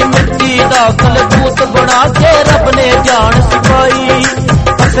 मिट्टी दा कलबूत बना के रब ने जान सिखाई.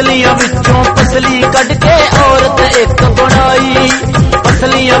 पसलियां विचों पसली कढ़ के औरत एक बनाई,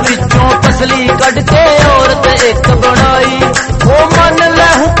 पसलियां विचों पसली कढ़ के औरत एक बनाई. वो मन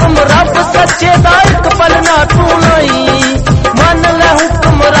ले हुक्म रब सच्चे दा एक पल ना तू नहीं, मन ले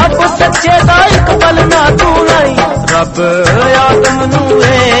हुक्म रब सच्चे दा एक पल ना तू नहीं. रब आदम नू ए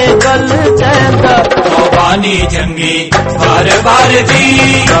गल कहंदा, तो बानी चंगी बार बार दी.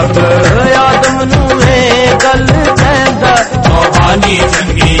 रब आदम नू ए गल कहंदा, तो बानी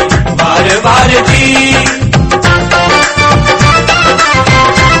चंगी बार बार दी.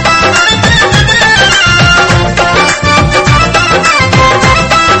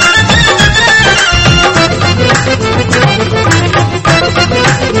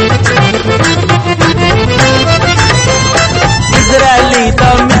 इज़राइली दा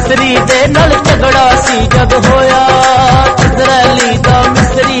मिस्री दे नल झगड़ा सी जद होया, इज़राइली दा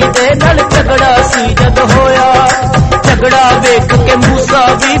मिस्री दे नल झगड़ा सी जद होया. झगड़ा वेख के मूसा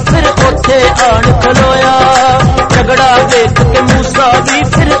भी फिर ओथे आन खलोया, झगड़ा वेख के मूसा भी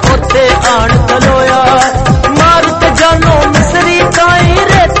फिर ओथे आन खलोया. मार के जानो मिस्री ताई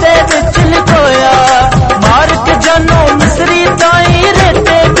रेते विच लुकोया, मार के जानो मिस्री ताई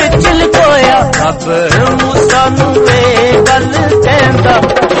रेते विच लुकोया. रब मूसा नू ए गल कहंदा,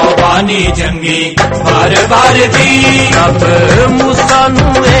 तो बानी चंगी बार बार दी. रब मूसा नू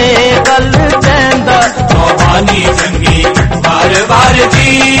ए गल कहंदा, तो बानी चंगी बार बार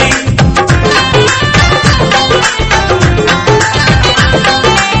दी.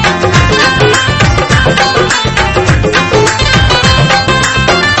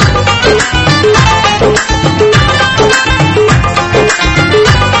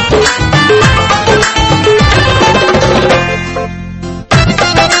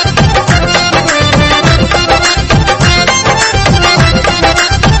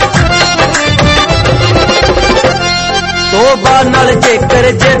 نال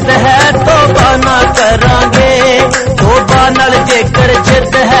جੇਕਰ ਜਿੱਦ ਹੈ ਤੋਬਾ ਨਾ ਕਰਾਂਗੇ ਤੋਬਾ ਨਾਲ ਜੇਕਰ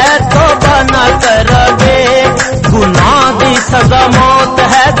ਜਿੱਦ ਹੈ ਤੋਬਾ ਨਾ ਕਰਾਂਗੇ ਗੁਨਾਹ ਦੀ ਸਜ਼ਾ ਮੌਤ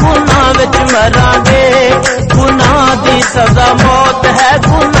ਹੈ ਗੁਨਾਹ ਵਿੱਚ ਮਰਾਂਗੇ ਗੁਨਾਹ ਦੀ ਸਜ਼ਾ ਮੌਤ ਹੈ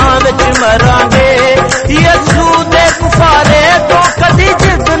ਗੁਨਾਹ ਵਿੱਚ ਮਰਾਂਗੇ ਯਿਸੂ ਦੇ ਕੁਫਾਰੇ ਤੋਂ ਕਦੀ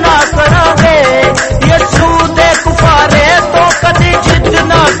ਜਿੱਦ ਨਾ ਕਰਾਂਗੇ ਯਿਸੂ ਦੇ ਕੁਫਾਰੇ ਤੋਂ ਕਦੀ ਜਿੱਦ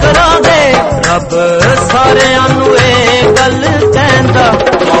ਨਾ ਕਰਾਂਗੇ ਰੱਬ ਸਾਰਿਆਂ ਨੂੰ ਇਹ ਗੱਲ ਕਹਿੰਦਾ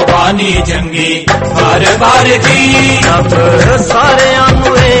ਤੌਬਾ ਨੀ ਜੰਗੀ ਬਾਰ-ਬਾਰ ਦੀ ਰੱਬ ਸਾਰਿਆਂ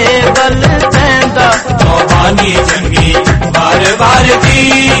ਨੂੰ ਇਹ ਗੱਲ ਕਹਿੰਦਾ ਤੌਬਾ ਨੀ ਜੰਗੀ ਬਾਰ-ਬਾਰ ਦੀ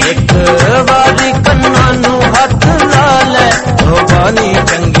ਇੱਕ ਵਾਰੀ ਕੰਨਾਂ ਨੂੰ ਹੱਥ ਲਾ ਲੈ ਤੌਬਾ ਨੀ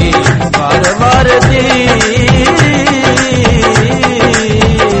ਜੰਗੀ ਬਾਰ-ਬਾਰ ਦੀ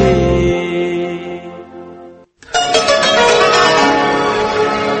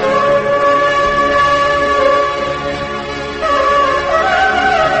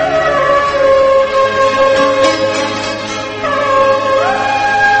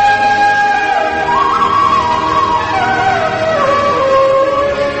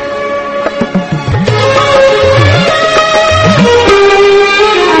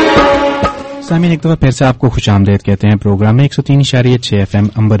सामीन एक दफा फिर से आपको खुश आमदेद कहते हैं। प्रोग्राम में 103.6 FM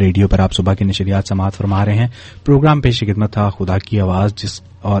अंबर रेडियो पर आप सुबह की नशरियात समाअत फरमा रहे हैं। प्रोग्राम पेश खिदमत था खुदा की आवाज,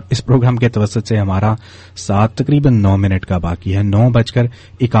 और इस प्रोग्राम के तवसत से हमारा साथ तकरीबन 9 मिनट का बाकी है।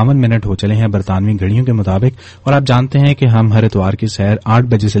 9:51 हो चले हैं बरतानवी घड़ियों के मुताबिक, और आप जानते हैं कि हम हर इतवार की सैर 8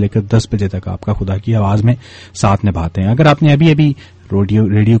 बजे से लेकर 10 बजे तक आपका खुदा की आवाज में साथ निभाते हैं। अगर आपने अभी अभी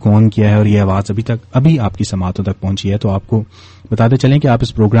रेडियो को ऑन किया है और ये आवाज अभी आपकी समातों तक पहुंची है, तो आपको बताते चलें कि आप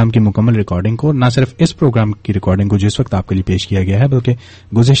इस प्रोग्राम की मुकम्मल रिकॉर्डिंग को, न सिर्फ इस प्रोग्राम की रिकॉर्डिंग को जिस वक्त आपके लिए पेश किया गया है, बल्कि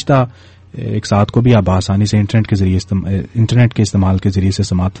गुज़िश्ता एक साथ को भी आप आसानी से इंटरनेट के इस्तेमाल के जरिए से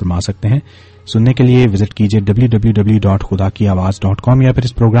समाअत फरमा सकते हैं। सुनने के लिए विजिट कीजिए www.khudakiawaz.com, या फिर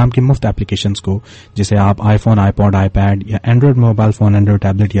इस प्रोग्राम की मुफ्त एप्लीकेशंस को, जिसे आप आईफोन, आईपॉड, आईपैड या android mobile phone, android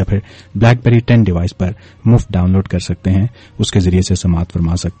tablet या फिर ब्लैकबेरी 10 डिवाइस पर मुफ्त डाउनलोड कर सकते हैं। उसके जरिए से समाअत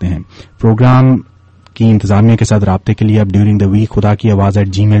फरमा सकते हैं। प्रोग्राम की इंतजामिया के साथ राब्ते के लिए आप during the week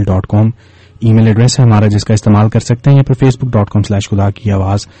khudakiawaz@gmail.com email address है हमारा, जिसका इस्तेमाल कर सकते हैं, या फिर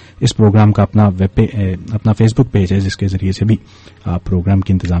facebook.com/खुदा-की-आवाज इस प्रोग्राम का अपना फेसबुक पेज है, जिसके जरिए से भी आप प्रोग्राम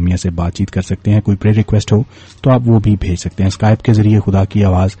की इंतजामिया से बातचीत कर सकते हैं। कोई प्रे रिक्वेस्ट हो तो आप वो भी भेज सकते हैं। स्काइप के जरिए खुदा की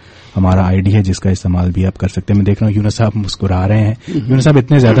आवाज हमारा आईडी है, जिसका इस्तेमाल भी आप कर सकते हैं। मैं देख रहा हूँ यूनुस साहब मुस्कुरा रहे हैं। यूनुस साहब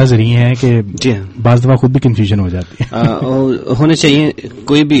इतने ज्यादा जरिए हैं कि बाज़ दफा खुद भी कंफ्यूजन हो जाती है। होने चाहिए,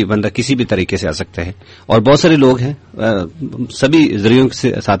 कोई भी बंदा किसी भी तरीके से आ सकता है, और बहुत सारे लोग हैं सभी जरियों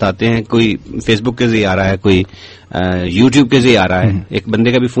के साथ आते हैं। कोई फेसबुक के जरिए आ रहा है, कोई यूट्यूब के जरिए आ रहा है। एक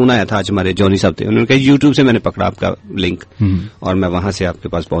बंदे का भी फोन आया था आज, हमारे जॉनी साहब थे, उन्होंने कहा यूट्यूब से मैंने पकड़ा आपका लिंक और मैं वहां से आपके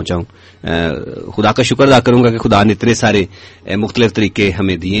पास पहुंचा हूं। खुदा का शुक्र अदा करूंगा कि खुदा ने इतने सारे मुख्तलिफ तरीके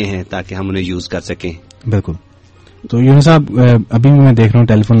हमें दिए हैं ताकि हम उन्हें यूज कर सकें। बिल्कुल। तो यूनुस साहब, अभी भी मैं देख रहा हूँ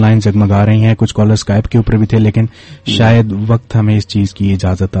टेलीफोन लाइन जगमगा रही हैं, कुछ कॉलर स्काइप के ऊपर भी थे, लेकिन शायद वक्त हमें इस चीज की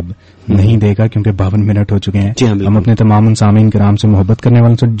इजाजत अब नहीं देगा, क्योंकि 52 मिनट हो चुके हैं। हम अपने तमाम सामीन कराम से मोहब्बत करने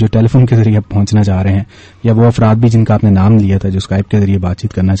वालों से जो टेलीफोन के जरिए पहुंचना चाह रहे हैं, या वो अफराद भी जिनका आपने नाम लिया था जो स्काइप के जरिए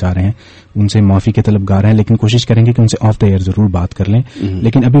बातचीत करना चाह रहे हैं, उनसे माफी के तलबगार हैं, लेकिन कोशिश करेंगे कि उनसे ऑफ द एयर जरूर बात कर लें।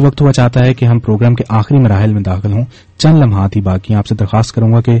 लेकिन अभी वक्त हुआ चाहता है कि हम प्रोग्राम के आखिरी मराहिल में दाखिल हों। चंद लम्हात ही बाकी। आपसे दरख्वास्त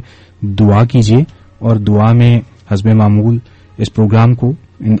करूंगा कि दुआ कीजिए, और दुआ में हस्बे मामूल इस प्रोग्राम को,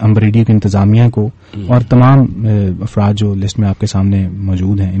 इन अंबर रेडियो की इंतजामिया को, और तमाम अफराद जो लिस्ट में आपके सामने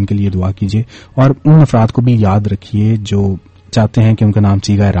मौजूद हैं, इनके लिए दुआ कीजिए। और उन अफराद को भी याद रखिए जो चाहते हैं कि उनका नाम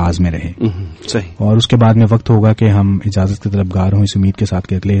सीगा राज में रहे। सही। और उसके बाद में वक्त होगा कि हम इजाजत के तलबगार हों, इस उम्मीद के साथ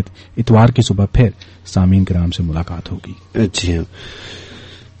कि अगले इतवार की सुबह फिर सामीन कराम से मुलाकात होगी। जी,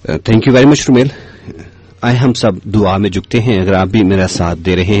 thank you very much Rumel. आए हम सब दुआ में झुकते हैं। अगर आप भी मेरा साथ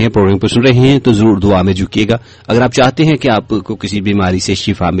दे रहे हैं, प्रोग्राम को सुन रहे हैं, तो जरूर दुआ में झुकिएगा। अगर आप चाहते हैं कि आपको किसी बीमारी से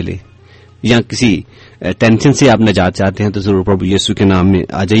शिफा मिले, या किसी टेंशन से आप निजात चाहते हैं, तो जरूर प्रभु यीशु के नाम में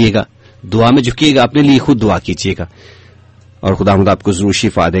आ जाइएगा, दुआ में झुकिएगा, अपने लिए खुद दुआ कीजिएगा, और खुदावंद आपको जरूर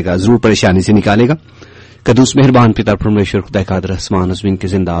शिफा देगा, जरूर परेशानी से निकालेगा। कदूस मेहरबान पिता परमेश्वर खुदा कादिर आसमान ज़मीन के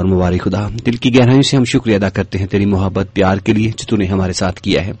जिंदा और मुबारक खुदा, दिल की गहराइयों से हम शुक्रिया अदा करते हैं तेरी मोहब्बत प्यार के लिए जो तूने हमारे साथ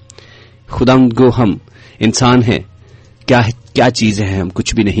किया है। खुदावंद को हम इंसान हैं, क्या चीजें हैं, हम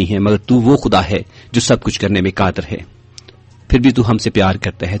कुछ भी नहीं है, मगर तू वो खुदा है जो सब कुछ करने में कादिर है। फिर भी तू हमसे प्यार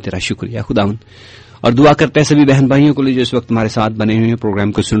करता है, तेरा शुक्रिया खुदावंद। और दुआ करते हैं सभी बहन भाइयों को लिए जो इस वक्त हमारे साथ बने हुए हैं,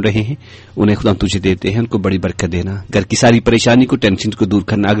 प्रोग्राम को सुन रहे हैं, उन्हें खुदा तुझे देते हैं, उनको बड़ी बरकत देना, घर की सारी परेशानी को, टेंशन को दूर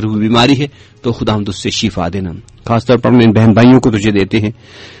करना। अगर कोई बीमारी है तो खुदा उससे शिफा देना। खासतौर पर इन बहन भाइयों को तुझे देते हैं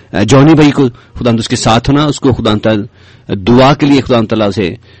जॉनी भाई को खुदा उसके साथ होना, उसको खुदा दुआ के लिए खुदा तआला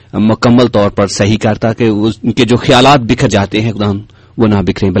से मुकम्मल तौर पर सही करता कि उनके जो ख्यालात बिखर जाते हैं खुदा वो ना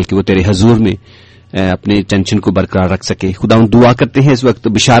बिखरें, बल्कि वो तेरे हजूर में अपने टेंशन को बरकरार रख सके। खुदा दुआ करते हैं इस वक्त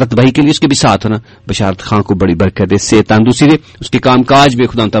बिशारत भाई के लिए, उसके भी साथ होना, बिशारत खां को बड़ी बरकत दे, से तंदुरुस्ती दे, उसके कामकाज में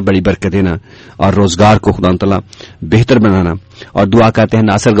खुदा तआला बड़ी बरकत देना और रोजगार को खुदा तआला बेहतर बनाना। और दुआ करते हैं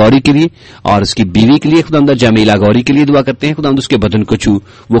नासर गौरी के लिए और उसकी बीवी के लिए, खुदा जमीला गौरी के लिए दुआ करते हैं, खुदा उसके बदन को छू,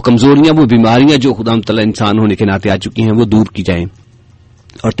 वो कमजोरियां वो बीमारियां जो खुदा तआला इंसान होने के नाते आ चुकी हैं वो दूर की जाएं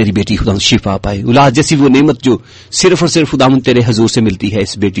और तेरी बेटी खुदा शिफा पाए। औलाद जैसी वो नेमत जो सिर्फ और सिर्फ खुदा तेरे हजूर से मिलती है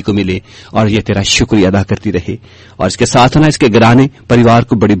इस बेटी को मिले और ये तेरा शुक्रिया अदा करती रहे। और इसके साथ ना इसके घराने परिवार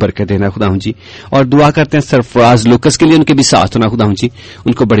को बड़ी बरकत देना खुदा जी। और दुआ करते हैं सरफराज लुकस के लिए, उनके भी साथ होना खुदा जी,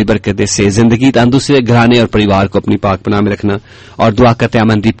 उनको बड़ी बरकत दे, से जिंदगी तंदुरुस्ती घराने और परिवार को अपनी पाक पनाह में रखना। और दुआ करते हैं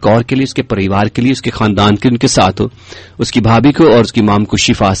अमनदीप कौर के लिए, उसके परिवार के लिए, उसके खानदान के उनके साथ हो, उसकी भाभी को और उसकी माम को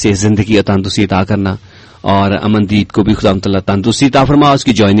शिफा से जिंदगी और तंदुरुस्ती अता करना। और अमनदीप को भी खुदा तआला तंदुरुस्ती अता फरमा,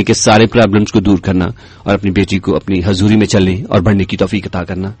 उसकी जॉइनिंग के सारे प्रॉब्लम्स को दूर करना और अपनी बेटी को अपनी हजूरी में चलने और बढ़ने की तौफीक अता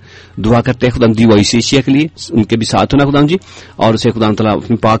करना। दुआ करते हैं खुदा दी वॉइस एशिया के लिए, उनके भी साथ होना खुदा जी, और उसे खुदा तआला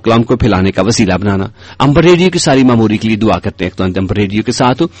अपनी पाक कलाम को फैलाने का वसीला बनाना। अंबर रेडियो की सारी मामूरी के लिए दुआ करते हैं, खुदा अंबर रेडियो के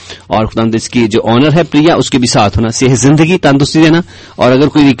साथ हो और खुदा इसकी जो ऑनर है प्रिया, उसके भी साथ होना, सेहत जिंदगी तंदुरुस्ती देना। और अगर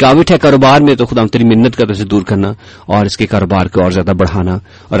कोई रुकावट है कारोबार में तो खुदा तेरी मिन्नत कर उसे दूर करना और इसके कारोबार को और ज्यादा बढ़ाना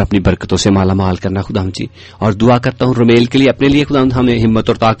और अपनी बरकतों से माला माल करना खुदा जी। और दुआ करता हूं रुमेल के लिए, अपने लिए खुदा हमें हिम्मत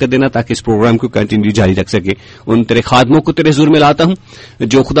और ताकत देना ताकि इस प्रोग्राम को कंटिन्यू जारी रख सके। उन तेरे खादमों को तेरे हुजूर में लाता हूं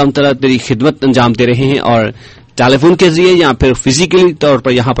जो खुदा तआला तेरी खिदमत अंजाम दे रहे हैं और टेलीफोन के जरिए या फिर फिजिकली तौर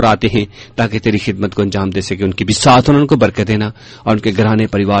पर यहां पर आते हैं ताकि तेरी खिदमत को अंजाम दे सके। उनकी भी साथ होना, उनको बरकत देना और उनके घराने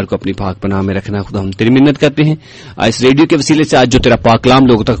परिवार को अपनी पाक पनाह में रखना। खुदा हम तेरी मिन्नत करते हैं इस रेडियो के वसीले से आज जो तेरा पाक कलाम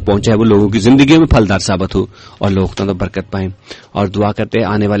लोगों तक पहुंचा है वो लोगों की जिंदगी में फलदार साबित हो और लोग तो बरकत पाएं। और दुआ करते हैं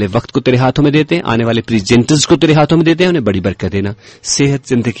आने वाले वक्त को तेरे हाथों में देते हैं, आने वाले प्रेजेंटर्स को तेरे हाथों में देते हैं, उन्हें बड़ी बरकत देना, सेहत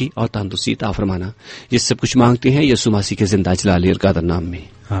जिंदगी और तंदुरुस्ती अता फरमाना। ये सब कुछ मांगते हैं यीशु मसीह के जिंदा जलाली और कादर नाम में,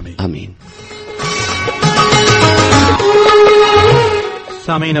 आमीन।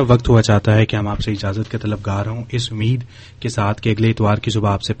 सामीन, अब वक्त हुआ चाहता है कि हम आपसे इजाजत के तलबगार हों, इस उम्मीद के साथ कि अगले इतवार की सुबह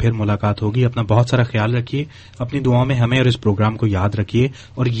आपसे फिर मुलाकात होगी। अपना बहुत सारा ख्याल रखिए, अपनी दुआओं में हमें और इस प्रोग्राम को याद रखिए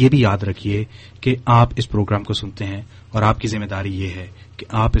और ये भी याद रखिए कि आप इस प्रोग्राम को सुनते हैं और आपकी जिम्मेदारी ये है कि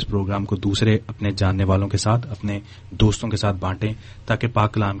आप इस प्रोग्राम को दूसरे अपने जानने वालों के साथ, अपने दोस्तों के साथ बांटें ताकि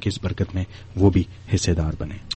पाक कलाम की इस बरकत में वो भी हिस्सेदार बने।